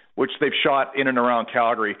series, which they've shot in and around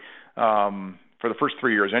Calgary for the first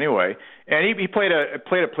 3 years anyway. And he played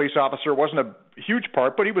a police officer. It wasn't a huge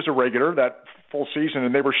part, but he was a regular that full season.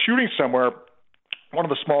 And they were shooting somewhere, one of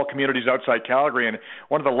the small communities outside Calgary, and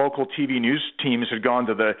one of the local TV news teams had gone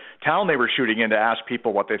to the town they were shooting in to ask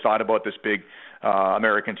people what they thought about this big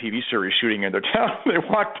American TV series shooting in their town. They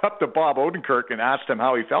walked up to Bob Odenkirk and asked him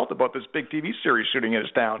how he felt about this big TV series shooting in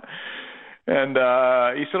his town. And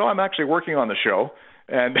he said, I'm actually working on the show.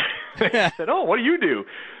 And they said, what do you do?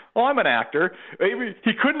 Oh, I'm an actor.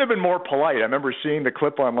 He couldn't have been more polite. I remember seeing the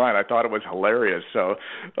clip online. I thought it was hilarious. So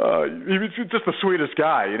he was just the sweetest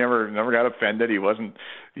guy. He never got offended. He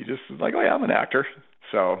just was like, oh, yeah, I'm an actor.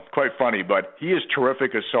 So quite funny. But he is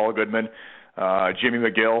terrific as Saul Goodman. Jimmy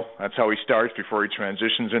McGill, that's how he starts before he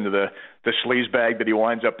transitions into the sleazebag that he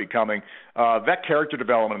winds up becoming. That character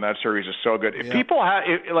development in that series is so good. If people have,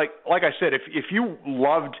 like I said, if you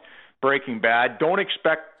loved Breaking Bad, don't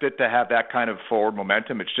expect it to have that kind of forward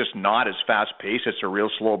momentum. It's just not as fast-paced. It's a real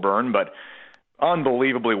slow burn, but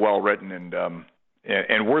unbelievably well-written and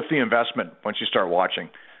worth the investment once you start watching.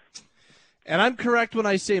 And I'm correct when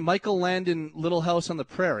I say Michael Landon, Little House on the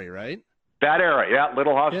Prairie, right? That era, yeah.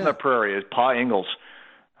 Little House on the Prairie is Pa Ingalls.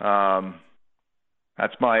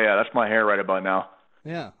 That's my hair right about now.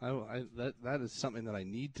 Yeah, that is something that I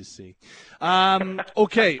need to see.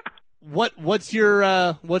 Okay. What's your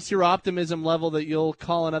optimism level that you'll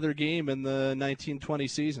call another game in the 1920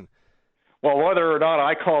 season? Well, whether or not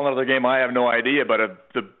I call another game, I have no idea. But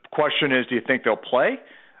the question is, do you think they'll play?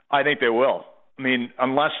 I think they will. I mean,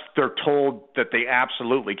 unless they're told that they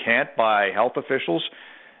absolutely can't by health officials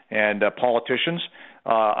and politicians,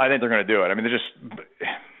 I think they're going to do it. I mean,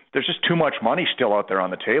 there's just too much money still out there on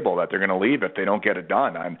the table that they're going to leave if they don't get it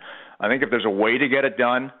done. I think if there's a way to get it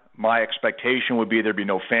done, my expectation would be there'd be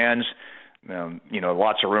no fans.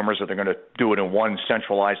 Lots of rumors that they're going to do it in one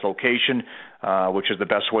centralized location, which is the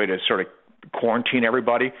best way to sort of quarantine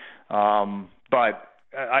everybody. But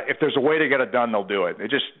if there's a way to get it done, they'll do it.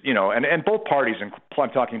 It just, and both parties, and I'm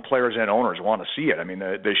talking players and owners, want to see it. I mean,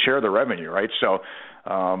 they share the revenue, right? So,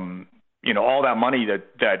 all that money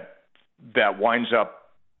that winds up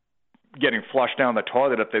getting flushed down the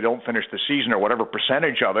toilet if they don't finish the season, or whatever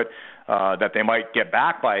percentage of it that they might get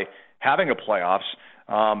back by having a playoffs,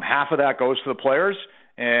 half of that goes to the players,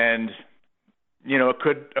 and it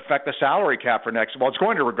could affect the salary cap for next. Well, it's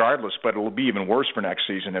going to regardless, but it will be even worse for next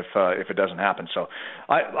season if it doesn't happen. So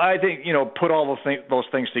I think put all those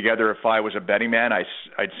things together. If I was a betting man,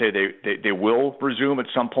 I'd say they will resume at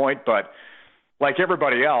some point, but like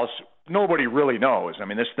everybody else, nobody really knows. I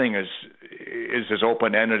mean, this thing is as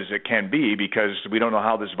open-ended as it can be because we don't know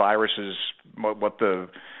how this virus is, what the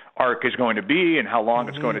arc is going to be and how long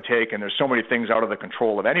it's going to take. And there's so many things out of the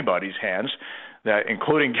control of anybody's hands, that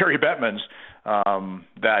including Gary Bettman's,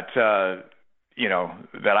 that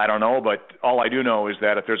I don't know. But all I do know is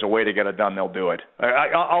that if there's a way to get it done, they'll do it.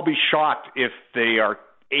 I'll be shocked if they are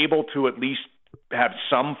able to at least have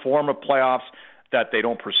some form of playoffs that they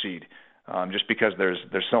don't proceed. Just because there's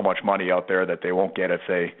so much money out there that they won't get if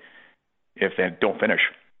they don't finish.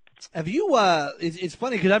 Have you? It's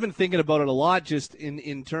funny because I've been thinking about it a lot, just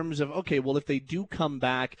in terms of, okay, well, if they do come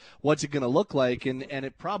back, what's it going to look like? And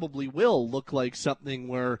it probably will look like something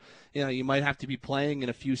where you might have to be playing in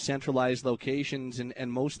a few centralized locations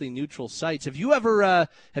and mostly neutral sites. Have you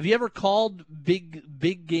ever called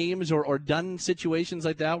big games or done situations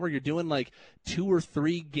like that where you're doing like 2 or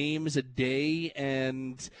 3 games a day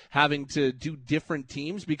and having to do different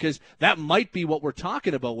teams? Because that might be what we're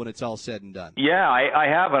talking about when it's all said and done. Yeah, I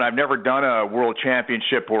haven't. I've never done a World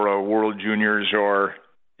Championship or a World Juniors or,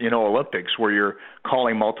 Olympics where you're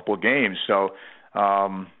calling multiple games. So,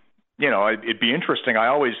 it'd be interesting. I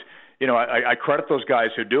always, I credit those guys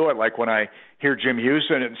who do it. Like when I hear Jim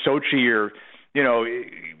Houston and Sochi or,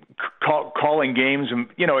 calling games, and,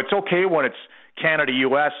 it's okay when it's Canada,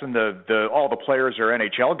 U.S., and all the players are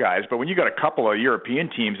NHL guys, but when you got a couple of European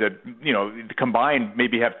teams that combined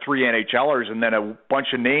maybe have 3 NHLers and then a bunch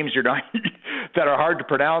of names you're not that are hard to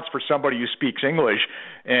pronounce for somebody who speaks English,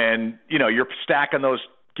 and you're stacking those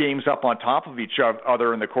games up on top of each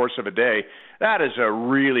other in the course of a day, that is a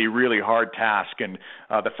really, really hard task. And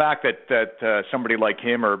the fact that somebody like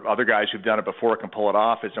him or other guys who've done it before can pull it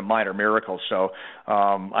off is a minor miracle. So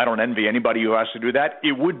I don't envy anybody who has to do that.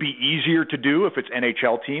 It would be easier to do if it's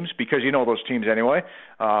NHL teams because those teams anyway.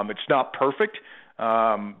 It's not perfect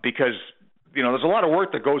because there's a lot of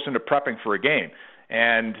work that goes into prepping for a game.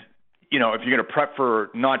 And if you're going to prep for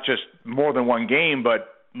not just more than one game, but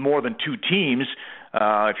more than 2 teams,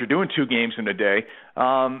 if you're doing 2 games in a day,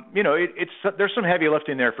 there's some heavy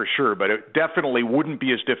lifting there for sure, but it definitely wouldn't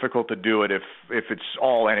be as difficult to do it if it's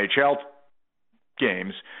all NHL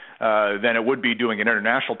games than it would be doing an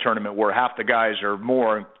international tournament where half the guys are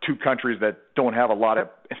more in 2 countries that don't have a lot of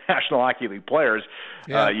National Hockey League players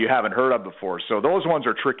you haven't heard of before. So those ones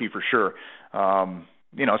are tricky for sure.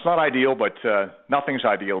 It's not ideal, but nothing's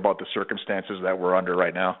ideal about the circumstances that we're under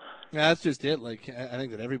right now. Yeah, that's just it. Like, I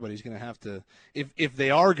think that everybody's going to have to, if they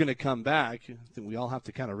are going to come back, then we all have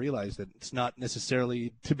to kind of realize that it's not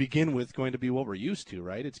necessarily to begin with going to be what we're used to,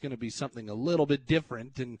 right? It's going to be something a little bit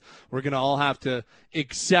different, and we're going to all have to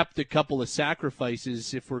accept a couple of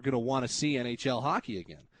sacrifices if we're going to want to see NHL hockey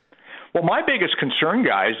again. Well, my biggest concern,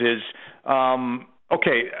 guys, is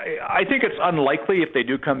I think it's unlikely if they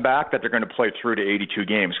do come back that they're going to play through to 82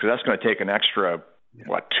 games because that's going to take an extra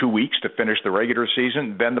 2 weeks to finish the regular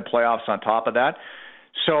season, then the playoffs on top of that.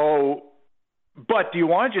 So, but do you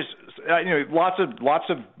want to just lots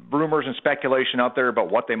of rumors and speculation out there about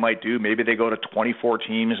what they might do? Maybe they go to 24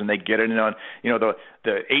 teams and they get it in on the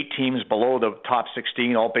 8 teams below the top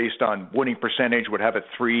 16, all based on winning percentage, would have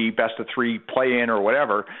a best of 3 play in or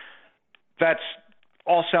whatever. That's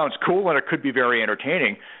all sounds cool and it could be very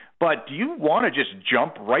entertaining. But do you want to just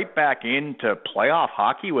jump right back into playoff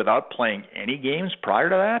hockey without playing any games prior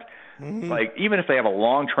to that? Mm-hmm. Like, even if they have a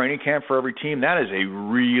long training camp for every team, that is a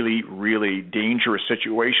really, really dangerous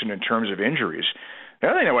situation in terms of injuries. The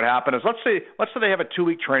other thing that would happen is, let's say they have a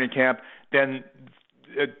 2-week training camp, then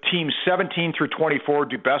teams 17 through 24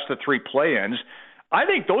 do best of 3 play-ins. I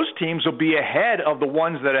think those teams will be ahead of the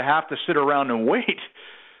ones that have to sit around and wait,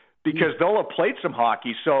 because they'll have played some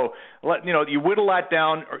hockey. So you whittle that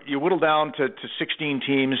down, or you whittle down to 16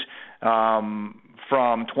 teams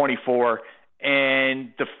from 24,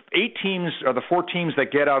 and the 8 teams or the 4 teams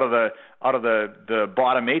that get out of the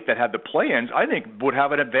bottom 8 that had the play-ins, I think would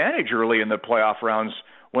have an advantage early in the playoff rounds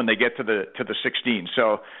when they get to the 16.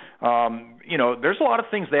 So there's a lot of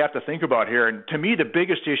things they have to think about here. And to me, the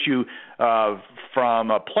biggest issue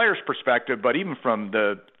from a player's perspective, but even from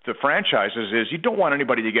the franchises, is you don't want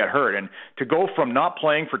anybody to get hurt. And to go from not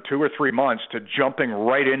playing for 2 or 3 months to jumping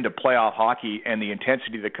right into playoff hockey and the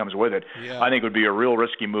intensity that comes with it, I think would be a real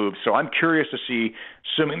risky move. So I'm curious to see,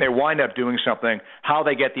 assuming they wind up doing something, how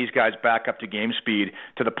they get these guys back up to game speed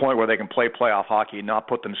to the point where they can play playoff hockey and not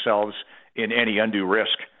put themselves in any undue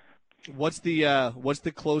risk. What's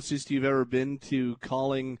the closest you've ever been to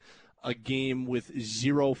calling a game with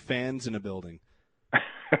 0 fans in a building?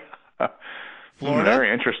 Florida?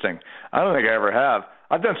 Very interesting. I don't think I ever have.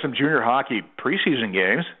 I've done some junior hockey preseason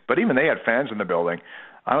games, but even they had fans in the building.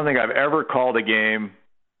 I don't think I've ever called a game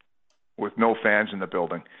with no fans in the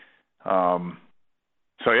building.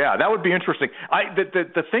 So yeah, that would be interesting.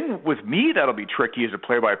 The thing with me that'll be tricky as a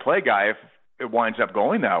play-by-play guy, if it winds up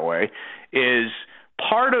going that way, is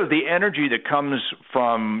part of the energy that comes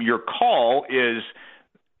from your call is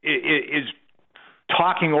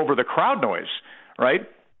talking over the crowd noise, right?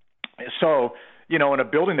 So, in a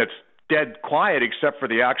building that's dead quiet except for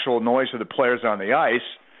the actual noise of the players on the ice,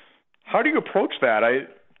 how do you approach that?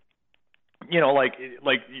 like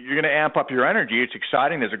you're going to amp up your energy. It's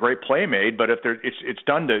exciting. There's a great play made, but if it's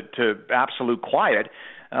done to absolute quiet,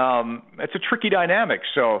 it's a tricky dynamic.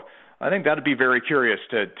 So I think that'd be very curious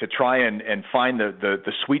to try and find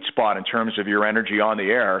the sweet spot in terms of your energy on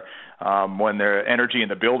the air when the energy in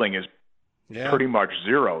the building is pretty much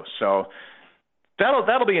zero. So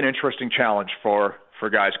that'll be an interesting challenge for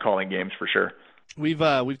guys calling games for sure. We've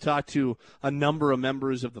talked to a number of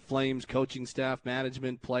members of the Flames, coaching staff,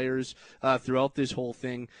 management, players throughout this whole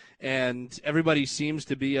thing, and everybody seems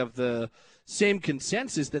to be of the same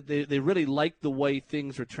consensus that they really like the way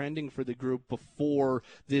things were trending for the group before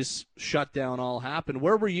this shutdown all happened.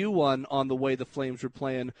 Where were you on the way the Flames were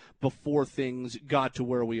playing before things got to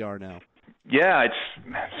where we are now? Yeah,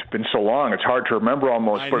 it's been so long; it's hard to remember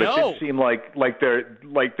almost. But it did seem like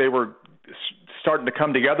they were starting to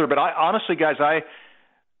come together. But honestly, guys,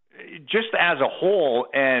 just as a whole,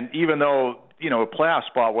 and even though a playoff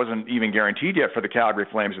spot wasn't even guaranteed yet for the Calgary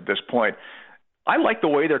Flames at this point, I like the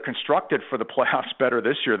way they're constructed for the playoffs better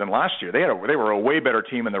this year than last year. They were a way better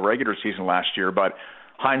team in the regular season last year, but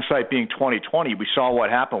hindsight being 20/20, we saw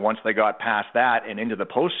what happened once they got past that and into the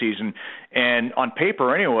postseason. And on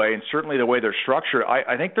paper anyway, and certainly the way they're structured,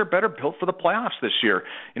 I think they're better built for the playoffs this year.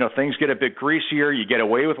 Things get a bit greasier. You get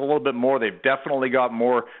away with a little bit more. They've definitely got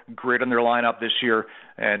more grit in their lineup this year.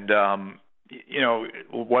 And,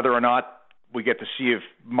 whether or not we get to see if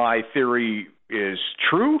my theory is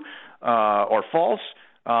true or false,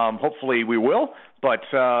 hopefully we will. But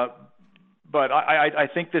I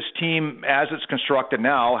think this team, as it's constructed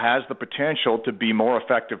now, has the potential to be more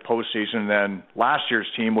effective postseason than last year's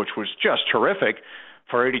team, which was just terrific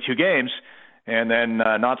for 82 games, and then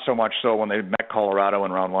not so much so when they met Colorado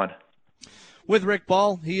in round one. With Rick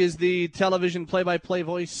Ball, he is the television play-by-play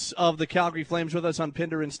voice of the Calgary Flames, with us on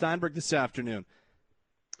Pinder and Steinberg this afternoon.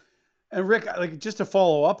 And Rick, just to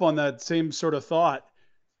follow up on that same sort of thought,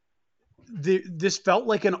 this felt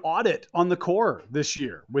like an audit on the core this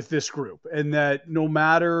year with this group, and that no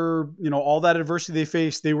matter all that adversity they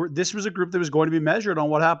faced, this was a group that was going to be measured on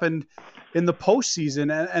what happened in the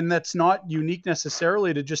postseason, and that's not unique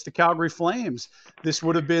necessarily to just the Calgary Flames. This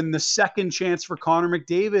would have been the second chance for Connor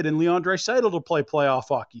McDavid and Leon Draisaitl to play playoff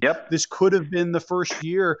hockey. Yep. This could have been the first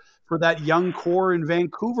year for that young core in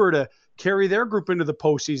Vancouver to carry their group into the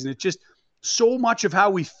postseason. It's just so much of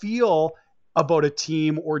how we feel about a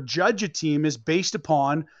team or judge a team is based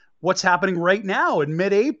upon what's happening right now in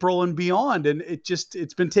mid-April and beyond. And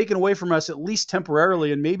it's been taken away from us, at least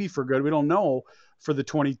temporarily, and maybe for good. We don't know for the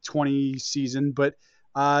 2020 season, but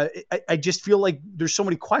I just feel like there's so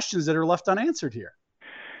many questions that are left unanswered here.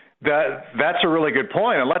 That's a really good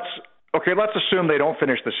point. And let's assume they don't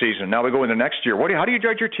finish the season. Now we go into next year. How do you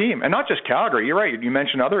judge your team? And not just Calgary. You're right. You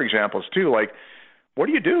mentioned other examples too. Like, what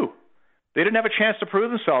do you do? They didn't have a chance to prove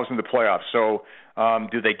themselves in the playoffs. So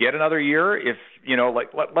do they get another year? If,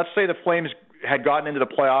 let's say the Flames had gotten into the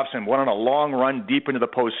playoffs and went on a long run deep into the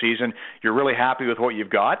postseason, you're really happy with what you've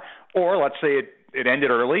got. Or let's say it ended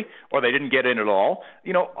early, or they didn't get in at all.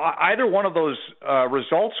 Either one of those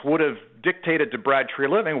results would have dictated to Brad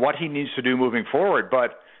Treliving what he needs to do moving forward.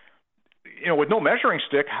 But, with no measuring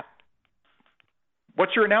stick,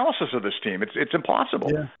 what's your analysis of this team? It's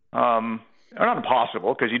impossible. Yeah. Not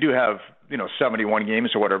impossible, because you do have 71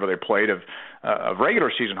 games or whatever they played of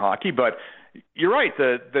regular season hockey. But you're right.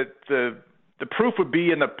 The proof would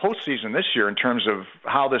be in the postseason this year in terms of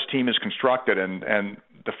how this team is constructed, and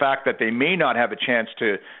the fact that they may not have a chance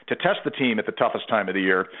to test the team at the toughest time of the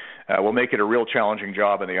year will make it a real challenging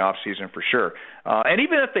job in the off season for sure. And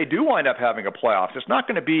even if they do wind up having a playoffs, it's not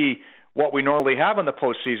going to be what we normally have in the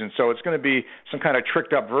postseason. So it's going to be some kind of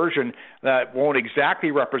tricked up version that won't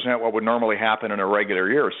exactly represent what would normally happen in a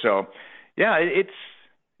regular year. So yeah, it's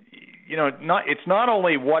not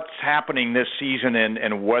only what's happening this season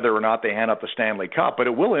and whether or not they hand up the Stanley Cup, but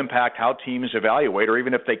it will impact how teams evaluate, or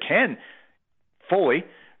even if they can fully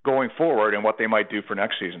going forward, and what they might do for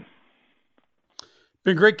next season.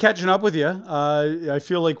 Been great catching up with you. I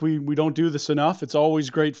feel like we don't do this enough. It's always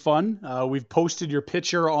great fun. We've posted your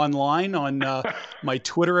picture online on my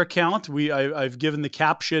Twitter account. I've given the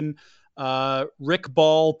caption Rick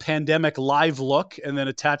Ball Pandemic Live Look, and then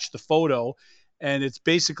attached the photo. And it's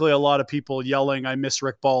basically a lot of people yelling, "I miss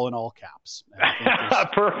Rick Ball," in all caps.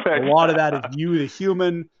 Perfect. A lot of that is you, the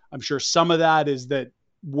human. I'm sure some of that is that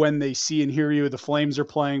when they see and hear you, the Flames are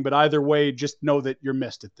playing. But either way, just know that you're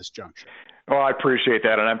missed at this juncture. Oh, I appreciate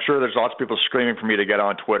that. And I'm sure there's lots of people screaming for me to get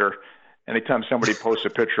on Twitter anytime somebody posts a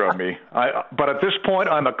picture of me. But at this point,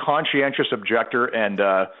 I'm a conscientious objector, and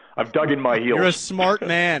I've dug in my heels. You're a smart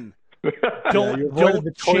man.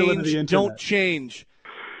 Don't change.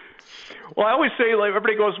 Well, I always say, like,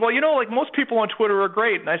 everybody goes, well, like most people on Twitter are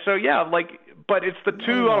great, and I say, yeah, like, but it's the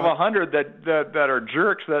 2 out of 100 that are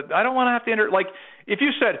jerks that I don't want to have to like. If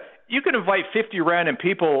you said you can invite 50 random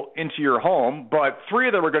people into your home, but 3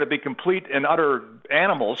 of them are going to be complete and utter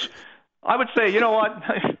animals, I would say, you know what,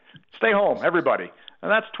 stay home, everybody. And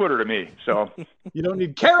that's Twitter to me. So you don't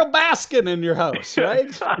need Carol Baskin in your house,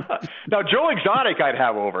 right? Now, Joe Exotic I'd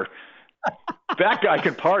have over. That guy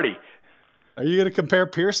can party. Are you going to compare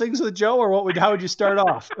piercings with Joe, or how would you start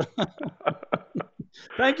off?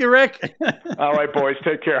 Thank you, Rick. All right, boys.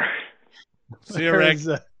 Take care. See you, Rick.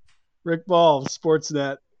 Rick Ball,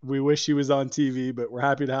 Sportsnet. We wish he was on TV, but we're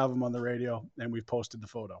happy to have him on the radio, and we've posted the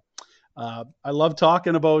photo. I love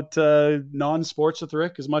talking about non-sports with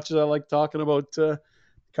Rick as much as I like talking about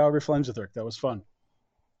Calgary Flames with Rick. That was fun.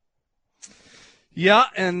 Yeah,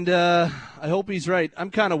 and I hope he's right.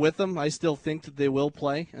 I'm kind of with them. I still think that they will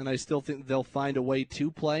play, and I still think they'll find a way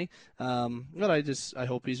to play. But I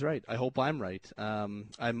hope he's right. I hope I'm right.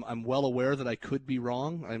 I'm well aware that I could be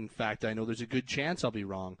wrong. In fact, I know there's a good chance I'll be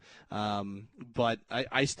wrong. But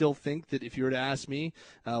I still think that if you were to ask me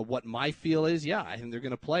what my feel is, yeah, I think they're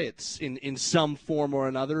going to play it in some form or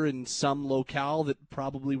another, in some locale that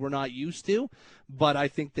probably we're not used to. But I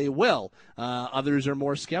think they will. Others are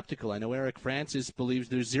more skeptical. I know Eric Francis believes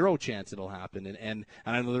there's 0 chance it'll happen, and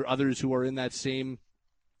I know there are others who are in that same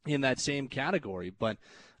category. But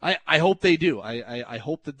I hope they do. I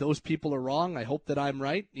hope that those people are wrong. I hope that I'm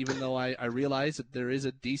right, even though I realize that there is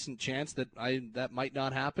a decent chance that that might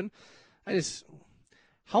not happen.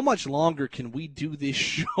 How much longer can we do this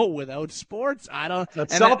show without sports? I don't.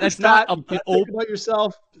 That's selfish. That's not think about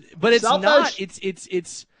yourself. But it's selfish.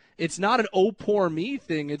 Not. It's not an oh poor me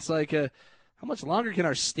thing. It's like how much longer can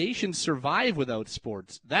our station survive without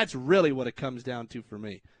sports? That's really what it comes down to for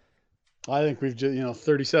me. I think we've just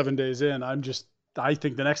 37 days in. I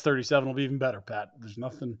think the next 37 will be even better, Pat. There's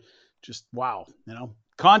nothing. Just wow.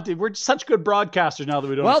 Content. We're such good broadcasters now that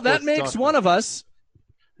we don't. Well, that makes one of us.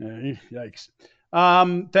 Yikes.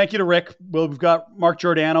 Thank you to Rick. We've got Mark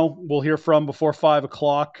Giordano. We'll hear from before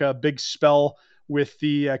 5:00. Big spell with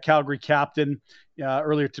the Calgary captain.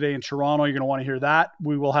 Earlier today in Toronto. You're going to want to hear that.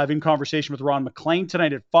 We will have in conversation with Ron MacLean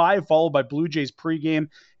tonight at 5, followed by Blue Jays pregame.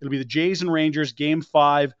 It'll be the Jays and Rangers Game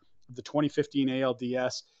 5 of the 2015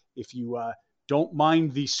 ALDS. If you don't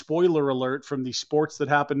mind the spoiler alert from the sports that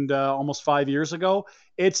happened almost 5 years ago,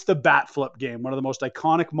 it's the bat flip game, one of the most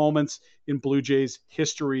iconic moments in Blue Jays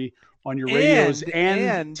history on your radios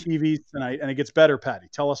and TVs tonight. And it gets better, Patty.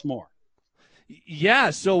 Tell us more.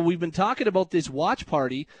 Yeah, so we've been talking about this watch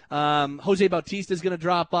party. Jose Bautista is going to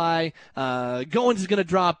drop by. Goins is going to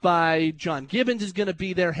drop by. John Gibbons is going to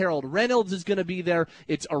be there. Harold Reynolds is going to be there.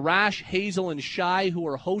 It's Arash, Hazel, and Shai who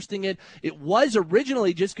are hosting it. It was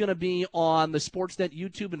originally just going to be on the Sportsnet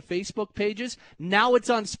YouTube and Facebook pages. Now it's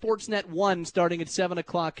on Sportsnet 1 starting at 7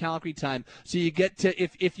 o'clock Calgary time. So you get to,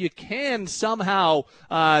 if you can somehow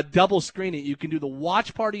double screen it, you can do the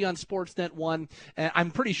watch party on Sportsnet 1. And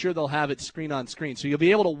I'm pretty sure they'll have it screen on screen. So you'll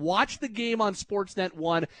be able to watch the game on Sportsnet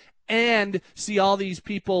 1 and see all these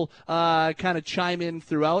people kind of chime in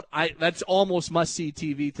throughout. That's almost must-see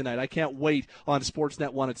TV tonight. I can't wait on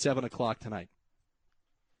Sportsnet 1 at 7 o'clock tonight.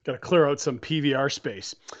 Got to clear out some PVR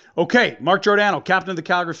space. Okay, Mark Giordano, captain of the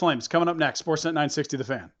Calgary Flames, coming up next. Sportsnet 960 The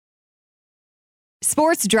Fan.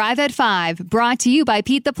 Sports Drive at 5, brought to you by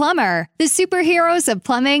Pete the Plumber, the superheroes of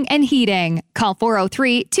plumbing and heating. Call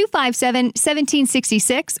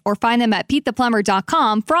 403-257-1766 or find them at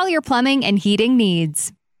PeteThePlumber.com for all your plumbing and heating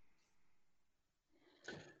needs.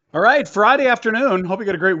 All right, Friday afternoon. Hope you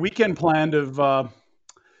got a great weekend planned of,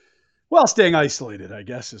 staying isolated, I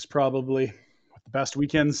guess, is probably what the best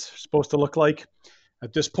weekend's supposed to look like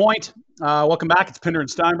at this point. Welcome back. It's Pinder and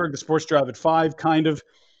Steinberg, the Sports Drive at 5, kind of.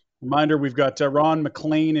 Reminder, we've got Ron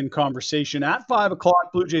MacLean in conversation at 5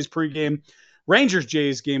 o'clock, Blue Jays pregame.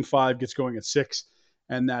 Rangers-Jays Game 5 gets going at 6.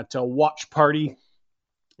 And that watch party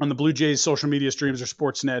on the Blue Jays social media streams or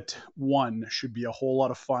Sportsnet 1 should be a whole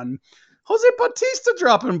lot of fun. Jose Bautista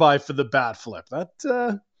dropping by for the bat flip.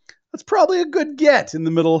 That's probably a good get in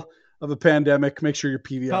the middle of a pandemic. Make sure your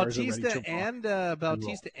PVRs are ready.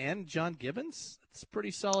 Bautista and John Gibbons? It's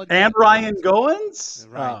pretty solid. And Ryan Goins?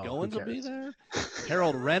 Ryan Goins will be there.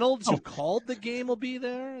 Harold Reynolds, who called the game, will be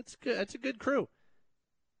there. It's good. It's a good crew.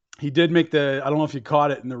 He did make I don't know if you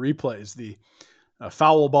caught it in the replays, the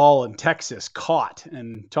foul ball in Texas caught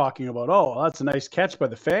and talking about, that's a nice catch by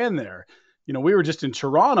the fan there. We were just in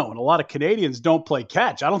Toronto and a lot of Canadians don't play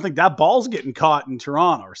catch. I don't think that ball's getting caught in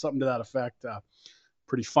Toronto or something to that effect.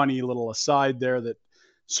 Pretty funny little aside there that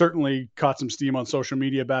certainly caught some steam on social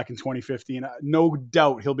media back in 2015. No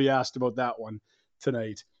doubt he'll be asked about that one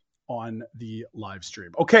tonight on the live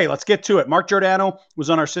stream. Okay, let's get to it. Mark Giordano was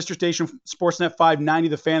on our sister station, Sportsnet 590,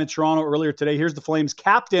 The Fan in Toronto earlier today. Here's the Flames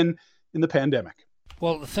captain in the pandemic.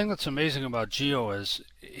 Well, the thing that's amazing about Gio is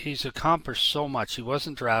he's accomplished so much. He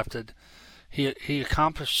wasn't drafted. He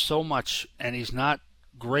accomplished so much, and he's not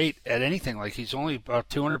great at anything. Like, he's only about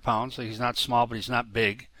 200 pounds. Like, he's not small, but he's not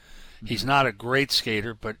big. He's not a great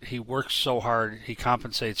skater, but he works so hard. He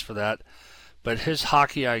compensates for that. But his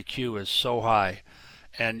hockey IQ is so high,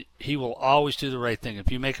 and he will always do the right thing.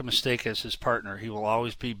 If you make a mistake as his partner, he will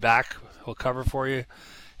always be back. He'll cover for you.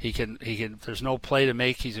 He can. If there's no play to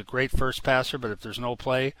make, he's a great first passer, but if there's no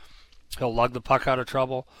play, he'll lug the puck out of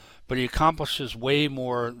trouble. But he accomplishes way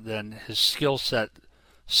more than his skill set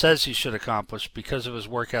says he should accomplish because of his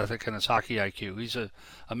work ethic and his hockey IQ. He's an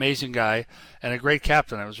amazing guy and a great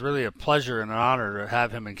captain. It was really a pleasure and an honor to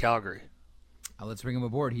have him in Calgary. Let's bring him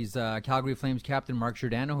aboard. He's Calgary Flames captain Mark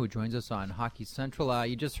Giordano, who joins us on Hockey Central.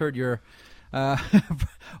 You just heard your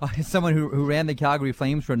someone who ran the Calgary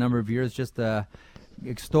Flames for a number of years, just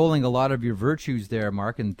extolling a lot of your virtues there,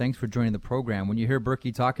 Mark, and thanks for joining the program. When you hear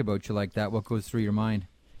Berkey talk about you like that, what goes through your mind?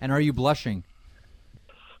 And are you blushing?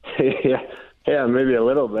 Yeah, maybe a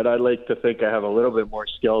little bit. I'd like to think I have a little bit more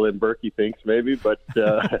skill than Berkey thinks, maybe, but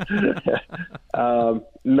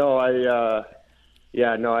no, I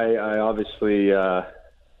obviously, have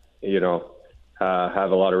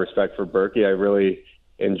a lot of respect for Berkey. I really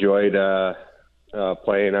enjoyed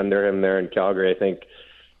playing under him there in Calgary. I think,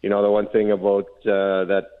 the one thing about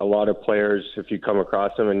that a lot of players, if you come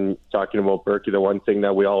across them and talking about Berkey, the one thing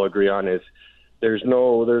that we all agree on is there's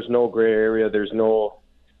no gray area. There's no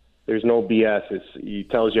BS. He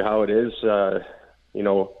tells you how it is,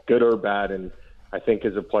 good or bad. And I think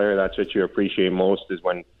as a player, that's what you appreciate most is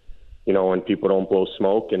when people don't blow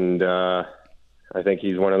smoke. And I think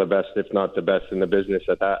he's one of the best, if not the best in the business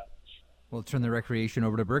at that. We'll turn the recreation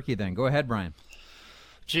over to Berkey then. Go ahead, Brian.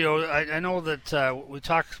 Gio, I know that we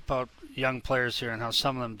talk about young players here and how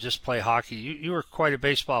some of them just play hockey. You were quite a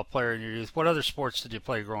baseball player in your youth. What other sports did you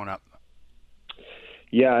play growing up?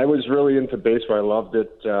 Yeah, I was really into baseball. I loved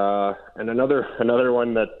it. And another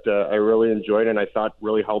one that I really enjoyed and I thought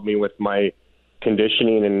really helped me with my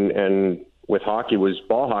conditioning and with hockey was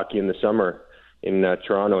ball hockey in the summer in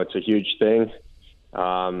Toronto. It's a huge thing.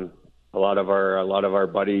 A lot of our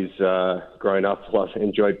buddies growing up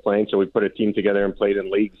enjoyed playing, so we put a team together and played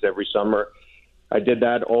in leagues every summer. I did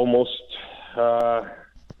that almost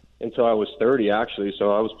until I was 30, actually.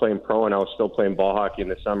 So I was playing pro and I was still playing ball hockey in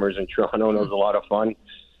the summers in Toronto, and it was a lot of fun.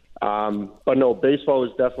 But no, baseball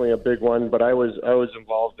was definitely a big one. But I was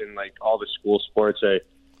involved in like all the school sports. I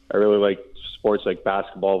really liked sports like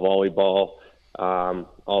basketball, volleyball,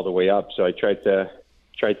 all the way up. So I tried to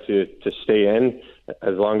stay in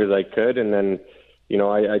as long as I could, and then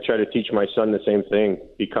I try to teach my son the same thing: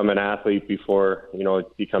 become an athlete before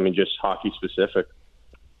becoming just hockey specific.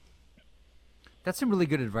 That's some really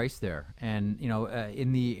good advice there. And,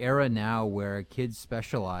 in the era now where kids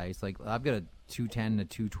specialize, like I've got a 210 to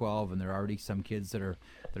 212, and there are already some kids that are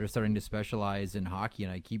starting to specialize in hockey.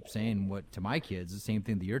 And I keep saying to my kids, the same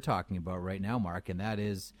thing that you're talking about right now, Mark, and that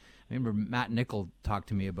is, I remember Matt Nickel talked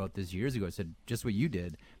to me about this years ago. I said, just what you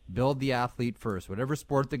did, build the athlete first. Whatever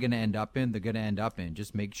sport they're going to end up in, they're going to end up in.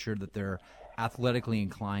 Just make sure that they're athletically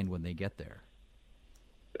inclined when they get there.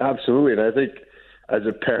 Absolutely. And I think, as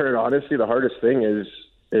a parent, honestly, the hardest thing is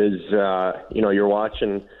you're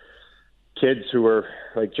watching kids who are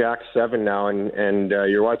like Jack's 7 now, and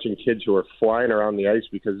you're watching kids who are flying around the ice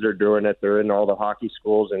because they're doing it. They're in all the hockey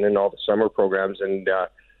schools and in all the summer programs, and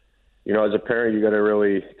as a parent, you got to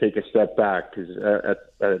really take a step back because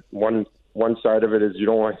at one side of it is you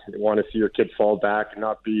don't want to see your kid fall back and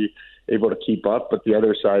not be able to keep up, but the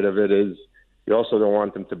other side of it is you also don't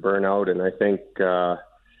want them to burn out, and I think.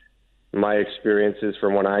 My experiences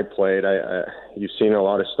from when I played, you've seen a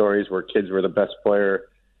lot of stories where kids were the best player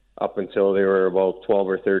up until they were about 12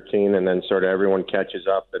 or 13, and then sort of everyone catches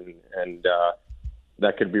up, and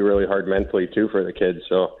that could be really hard mentally too for the kids.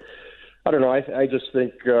 So I don't know. I just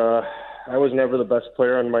think I was never the best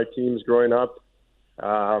player on my teams growing up,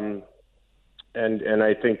 and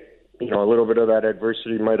I think a little bit of that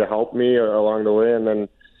adversity might have helped me along the way, and then.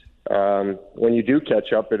 When you do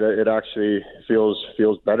catch up, it actually feels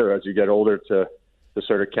better as you get older to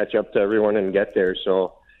sort of catch up to everyone and get there.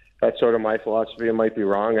 So that's sort of my philosophy. It might be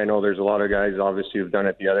wrong. I know there's a lot of guys obviously who've done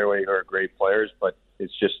it the other way who are great players, but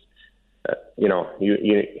it's just you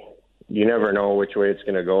never know which way it's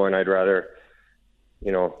going to go, and I'd rather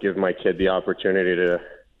give my kid the opportunity to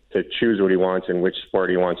choose what he wants and which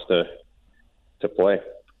sport he wants to play.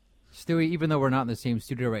 Stewie, even though we're not in the same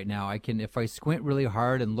studio right now, if I squint really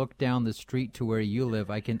hard and look down the street to where you live,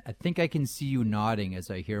 I think I can see you nodding as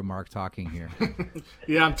I hear Mark talking here.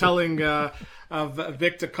 Yeah, I'm telling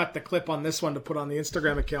Vic to cut the clip on this one to put on the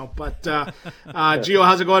Instagram account. But Gio,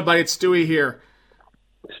 how's it going, buddy? It's Stewie here.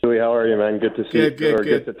 Stewie, how are you, man? Good to see you.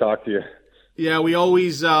 Good to talk to you. Yeah, we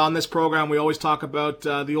always on this program we always talk about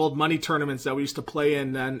the old money tournaments that we used to play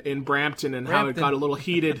in Brampton and how it got a little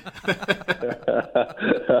heated.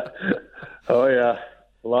 Oh yeah,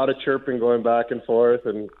 a lot of chirping going back and forth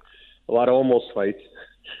and a lot of almost fights.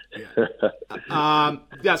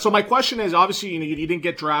 So my question is, obviously, you didn't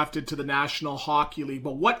get drafted to the National Hockey League,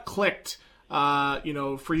 but what clicked,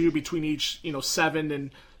 for you between each,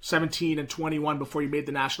 17 and 21 before you made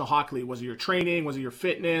the National Hockey League? Was it your training? Was it your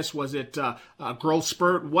fitness? Was it a growth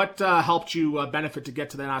spurt? What helped you benefit to get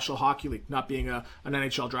to the National Hockey League, not being an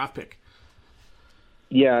NHL draft pick?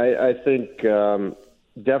 Yeah, I think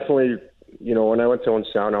definitely, when I went to Owen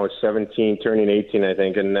Sound, I was 17, turning 18, I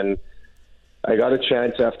think. And then I got a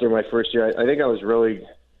chance after my first year. I think I was really,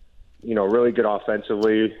 really good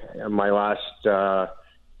offensively. My last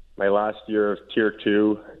year of Tier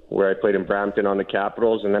 2, where I played in Brampton on the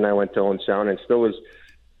Capitals, and then I went to Owen Sound and still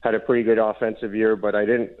had a pretty good offensive year, but I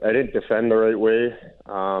didn't defend the right way.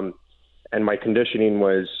 And my conditioning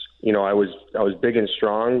was, I was big and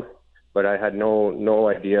strong, but I had no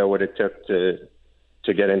idea what it took to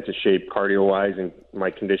get into shape cardio-wise, and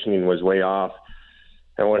my conditioning was way off.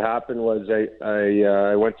 And what happened was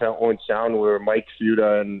I went to Owen Sound where Mike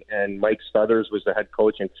Futa and Mike Stuthers was the head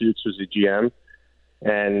coach and Fuchs was the GM.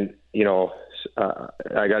 And,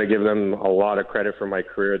 I got to give them a lot of credit for my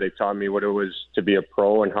career. They taught me what it was to be a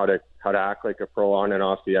pro and how to act like a pro on and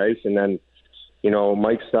off the ice. And then,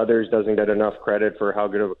 Mike Stuthers doesn't get enough credit for how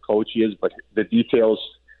good of a coach he is, but the details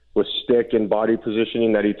with stick and body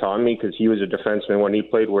positioning that he taught me, because he was a defenseman when he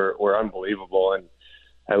played, were unbelievable. And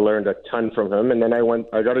I learned a ton from him. And then I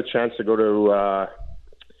got a chance to go to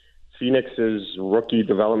Phoenix's rookie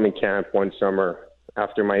development camp one summer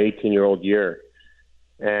after my 18-year-old year.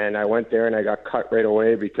 And I went there and I got cut right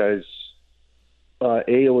away because I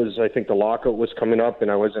think the lockout was coming up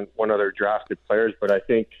and I wasn't one of their drafted players. But I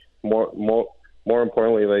think more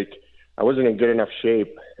importantly, I wasn't in good enough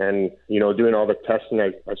shape. And, doing all the testing,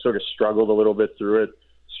 I sort of struggled a little bit through it,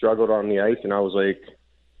 struggled on the ice. And I was like,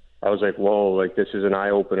 whoa, this is an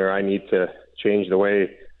eye opener. I need to change the way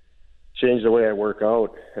I work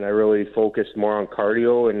out. And I really focused more on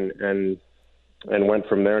cardio and went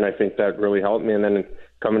from there. And I think that really helped me. And then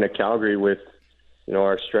coming to Calgary with,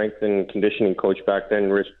 our strength and conditioning coach back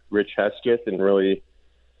then, Rich Hesketh, and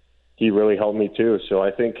he really helped me too. So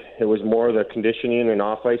I think it was more the conditioning and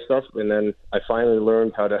off-ice stuff. And then I finally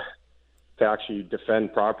learned how to actually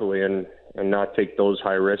defend properly and not take those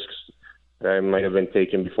high risks that I might have been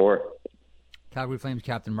taking before. Calgary Flames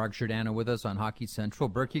captain Mark Giordano with us on Hockey Central.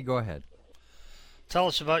 Berkey, go ahead. Tell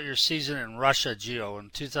us about your season in Russia, Gio. In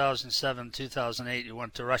 2007, 2008, you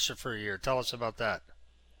went to Russia for a year. Tell us about that.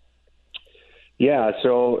 Yeah,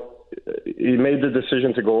 so he made the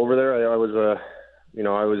decision to go over there. I was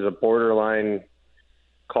a borderline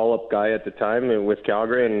call-up guy at the time with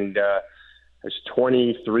Calgary, and I was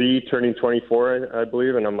 23, turning 24, I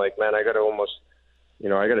believe. And I'm like, man, I got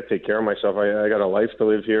to take care of myself. I got a life to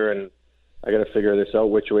live here, and I got to figure this out,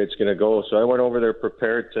 which way it's going to go. So I went over there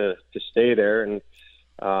prepared to stay there. And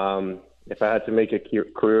if I had to make a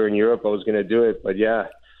career in Europe, I was going to do it. But yeah,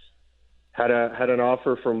 had an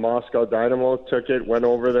offer from Moscow Dynamo, took it, went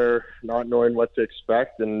over there not knowing what to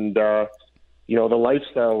expect. And, the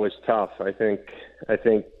lifestyle was tough. I think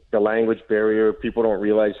the language barrier, people don't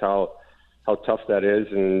realize how tough that is.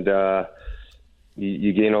 And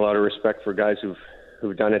you gain a lot of respect for guys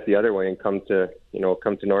who've done it the other way and come to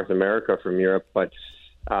North America from Europe. But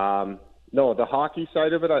no, the hockey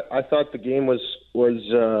side of it, I thought the game was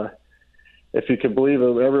if you could believe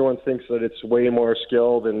it, everyone thinks that it's way more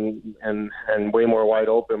skilled and way more wide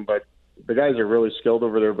open, but the guys are really skilled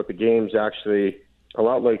over there. But the game's actually a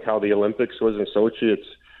lot like how the Olympics was in Sochi.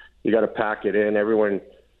 You got to pack it in. Everyone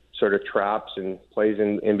sort of traps and plays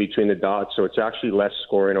in between the dots, so it's actually less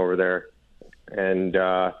scoring over there. And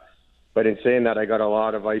but in saying that, I got a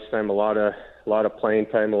lot of ice time, a lot of playing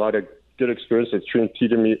time, a lot of good experience.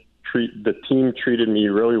 The team treated me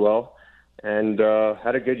really well, and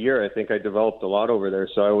had a good year. I think I developed a lot over there,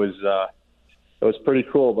 so it was pretty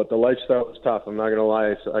cool. But the lifestyle was tough. I'm not gonna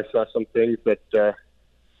lie. I saw some things that a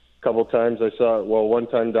couple times I saw. Well, one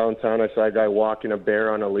time downtown, I saw a guy walking a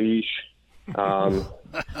bear on a leash. A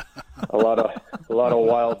lot of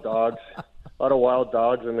wild dogs. A lot of wild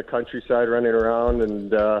dogs in the countryside running around,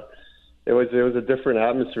 and it was a different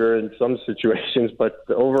atmosphere in some situations, but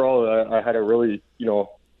overall, I had a really,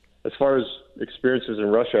 as far as experiences in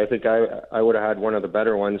Russia, I think I would have had one of the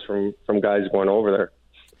better ones from guys going over there.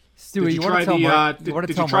 Stewie, did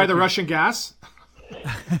you try the Russian gas?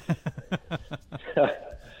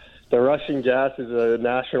 The Russian gas is a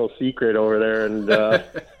national secret over there, and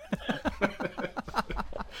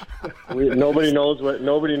nobody knows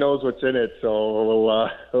what's in it. So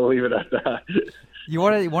we'll leave it at that. You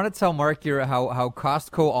want to tell Mark how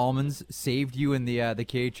Costco almonds saved you in the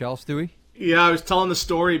KHL, Stewie? Yeah, I was telling the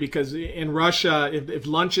story because in Russia, if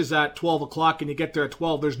lunch is at 12 o'clock and you get there at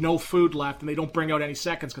 12, there's no food left, and they don't bring out any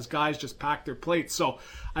seconds because guys just pack their plates. So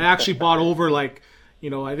I actually bought over I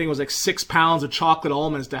think it was 6 pounds of chocolate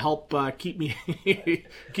almonds to help keep me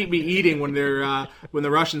eating when the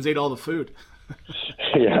Russians ate all the food.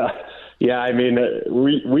 Yeah. I mean,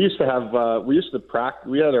 we used to have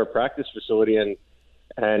we had our practice facility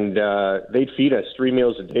and they'd feed us 3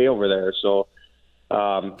 meals a day over there. So,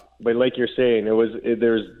 but like you're saying,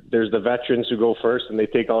 there's the veterans who go first and they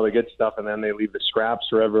take all the good stuff and then they leave the scraps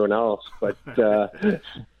for everyone else. But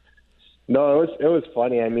no, it was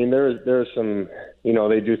funny. I mean, there was some,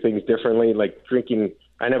 they do things differently, like drinking.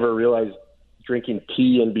 I never realized drinking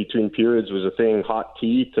tea in between periods was a thing, hot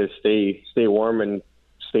tea to stay warm and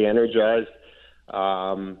stay energized.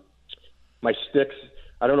 My sticks,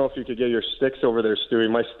 I don't know if you could get your sticks over there, Stewie.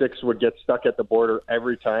 My sticks would get stuck at the border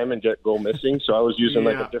every time and go missing. So I was using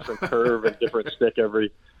a different curve and different stick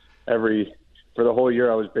every for the whole year.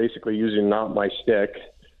 I was basically using not my stick.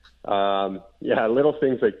 Little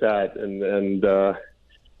things like that, and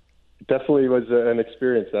definitely was an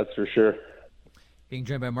experience, that's for sure. Being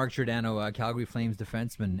joined by Mark Giordano, Calgary Flames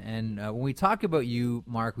defenseman, and when we talk about you,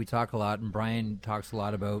 Mark, we talk a lot, and Brian talks a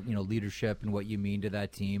lot about leadership and what you mean to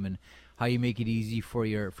that team and how you make it easy for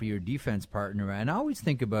your defense partner. And I always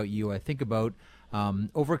think about you. I think about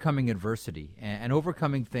overcoming adversity and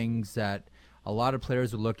overcoming things that a lot of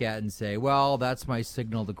players would look at and say, "Well, that's my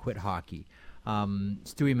signal to quit hockey."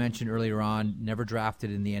 Stewie mentioned earlier on, never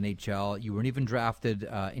drafted in the NHL. You weren't even drafted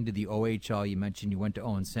into the OHL. You mentioned you went to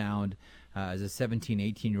Owen Sound as a 17,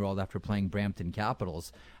 18-year-old after playing Brampton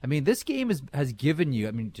Capitals. I mean, this game has given you,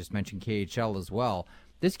 just mentioned KHL as well,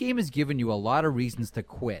 this game has given you a lot of reasons to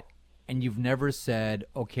quit, and you've never said,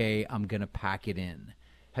 okay, I'm going to pack it in.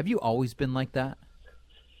 Have you always been like that?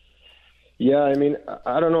 Yeah, I mean,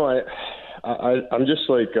 I don't know. I'm just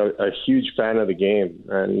like a huge fan of the game,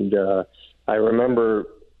 and I remember,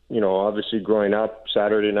 obviously growing up,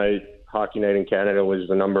 Saturday night, hockey night in Canada was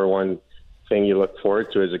the number one thing you looked forward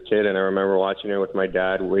to as a kid. And I remember watching it with my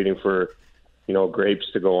dad, waiting for,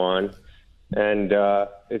 grapes to go on. And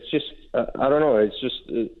it's just, I don't know, it's just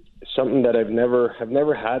something that I've never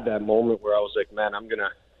had that moment where I was like, man, I'm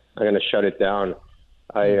gonna shut it down.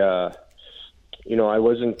 I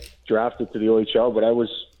wasn't drafted to the OHL, but I was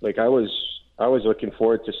looking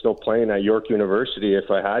forward to still playing at York University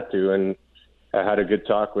if I had to. And I had a good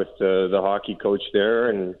talk with the hockey coach there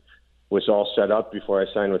and was all set up before I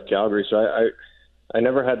signed with Calgary. So I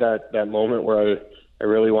never had that moment where I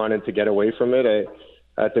really wanted to get away from it.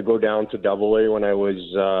 I had to go down to AA when I was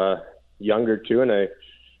younger too. And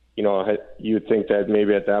you'd think that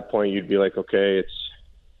maybe at that point you'd be like, okay,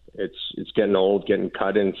 it's getting old, getting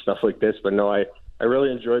cut and stuff like this. But no, I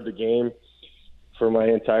really enjoyed the game for my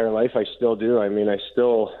entire life. I still do. I mean, I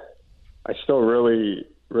still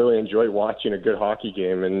really enjoy watching a good hockey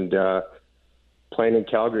game, and playing in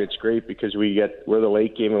Calgary, it's great because we're the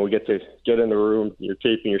late game and we get to get in the room. You're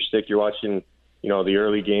taping your stick, you're watching, the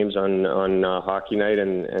early games on hockey night,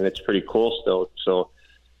 and it's pretty cool still. So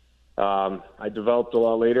I developed a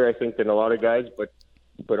lot later, I think, than a lot of guys,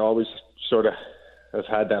 but always sort of have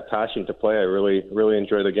had that passion to play. I really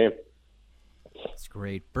enjoy the game. That's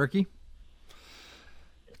great. Berkey?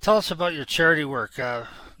 Tell us about your charity work.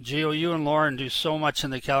 Gio, you and Lauren do so much in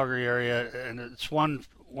the Calgary area, and it's one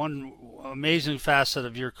amazing facet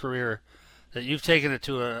of your career that you've taken it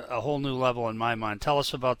to a whole new level in my mind. Tell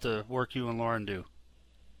us about the work you and Lauren do.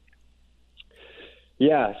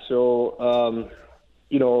 Yeah, so,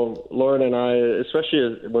 Lauren and I,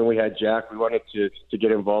 especially when we had Jack, we wanted to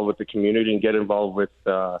get involved with the community and get involved with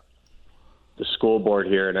the school board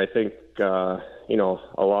here. And I think, a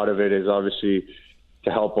lot of it is obviously to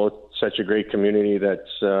help out such a great community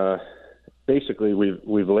that's basically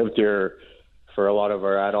we've lived here for a lot of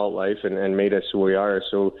our adult life and made us who we are.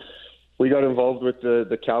 So we got involved with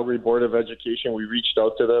the Calgary Board of Education. We reached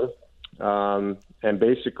out to them, and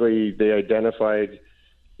basically they identified,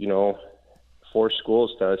 4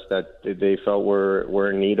 schools to us that they felt were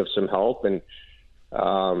in need of some help. And,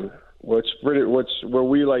 what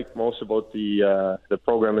we like most about the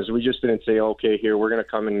program is we just didn't say, okay, here we're going to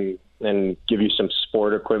come and give you some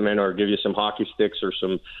sport equipment or give you some hockey sticks or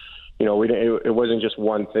some, it wasn't just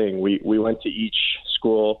one thing. We went to each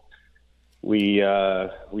school. We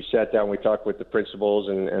sat down, we talked with the principals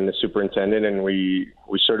and the superintendent, and we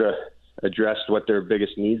sort of addressed what their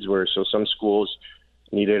biggest needs were. So some schools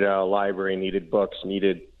needed a library, needed books,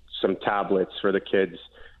 needed some tablets for the kids,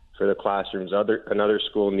 for the classrooms. Another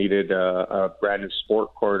school needed a brand new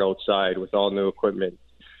sport court outside with all new equipment.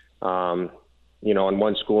 And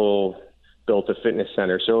one school built a fitness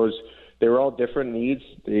center. So they were all different needs.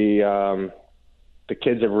 The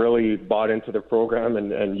kids have really bought into the program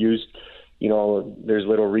and used, there's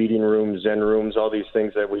little reading rooms, Zen rooms, all these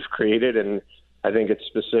things that we've created. And I think it's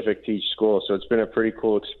specific to each school. So it's been a pretty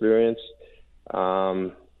cool experience.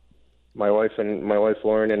 My wife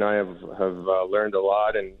Lauren and I have learned a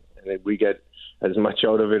lot, and we get as much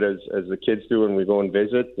out of it as the kids do when we go and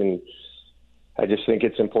visit. And I just think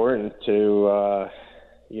it's important to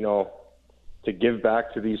give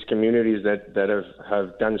back to these communities that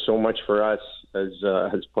have done so much for us as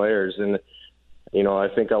players. And I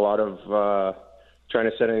think a lot of trying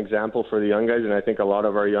to set an example for the young guys, and I think a lot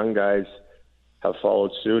of our young guys have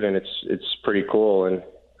followed suit, and it's pretty cool. And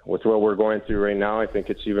with what we're going through right now, I think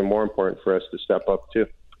it's even more important for us to step up too.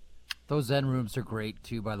 Those Zen rooms are great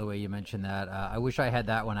too, by the way. You mentioned that. I wish I had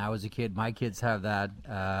that when I was a kid. My kids have that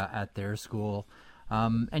at their school.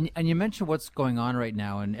 And you mentioned what's going on right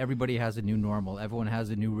now, and everybody has a new normal. Everyone has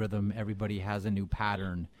a new rhythm. Everybody has a new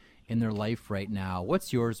pattern in their life right now.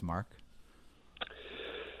 What's yours, Mark?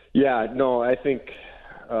 Yeah, no, I think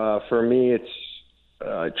for me it's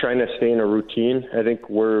trying to stay in a routine. I think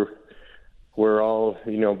we're all,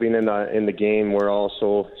 being in the game, we're all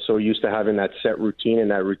so used to having that set routine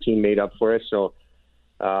and that routine made up for us. So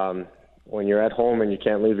when you're at home and you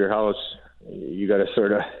can't leave your house, you got to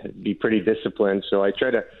sort of be pretty disciplined. So I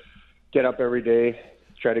try to get up every day,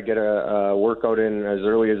 try to get a workout in as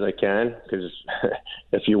early as I can, because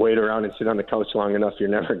if you wait around and sit on the couch long enough, you're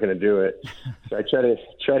never going to do it. So I try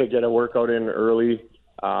to get a workout in early.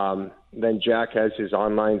 Then Jack has his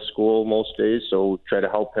online school most days, so try to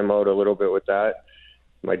help him out a little bit with that.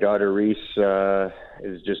 My daughter Reese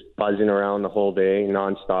is just buzzing around the whole day,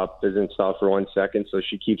 nonstop, doesn't stop for 1 second, so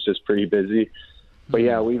she keeps us pretty busy. But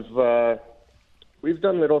yeah, we've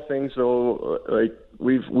done little things though. Like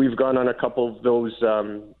we've gone on a couple of those.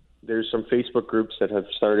 There's some Facebook groups that have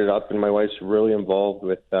started up, and my wife's really involved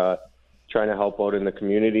with trying to help out in the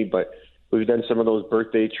community. But we've done some of those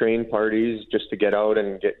birthday train parties just to get out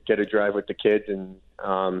and get a drive with the kids. And,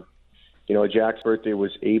 Jack's birthday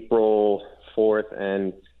was April 4th,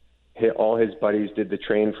 and all his buddies did the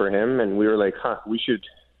train for him. And we were like, we should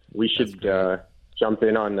jump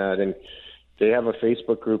in on that. And they have a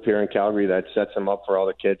Facebook group here in Calgary that sets them up for all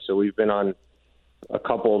the kids. So we've been on a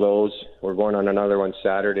couple of those. We're going on another one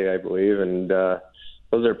Saturday, I believe. And,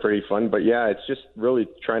 those are pretty fun. But yeah, it's just really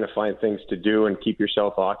trying to find things to do and keep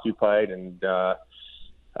yourself occupied. And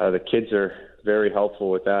the kids are very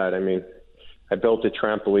helpful with that. I mean, I built a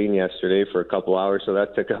trampoline yesterday for a couple hours, so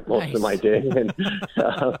that took up most of my day. And,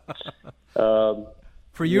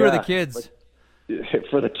 for you or the kids?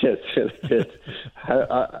 For the kids.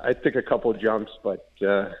 I took a couple jumps, but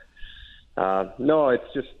no,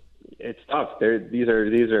 it's tough. These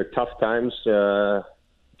are tough times for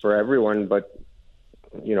everyone, but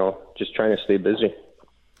just trying to stay busy.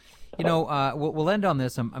 We'll end on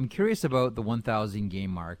this. I'm curious about the 1,000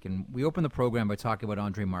 game mark, and we opened the program by talking about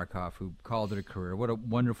Andrei Markov, who called it a career. What a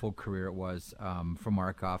wonderful career it was for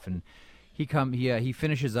Markov, and he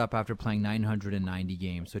finishes up after playing 990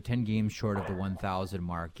 games, so 10 games short of the 1,000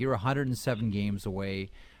 mark. You're 107 games away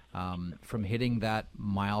from hitting that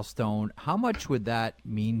milestone. How much would that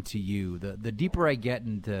mean to you? The deeper I get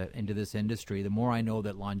into this industry, the more I know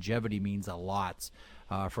that longevity means a lot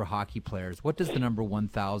for hockey players. What does the number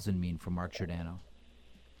 1,000 mean for Mark Giordano?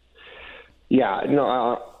 Yeah,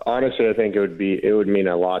 no, honestly, I think it would mean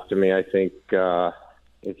a lot to me. I think I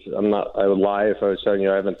would lie if I was telling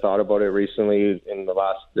you I haven't thought about it recently in the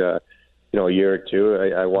last year or two.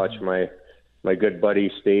 I watched my good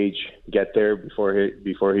buddy Stage get there before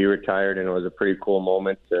he retired, and it was a pretty cool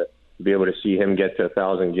moment to be able to see him get to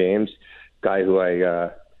 1,000 games. Guy who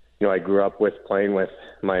I grew up with, playing with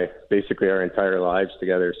basically our entire lives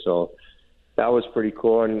together. So that was pretty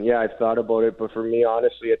cool. And yeah, I've thought about it, but for me,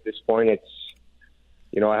 honestly, at this point, it's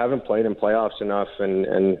I haven't played in playoffs enough,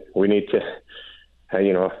 and we need to.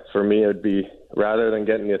 For me, it would be, rather than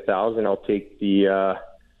getting the 1,000, I'll take the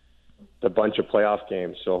bunch of playoff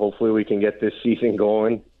games. So hopefully we can get this season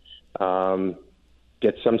going,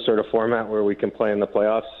 get some sort of format where we can play in the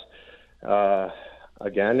playoffs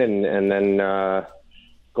again, and then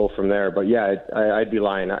go from there. But yeah, I'd be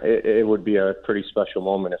lying. It would be a pretty special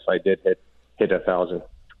moment if I did hit 1,000.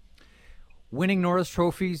 Winning Norris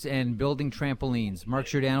trophies and building trampolines. Mark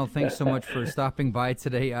Giordano, thanks so much for stopping by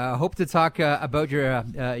today. Hope to talk about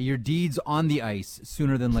your deeds on the ice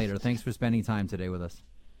sooner than later. Thanks for spending time today with us.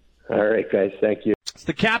 All right, guys. Thank you. It's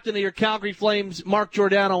the captain of your Calgary Flames, Mark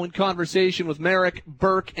Giordano, in conversation with Merrick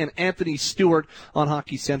Burke and Anthony Stewart on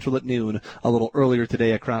Hockey Central at noon a little earlier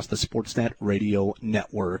today across the Sportsnet Radio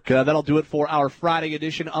Network. That'll do it for our Friday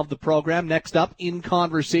edition of the program. Next up, in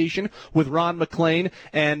conversation with Ron MacLean,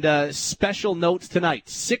 and special notes tonight,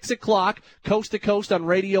 6 o'clock, coast to coast on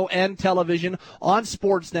radio and television on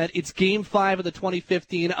Sportsnet. It's Game 5 of the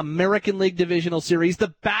 2015 American League Divisional Series,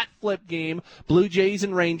 the bat flip game, Blue Jays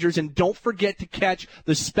and Rangers, and don't forget to catch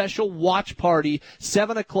the special watch party,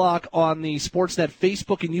 7 o'clock on the Sportsnet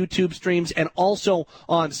Facebook and YouTube streams, and also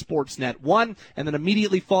on Sportsnet 1. And then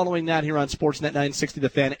immediately following that here on Sportsnet 960 The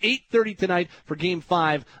Fan, 8:30 tonight for Game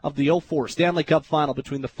 5 of the 04 Stanley Cup Final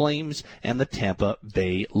between the Flames and the Tampa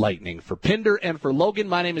Bay Lightning. For Pinder and for Logan,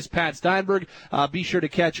 my name is Pat Steinberg. Be sure to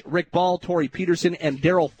catch Rick Ball, Tori Peterson, and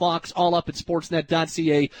Daryl Fox all up at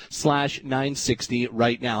sportsnet.ca/960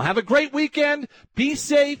 right now. Have a great weekend. Be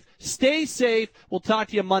safe. Stay safe. We'll talk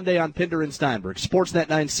to you Monday on Pinder and Steinberg. Sportsnet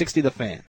 960 The Fan.